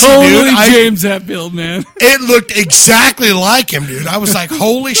crazy, totally dude. James Hetfield, man. It looked exactly like him, dude. I was like,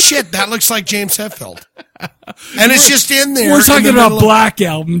 holy shit, that looks like James Hetfield. And it's just in there. We're talking about Black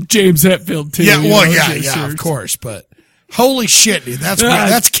Album, James Hetfield, too. Yeah, well, yeah, of course. But holy shit, dude.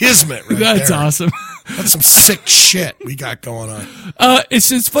 That's kismet right there. That's awesome. That's some sick shit we got going on. It's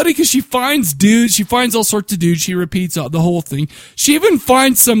just funny because she finds dudes. She finds all sorts of dudes. She repeats the whole thing. She even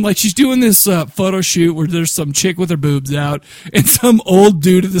finds some, like, she's doing this photo shoot where there's some chick with her boobs out and some old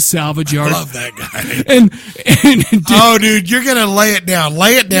dude at the salvage yard. I love that guy. And oh, dude, you're going to lay it down.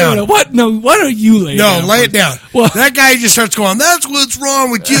 Lay it down. No, what? No, why don't you lay it down? No, lay it down. Well, that guy just starts going, that's what's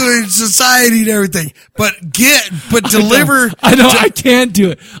wrong with you in society and everything. But deliver. I can't do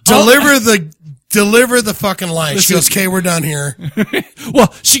it. Deliver the fucking line. She goes, okay, we're done here.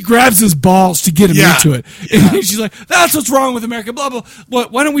 Well, she grabs his balls to get him into it. Yeah. And she's like, that's what's wrong with America, blah, blah.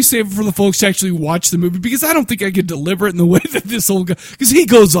 Why don't we save it for the folks to actually watch the movie? Because I don't think I could deliver it in the way that this old guy, because he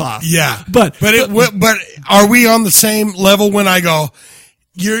goes off. Yeah. But are we on the same level when I go,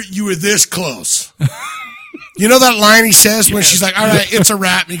 you were this close? You know that line he says when she's like, all right, it's a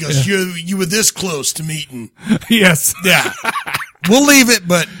wrap. And he goes, you were this close to meeting. Yes. Yeah. We'll leave it,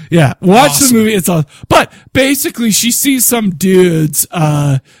 but yeah, watch the movie. It's all. But basically, she sees some dudes,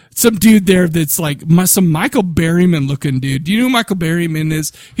 some dude there that's like some Michael Berryman looking dude. Do you know who Michael Berryman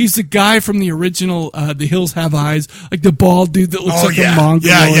is? He's the guy from the original The Hills Have Eyes, like the bald dude that looks like a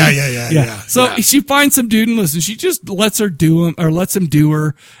mongrel. Yeah. So she finds some dude and listen, she just lets him do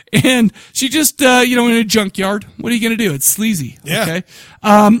her, and she just in a junkyard. What are you gonna do? It's sleazy. Yeah. Okay.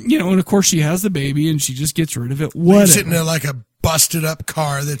 And of course she has the baby and she just gets rid of it. Whatever. He's sitting there like a busted up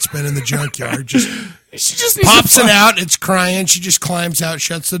car that's been in the junkyard. She just pops it out. It's crying. She just climbs out,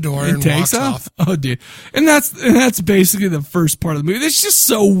 shuts the door, and takes walks off. Oh, dude. And that's basically the first part of the movie. It's just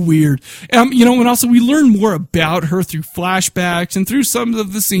so weird. And also we learn more about her through flashbacks and through some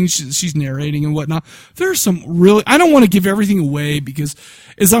of the scenes she's narrating and whatnot. There's some really, I don't want to give everything away because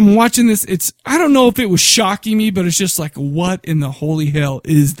as I'm watching this, I don't know if it was shocking me, but it's just like, what in the holy hell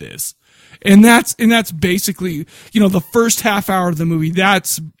is this? And that's basically, the first half hour of the movie.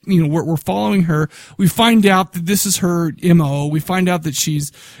 That's, we're following her. We find out that this is her MO. We find out that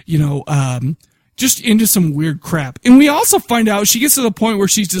she's, just into some weird crap. And we also find out she gets to the point where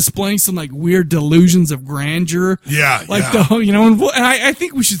she's displaying some like weird delusions of grandeur. Yeah. Like and I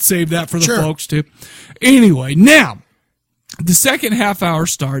think we should save that for the folks too. Anyway, now, the second half hour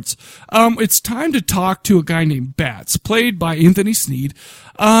starts. It's time to talk to a guy named Bats, played by Anthony Sneed.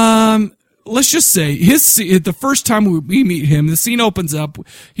 Let's just say the first time we meet him, the scene opens up.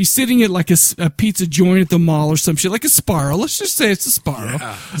 He's sitting at like a pizza joint at the mall or some shit, like a Sparrow. Let's just say it's a Sparrow.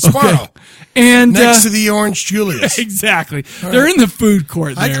 Yeah. Sparrow. Okay. And next to the Orange Julius. Exactly. All They're right. in the food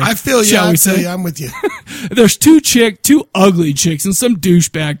court there. I feel you. I'm with you. There's two ugly chicks and some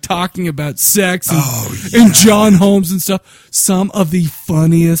douchebag talking about sex and John Holmes and stuff. Some of the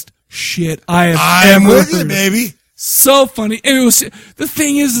funniest shit I have ever with heard. you, baby. So funny. And the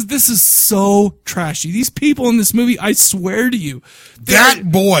thing is this is so trashy. These people in this movie, I swear to you.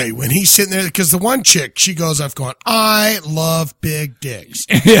 That boy, when he's sitting there, because the one chick, she goes off going, I love big dicks.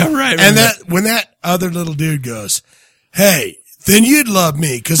 Yeah, right. And when that other little dude goes, hey, then you'd love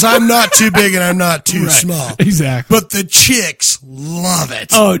me because I'm not too big and I'm not too small. Exactly. But the chicks love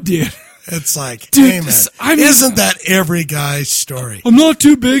it. Oh, dude. It's like, Dude, hey, man, isn't that every guy's story? I'm not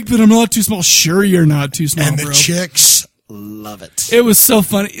too big, but I'm not too small. Sure, you're not too small, and the bro. chicks love it. It was so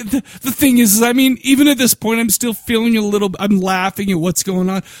funny. The thing is, even at this point, I'm still feeling I'm laughing at what's going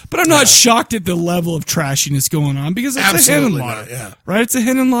on, but I'm not shocked at the level of trashiness going on because it's Absolutely a Henenlotter. not, Right? It's a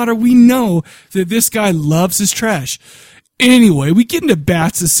Henenlotter. We know that this guy loves his trash. Anyway, we get into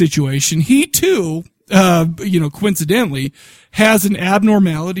Bats' situation. He too, coincidentally, has an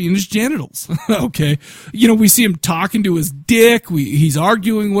abnormality in his genitals. Okay. We see him talking to his dick. He's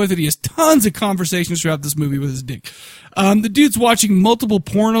arguing with it. He has tons of conversations throughout this movie with his dick. The dude's watching multiple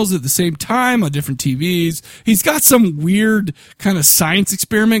pornos at the same time on different TVs. He's got some weird kind of science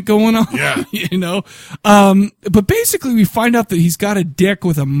experiment going on. Yeah. But basically we find out that he's got a dick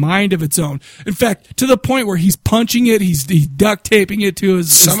with a mind of its own. In fact, to the point where he's punching it, he's duct taping it to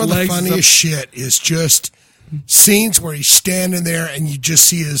his Some of the legs. funniest shit is just scenes where he's standing there and you just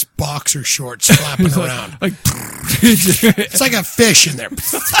see his boxer shorts flapping around. It's like a fish in there.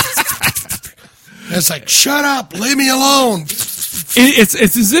 It's like, shut up, leave me alone. It's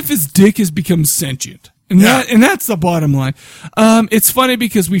as if his dick has become sentient. And that's the bottom line. It's funny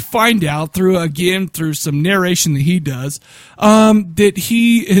because we find out through some narration that he does, that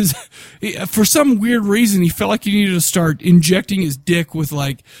he is, for some weird reason, he felt like he needed to start injecting his dick with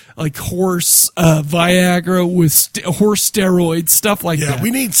like horse, Viagra, with horse steroids, stuff like that. Yeah,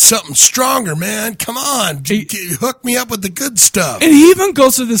 we need something stronger, man. Come on. Hook me up with the good stuff. And he even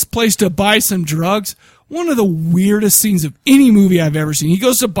goes to this place to buy some drugs. One of the weirdest scenes of any movie I've ever seen. He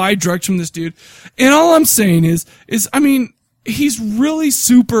goes to buy drugs from this dude. And all I'm saying is, I mean, he's really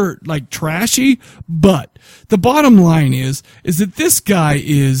super, like, trashy, but the bottom line is that this guy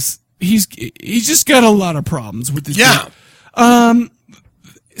he's just got a lot of problems with this dude.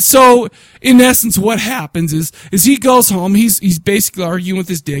 So, in essence, what happens is he goes home, he's basically arguing with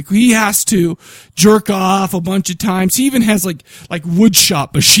his dick. He has to jerk off a bunch of times. He even has, like wood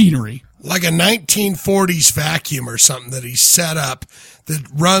shop machinery. Like a 1940s vacuum or something that he set up that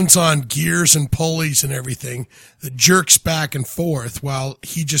runs on gears and pulleys and everything that jerks back and forth while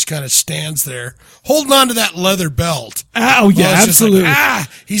he just kind of stands there holding on to that leather belt. Oh, yeah, absolutely.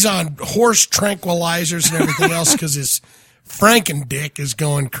 He's on horse tranquilizers and everything else because his Franken-dick is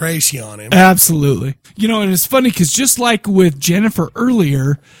going crazy on him. Absolutely. You know, and it's funny because just like with Jennifer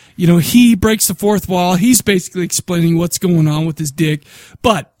earlier, you know, he breaks the fourth wall. He's basically explaining what's going on with his dick.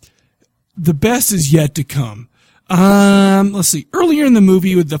 But the best is yet to come. Let's see. Earlier in the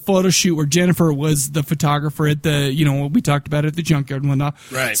movie with the photo shoot where Jennifer was the photographer at the, you know, what we talked about at the junkyard and whatnot.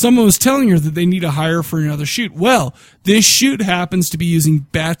 Right. Someone was telling her that they need to hire for another shoot. Well, this shoot happens to be using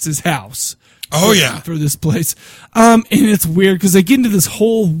Batz's house. Oh, yeah. For this place. And it's weird because they get into this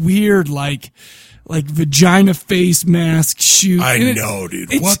whole weird, like vagina face mask shoot. I know,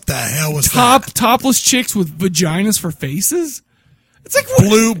 dude. What the hell was that? Topless chicks with vaginas for faces? It's like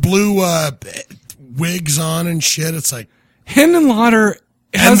blue wigs on and shit. It's like Henenlotter.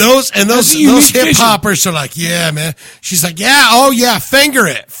 And those hip hoppers are like, yeah, man. She's like, yeah, oh yeah, finger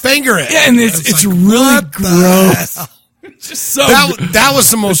it. Yeah, and it's like, really gross. It's just so that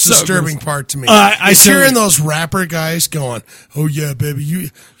was the most disturbing part to me. Is hearing those rapper guys going, "Oh yeah, baby, you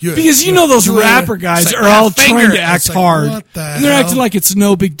because you know those rapper guys are all trying to act hard, and they're acting like it's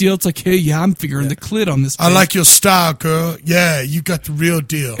no big deal. It's like, hey, yeah, I'm figuring the clit on this. I like your style, girl. Yeah, you got the real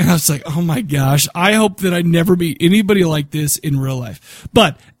deal. And I was like, oh my gosh, I hope that I never meet anybody like this in real life.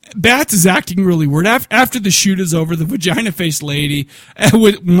 But Bats is acting really weird. After the shoot is over, the vagina-faced lady,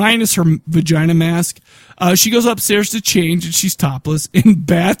 minus her vagina mask, she goes upstairs to change, and she's topless, and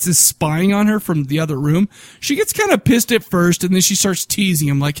Bats is spying on her from the other room. She gets kind of pissed at first, and then she starts teasing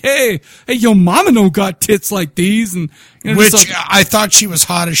him, like, hey, your mama don't got tits like these. And which I thought she was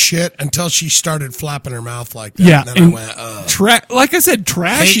hot as shit until she started flapping her mouth like that. Yeah, and then I went, ugh. Like I said,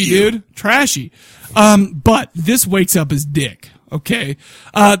 trashy, dude. Trashy. But this wakes up his dick. Okay.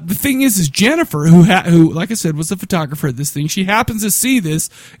 The thing is Jennifer, who, like I said, was the photographer at this thing, she happens to see this,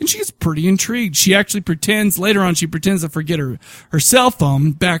 and she gets pretty intrigued. She actually later on, to forget her cell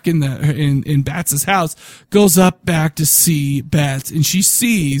phone back in Bats's house, goes up back to see Bats, and she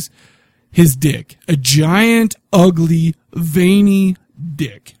sees his dick. A giant, ugly, veiny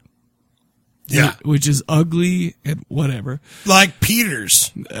dick. Yeah. Which is ugly and whatever. Like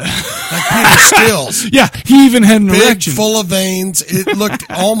Peter's. Like Peter Stills. Yeah, he even had an big, erection. Full of veins. It looked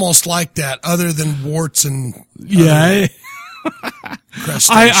almost like that, other than warts and it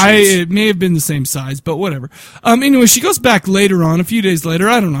may have been the same size, but whatever. Anyway, she goes back later on, a few days later.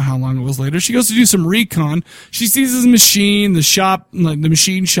 I don't know how long it was later. She goes to do some recon. She sees his machine, the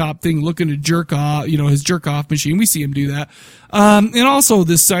machine shop thing, looking to jerk off, his jerk off machine. We see him do that. And also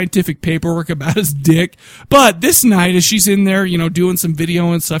this scientific paperwork about his dick. But this night, as she's in there, doing some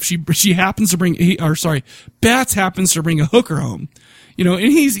video and stuff, she happens to Bats happens to bring a hooker home. And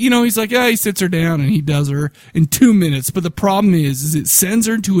he's like, he sits her down and he does her in 2 minutes. But the problem is it sends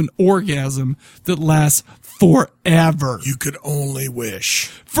her to an orgasm that lasts forever. You could only wish.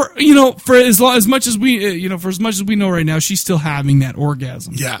 For as much as we know right now, she's still having that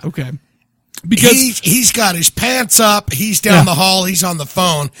orgasm. Yeah. Okay. Because he's got his pants up, he's down the hall, he's on the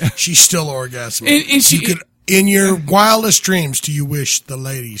phone, she's still orgasming. And in your wildest dreams, do you wish the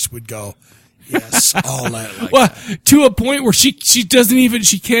ladies would go, yes, all night like that. To a point where she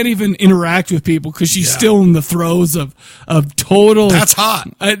can't even interact with people because she's still in the throes of total. That's hot.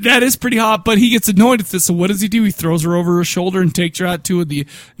 That is pretty hot, but he gets annoyed at this. So what does he do? He throws her over her shoulder and takes her out to the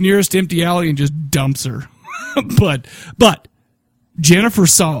nearest empty alley and just dumps her. But Jennifer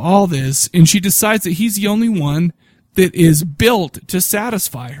saw all this and she decides that he's the only one that is built to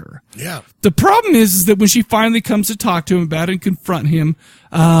satisfy her. Yeah. The problem is that when she finally comes to talk to him about it and confront him,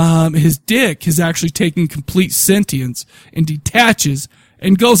 his dick has actually taken complete sentience and detaches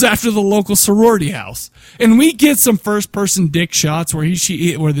and goes after the local sorority house. And we get some first-person dick shots where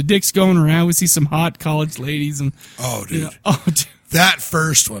where the dick's going around. We see some hot college ladies. And dude. That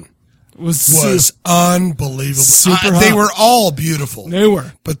first one was unbelievable. Super They hot. were all beautiful. They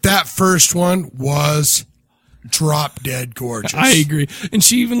were. But that first one was drop dead gorgeous. I agree. And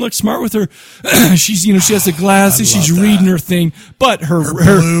she even looks smart with her. She's, she has the glasses. She's reading her thing, but her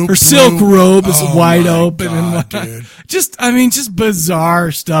silk robe is wide open. God, and dude. just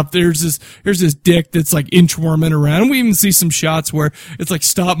bizarre stuff. Here's this dick that's like inchworming around. And we even see some shots where it's like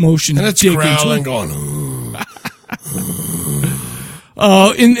stop motion. And it's dick growling, inchworming. going,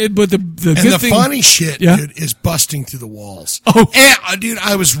 but the good thing, funny shit, dude, is busting through the walls. Dude,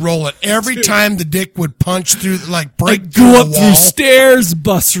 I was rolling every time the dick would punch through, break through go the up wall. through stairs,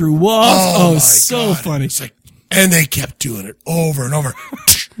 bust through walls. Oh, my so God. funny. And they kept doing it over and over.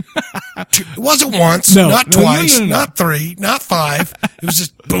 It wasn't once, No, not no, twice, no. not three, not five. It was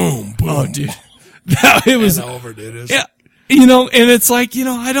just boom, boom. Oh, dude. It was and over, dude. Yeah, and it's like,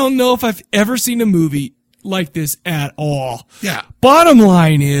 I don't know if I've ever seen a movie like this at all. Yeah. Bottom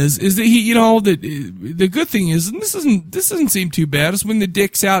line is that the good thing is, and this doesn't seem too bad, is when the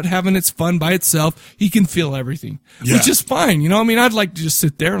dick's out having its fun by itself, he can feel everything, which is fine. I'd like to just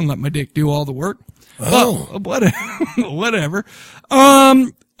sit there and let my dick do all the work. But whatever.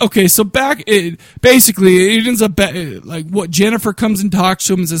 Okay, so basically it ends up like what Jennifer comes and talks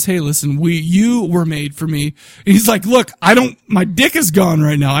to him and says, "Hey, listen, you were made for me." And he's like, "Look, my dick is gone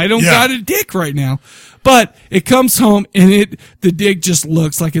right now. I don't got a dick right now." But it comes home and the dick just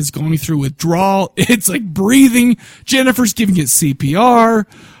looks like it's going through withdrawal. It's like breathing. Jennifer's giving it CPR.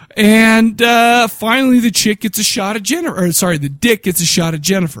 And finally the chick gets a shot at Jennifer. The dick gets a shot at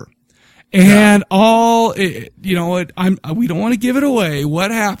Jennifer. And we don't want to give it away,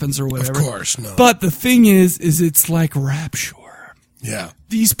 what happens or whatever. Of course, no. But the thing is it's like rapture. Yeah.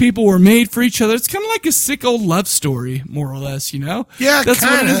 These people were made for each other. It's kind of like a sick old love story, more or less, Yeah, That's what it is.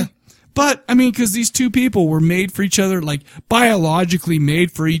 kind of. But, because these two people were made for each other, like biologically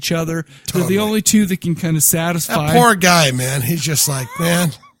made for each other. They're the only two that can kind of satisfy. That poor guy, man. He's just like, man.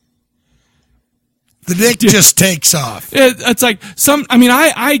 The dick just takes off. It's like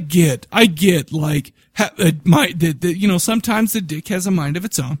I get like sometimes the dick has a mind of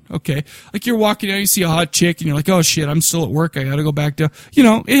its own. Okay, like you're walking out, you see a hot chick, and you're like, oh shit, I'm still at work. I got to go back down.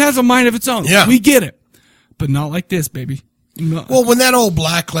 It has a mind of its own. Yeah, we get it, but not like this, baby. No. Well, when that old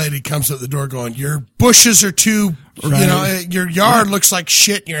black lady comes at the door going, your bushes are too, your yard looks like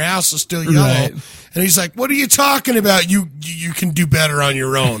shit and your house is still yellow. Right. And he's like, what are you talking about? You can do better on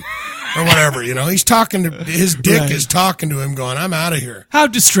your own or whatever, He's talking to, his dick is talking to him going, I'm out of here. How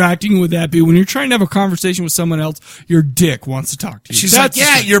distracting would that be when you're trying to have a conversation with someone else, your dick wants to talk to you? She's like,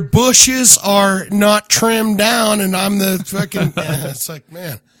 yeah, your bushes are not trimmed down and I'm the fucking, it's like,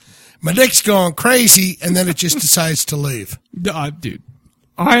 man. My dick's going crazy, and then it just decides to leave. Dude,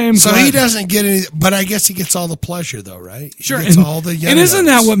 I am. So glad. he doesn't get any, but I guess he gets all the pleasure, though, right? Sure, he gets all the. And isn't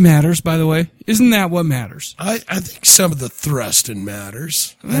that what matters? By the way, isn't that what matters? I think some of the thrusting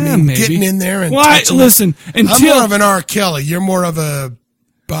matters. Maybe. Getting in there and touching. Listen, I'm more of an R. Kelly. You're more of a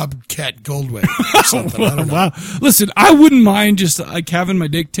Bobcat Goldwyn or something. I don't know. Wow. Listen, I wouldn't mind just like having my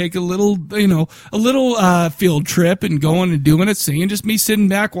dick take a little field trip and going and doing it, seeing just me sitting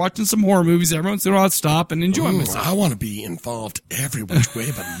back watching some horror movies. Every once in a while, I'd stop and enjoy myself. I want to be involved every which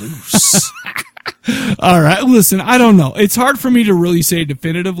way but loose. All right. Listen, I don't know. It's hard for me to really say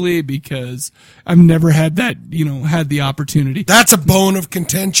definitively because I've never had that, had the opportunity. That's a bone of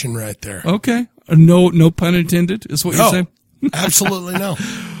contention right there. Okay. No pun intended is what you're saying? Absolutely no.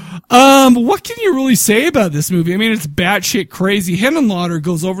 What can you really say about this movie? It's batshit crazy. Henenlotter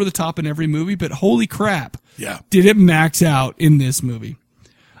goes over the top in every movie, but holy crap. Yeah. Did it max out in this movie?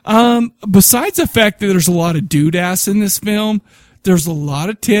 Besides the fact that there's a lot of dude ass in this film, there's a lot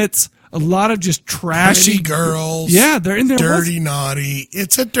of tits, a lot of just trashy Pretty girls. Yeah, they're in there. Dirty, naughty.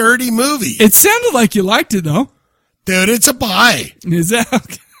 It's a dirty movie. It sounded like you liked it though. Dude, it's a buy. Is that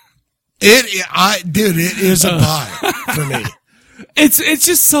okay? It is a buy for me. It's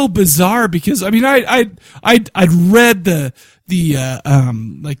just so bizarre because I'd read the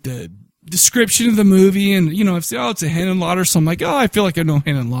description of the movie and I've said it's a Henenlotter, so I'm like, I feel like I know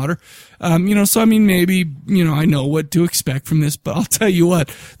Henenlotter. So maybe I know what to expect from this, but I'll tell you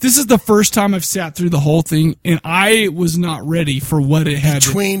what, this is the first time I've sat through the whole thing and I was not ready for what it had.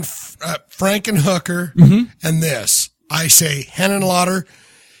 Between Frankenhooker and this, I say Henenlotter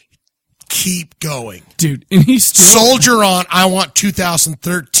keep going. Dude, and he's still soldier on. I want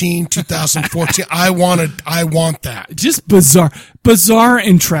 2013, 2014. I want that. Just bizarre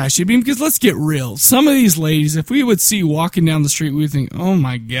and trashy. I mean, because let's get real. Some of these ladies, if we would see walking down the street, we would think, oh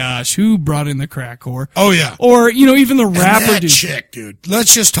my gosh, who brought in the crack whore? Oh yeah. Or, even the rapper and that dude. chick, dude.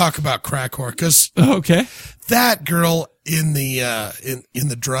 Let's just talk about crack whore, because that girl in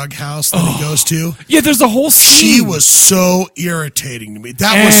the drug house that he goes to. Yeah, there's a whole scene. She was so irritating to me.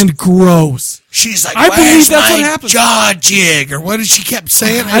 That was gross. She's like, I believe that's my what happened. jaw jig? Or what did she kept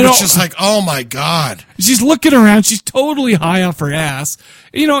saying? And it's just like, oh my God. She's looking around. She's totally high off her ass.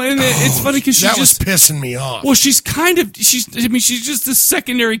 And it's funny because that was pissing me off. Well, she's just a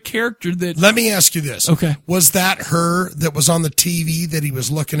secondary character that. Let me ask you this. Okay. Was that her that was on the TV that he was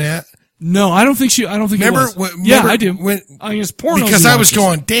looking at? No, I don't think Remember, it was. remember I do. When, it's porno. Because I was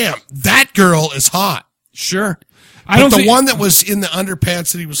going, damn, that girl is hot. Sure. But the one that was in the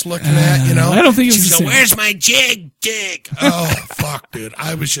underpants that he was looking at, I don't think it was the same. Where's my jig? Oh, fuck, dude.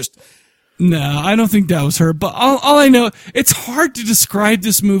 I was just. No, I don't think that was her. But all I know, it's hard to describe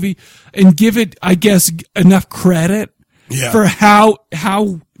this movie and give it, I guess, enough credit for how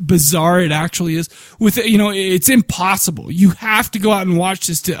bizarre it actually is. It's impossible. You have to go out and watch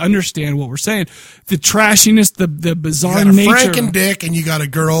this to understand what we're saying. The trashiness, the bizarre nature. You got a Frank and Dick, and you got a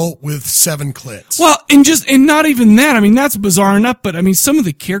girl with 7 clits. Well, and not even that. I mean, that's bizarre enough. But I mean, some of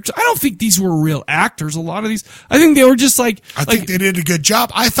the characters, I don't think these were real actors. A lot of these, I think they were just I think they did a good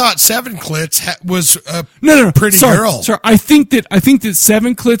job. I thought 7 clits was a pretty sorry, girl. Sorry, I think that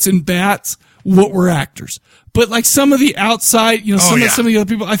 7 clits and Bats were actors. But some of the outside, some of the other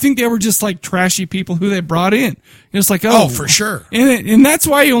people, I think they were just trashy people who they brought in. It's for sure. And that's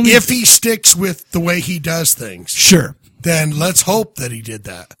why if he sticks with the way he does things, sure, then let's hope that he did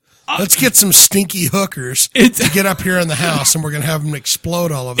that. Let's get some stinky hookers to get up here in the house, and we're going to have them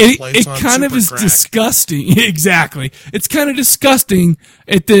explode all over the place. It kind of is disgusting. Exactly. It's kind of disgusting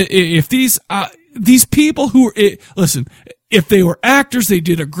if these people who listen. If they were actors, they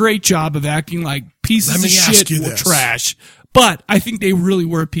did a great job of acting like pieces of shit or trash. But I think they really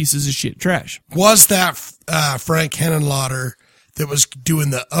were pieces of shit trash. Was that Frank Henenlotter that was doing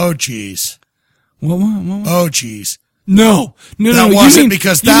the oh geez? What? Oh geez. No. That wasn't,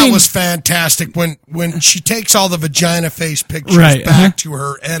 because that was fantastic when she takes all the vagina face pictures back to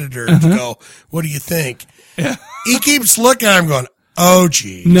her editor to go, what do you think? Yeah. He keeps looking at him going, oh,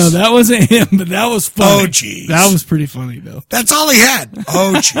 geez. No, that wasn't him, but that was funny. Oh, geez. That was pretty funny, though. That's all he had.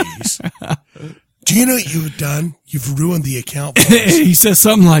 Oh, geez. Do you know what you've done? You've ruined the account. He says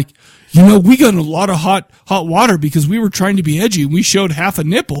something like, we got a lot of hot water because we were trying to be edgy. We showed half a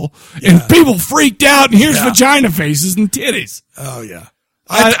nipple, and people freaked out, and here's vagina faces and titties. Oh, yeah.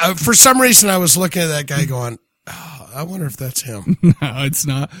 I for some reason, I was looking at that guy going, oh, I wonder if that's him. No, it's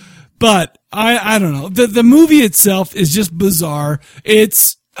not. But I don't know. The movie itself is just bizarre.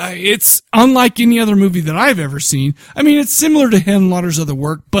 It's unlike any other movie that I've ever seen. I mean, it's similar to Henlotter's other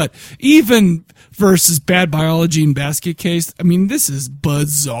work, but even versus Bad Biology and Basket Case, I mean, this is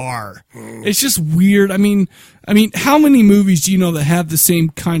bizarre. It's just weird. I mean, how many movies do you know that have the same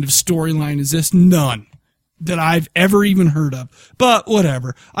kind of storyline as this? None that I've ever even heard of. But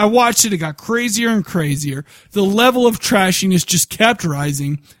whatever. I watched it. It got crazier and crazier. The level of trashiness just kept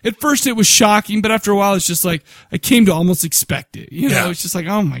rising. At first it was shocking, but after a while it's just I came to almost expect it. It's just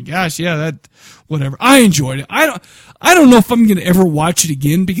oh my gosh, whatever. I enjoyed it. I don't know if I'm going to ever watch it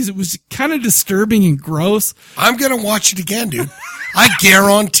again because it was kind of disturbing and gross. I'm going to watch it again, dude. I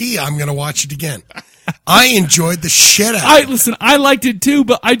guarantee I'm going to watch it again. I enjoyed the shit out of it. Listen, I liked it too,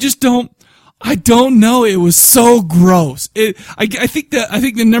 but I don't know. It was so gross. I think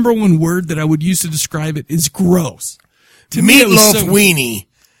the number one word that I would use to describe it is gross. To me, Meatloaf weenie.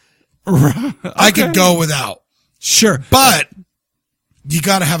 Okay. I could go without. Sure. But you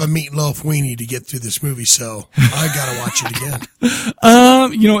got to have a meatloaf weenie to get through this movie, so I got to watch it again.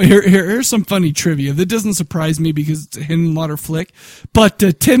 Here's some funny trivia. That doesn't surprise me because it's a Henenlotter flick. But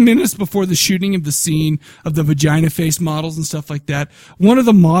 10 minutes before the shooting of the scene of the vagina face models and stuff like that, one of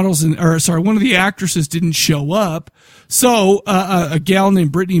the actresses didn't show up. So a gal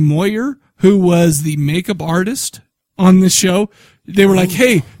named Brittany Moyer, who was the makeup artist on this show, they were like,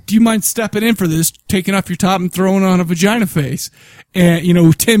 hey, do you mind stepping in for this, taking off your top and throwing on a vagina face? And,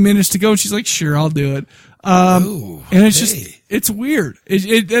 10 minutes to go. And she's like, sure, I'll do it. And it's it's weird.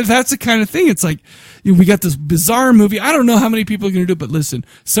 That's the kind of thing. It's we got this bizarre movie. I don't know how many people are going to do it, but listen,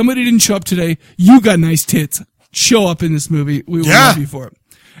 somebody didn't show up today. You got nice tits. Show up in this movie. We will love you for it.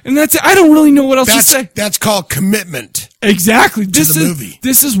 And that's it. I don't really know what else to say. That's called commitment. Exactly. to the movie.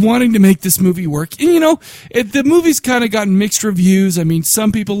 This is wanting to make this movie work. And, the movie's kind of gotten mixed reviews. I mean,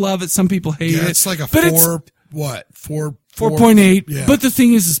 some people love it, some people hate it. It's like a but 4.8. Yeah. But the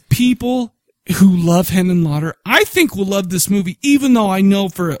thing is people who love Hen and Lauder, I think will love this movie, even though I know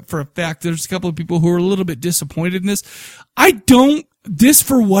for a fact there's a couple of people who are a little bit disappointed in this. This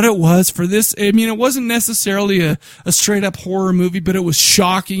for what it was for this. I mean, it wasn't necessarily a straight up horror movie, but it was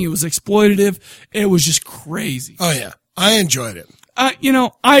shocking. It was exploitative. It was just crazy. Oh yeah. I enjoyed it.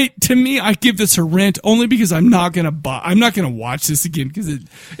 I give this a rent only because I'm not going to watch this again because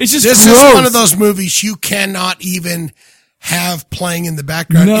it's just This gross. is one of those movies you cannot even have playing in the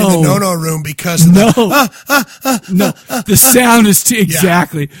background in the no-no room because of the sound is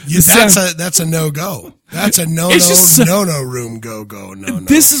exactly. That's a no-go. That's a no-no room go-go. No.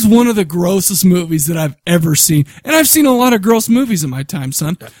 This is one of the grossest movies that I've ever seen. And I've seen a lot of gross movies in my time,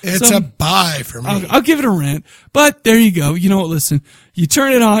 son. It's a buy for me. I'll give it a rent. But there you go. You know what? Listen, you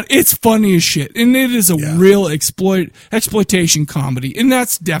turn it on. It's funny as shit. And it is a real exploitation comedy. And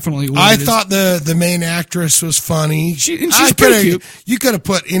that's definitely what I it is. thought the main actress was funny. She's pretty cute. You could have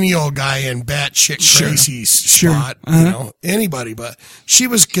put any old guy in batshit crazy spot. Anybody, but she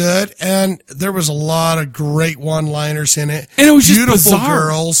was good. And there was a lot of great one-liners in it. And it was beautiful just bizarre.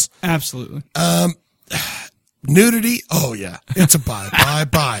 girls. Absolutely. Nudity. Oh yeah. It's a buy.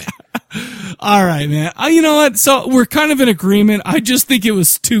 All right, man. You know what? So we're kind of in agreement. I just think it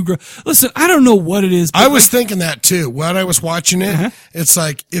was too gross. Listen, I don't know what it is. I was thinking that too. When I was watching it, it's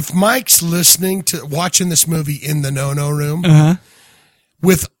like if Mike's watching this movie in the no-no room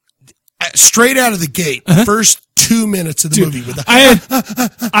with straight out of the gate, first 2 minutes of the movie with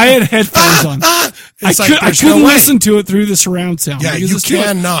I had headphones on. I couldn't listen to it through the surround sound. Yeah, you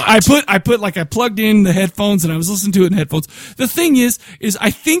cannot. I plugged in the headphones and I was listening to it in headphones. The thing is I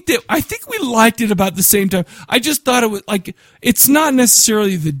think we liked it about the same time. I just thought it was like, it's not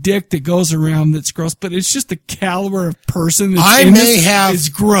necessarily the dick that goes around that's gross, but it's just the caliber of person that's is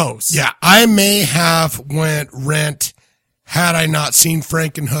gross. Yeah, I may have went rent had I not seen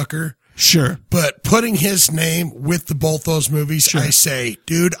Frankenhooker. Sure. But putting his name with both those movies, I say,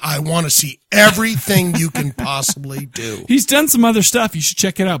 dude, I want to see everything you can possibly do. He's done some other stuff. You should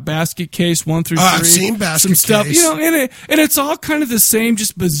check it out. Basket Case 1 through 3. I've seen Basket Case. Stuff, and it's all kind of the same,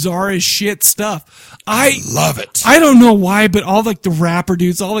 just bizarre as shit stuff. I love it. I don't know why, but all like the rapper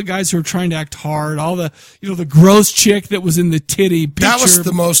dudes, all the guys who are trying to act hard, all the, the gross chick that was in the titty picture. That was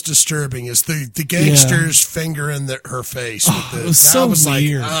the most disturbing, is the gangster's finger in her face. It was so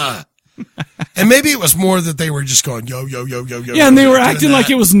weird. And maybe it was more that they were just going yo yo yo yo yo. Yeah, and they were acting like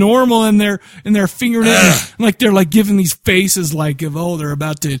it was normal in their fingernail, like they're like giving these faces like if they're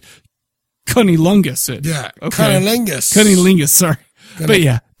about to cunnilingus it. Yeah, okay. Cunnilingus. Sorry, but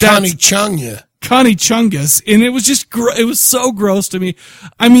yeah, Connie Chungus, and it was just it was so gross to me.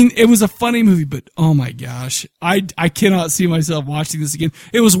 I mean, it was a funny movie, but oh my gosh, I cannot see myself watching this again.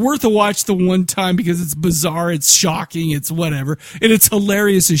 It was worth a watch the one time because it's bizarre, it's shocking, it's whatever, and it's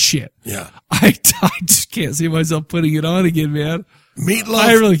hilarious as shit. Yeah, I just can't see myself putting it on again, man. Meatloaf,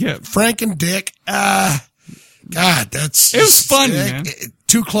 I really can't. Frank and Dick, God, that's it was funny, man.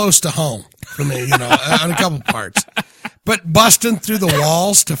 Too close to home for me, on a couple parts. But busting through the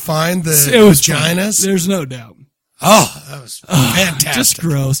walls to find the vaginas. Fun. There's no doubt. Oh, that was fantastic. Just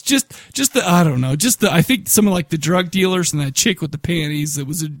gross. Just the, I don't know. I think some of like the drug dealers and that chick with the panties that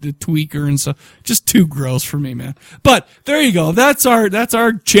was the tweaker and so just too gross for me, man. But there you go. That's our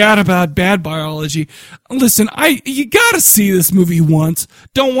chat about bad biology. Listen, you gotta see this movie once.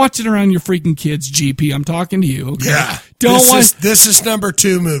 Don't watch it around your freaking kids, GP. I'm talking to you. Okay? Yeah. This is number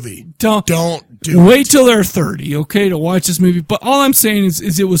 2 movie. Don't wait till they're 30, okay, to watch this movie. But all I'm saying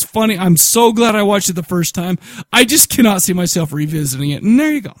is it was funny. I'm so glad I watched it the first time. I just cannot see myself revisiting it. And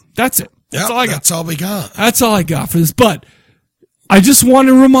there you go. That's it. That's all I got. That's all we got. That's all I got for this. But I just want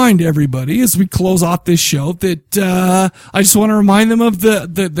to remind everybody as we close off this show that I just want to remind them of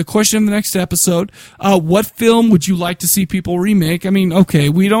the question of the next episode. What film would you like to see people remake? I mean, okay,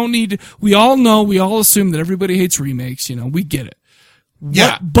 we all assume that everybody hates remakes. We get it.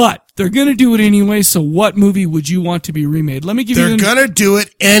 Yeah. But they're going to do it anyway, so what movie would you want to be remade? Let me give you They're going to do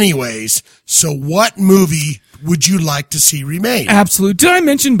it anyways, so what movie would you like to see remade? Absolutely. Did I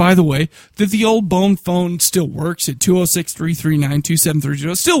mention, by the way, that the old bone phone still works at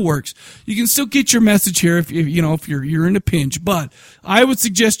 206-339-2730? It still works. You can still get your message here if you're in a pinch, but I would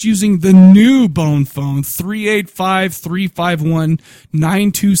suggest using the new bone phone,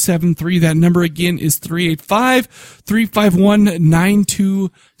 385-351-9273. That number again is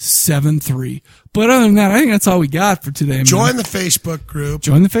 385-351-9273. 888-866-7873. But other than that, I think that's all we got for today, man. Join the Facebook group.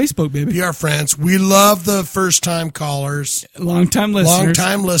 Join the Facebook, baby. Be our friends. We love the first-time callers. Long-time listeners.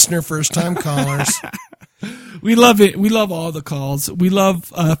 Long-time listener, first-time callers. We love it. We love all the calls. We love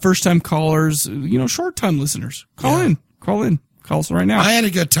first-time callers, short-time listeners. Call in. Call us right now. I had a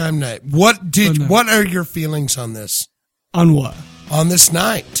good time tonight. What are your feelings on this? On what? On this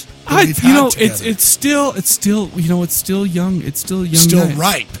night. It's still young. It's still young. Still night.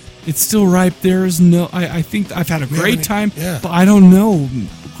 ripe. It's still ripe. There is no. I think I've had a great time. Yeah. But I don't know.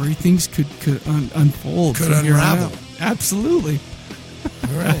 Great things could unfold. Could from here on unravel. out. Absolutely.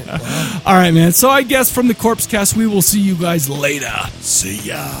 All right. Wow. All right, man. So I guess from the Corpse Cast, we will see you guys later. See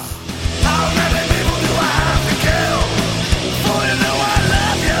ya. How many people do I have?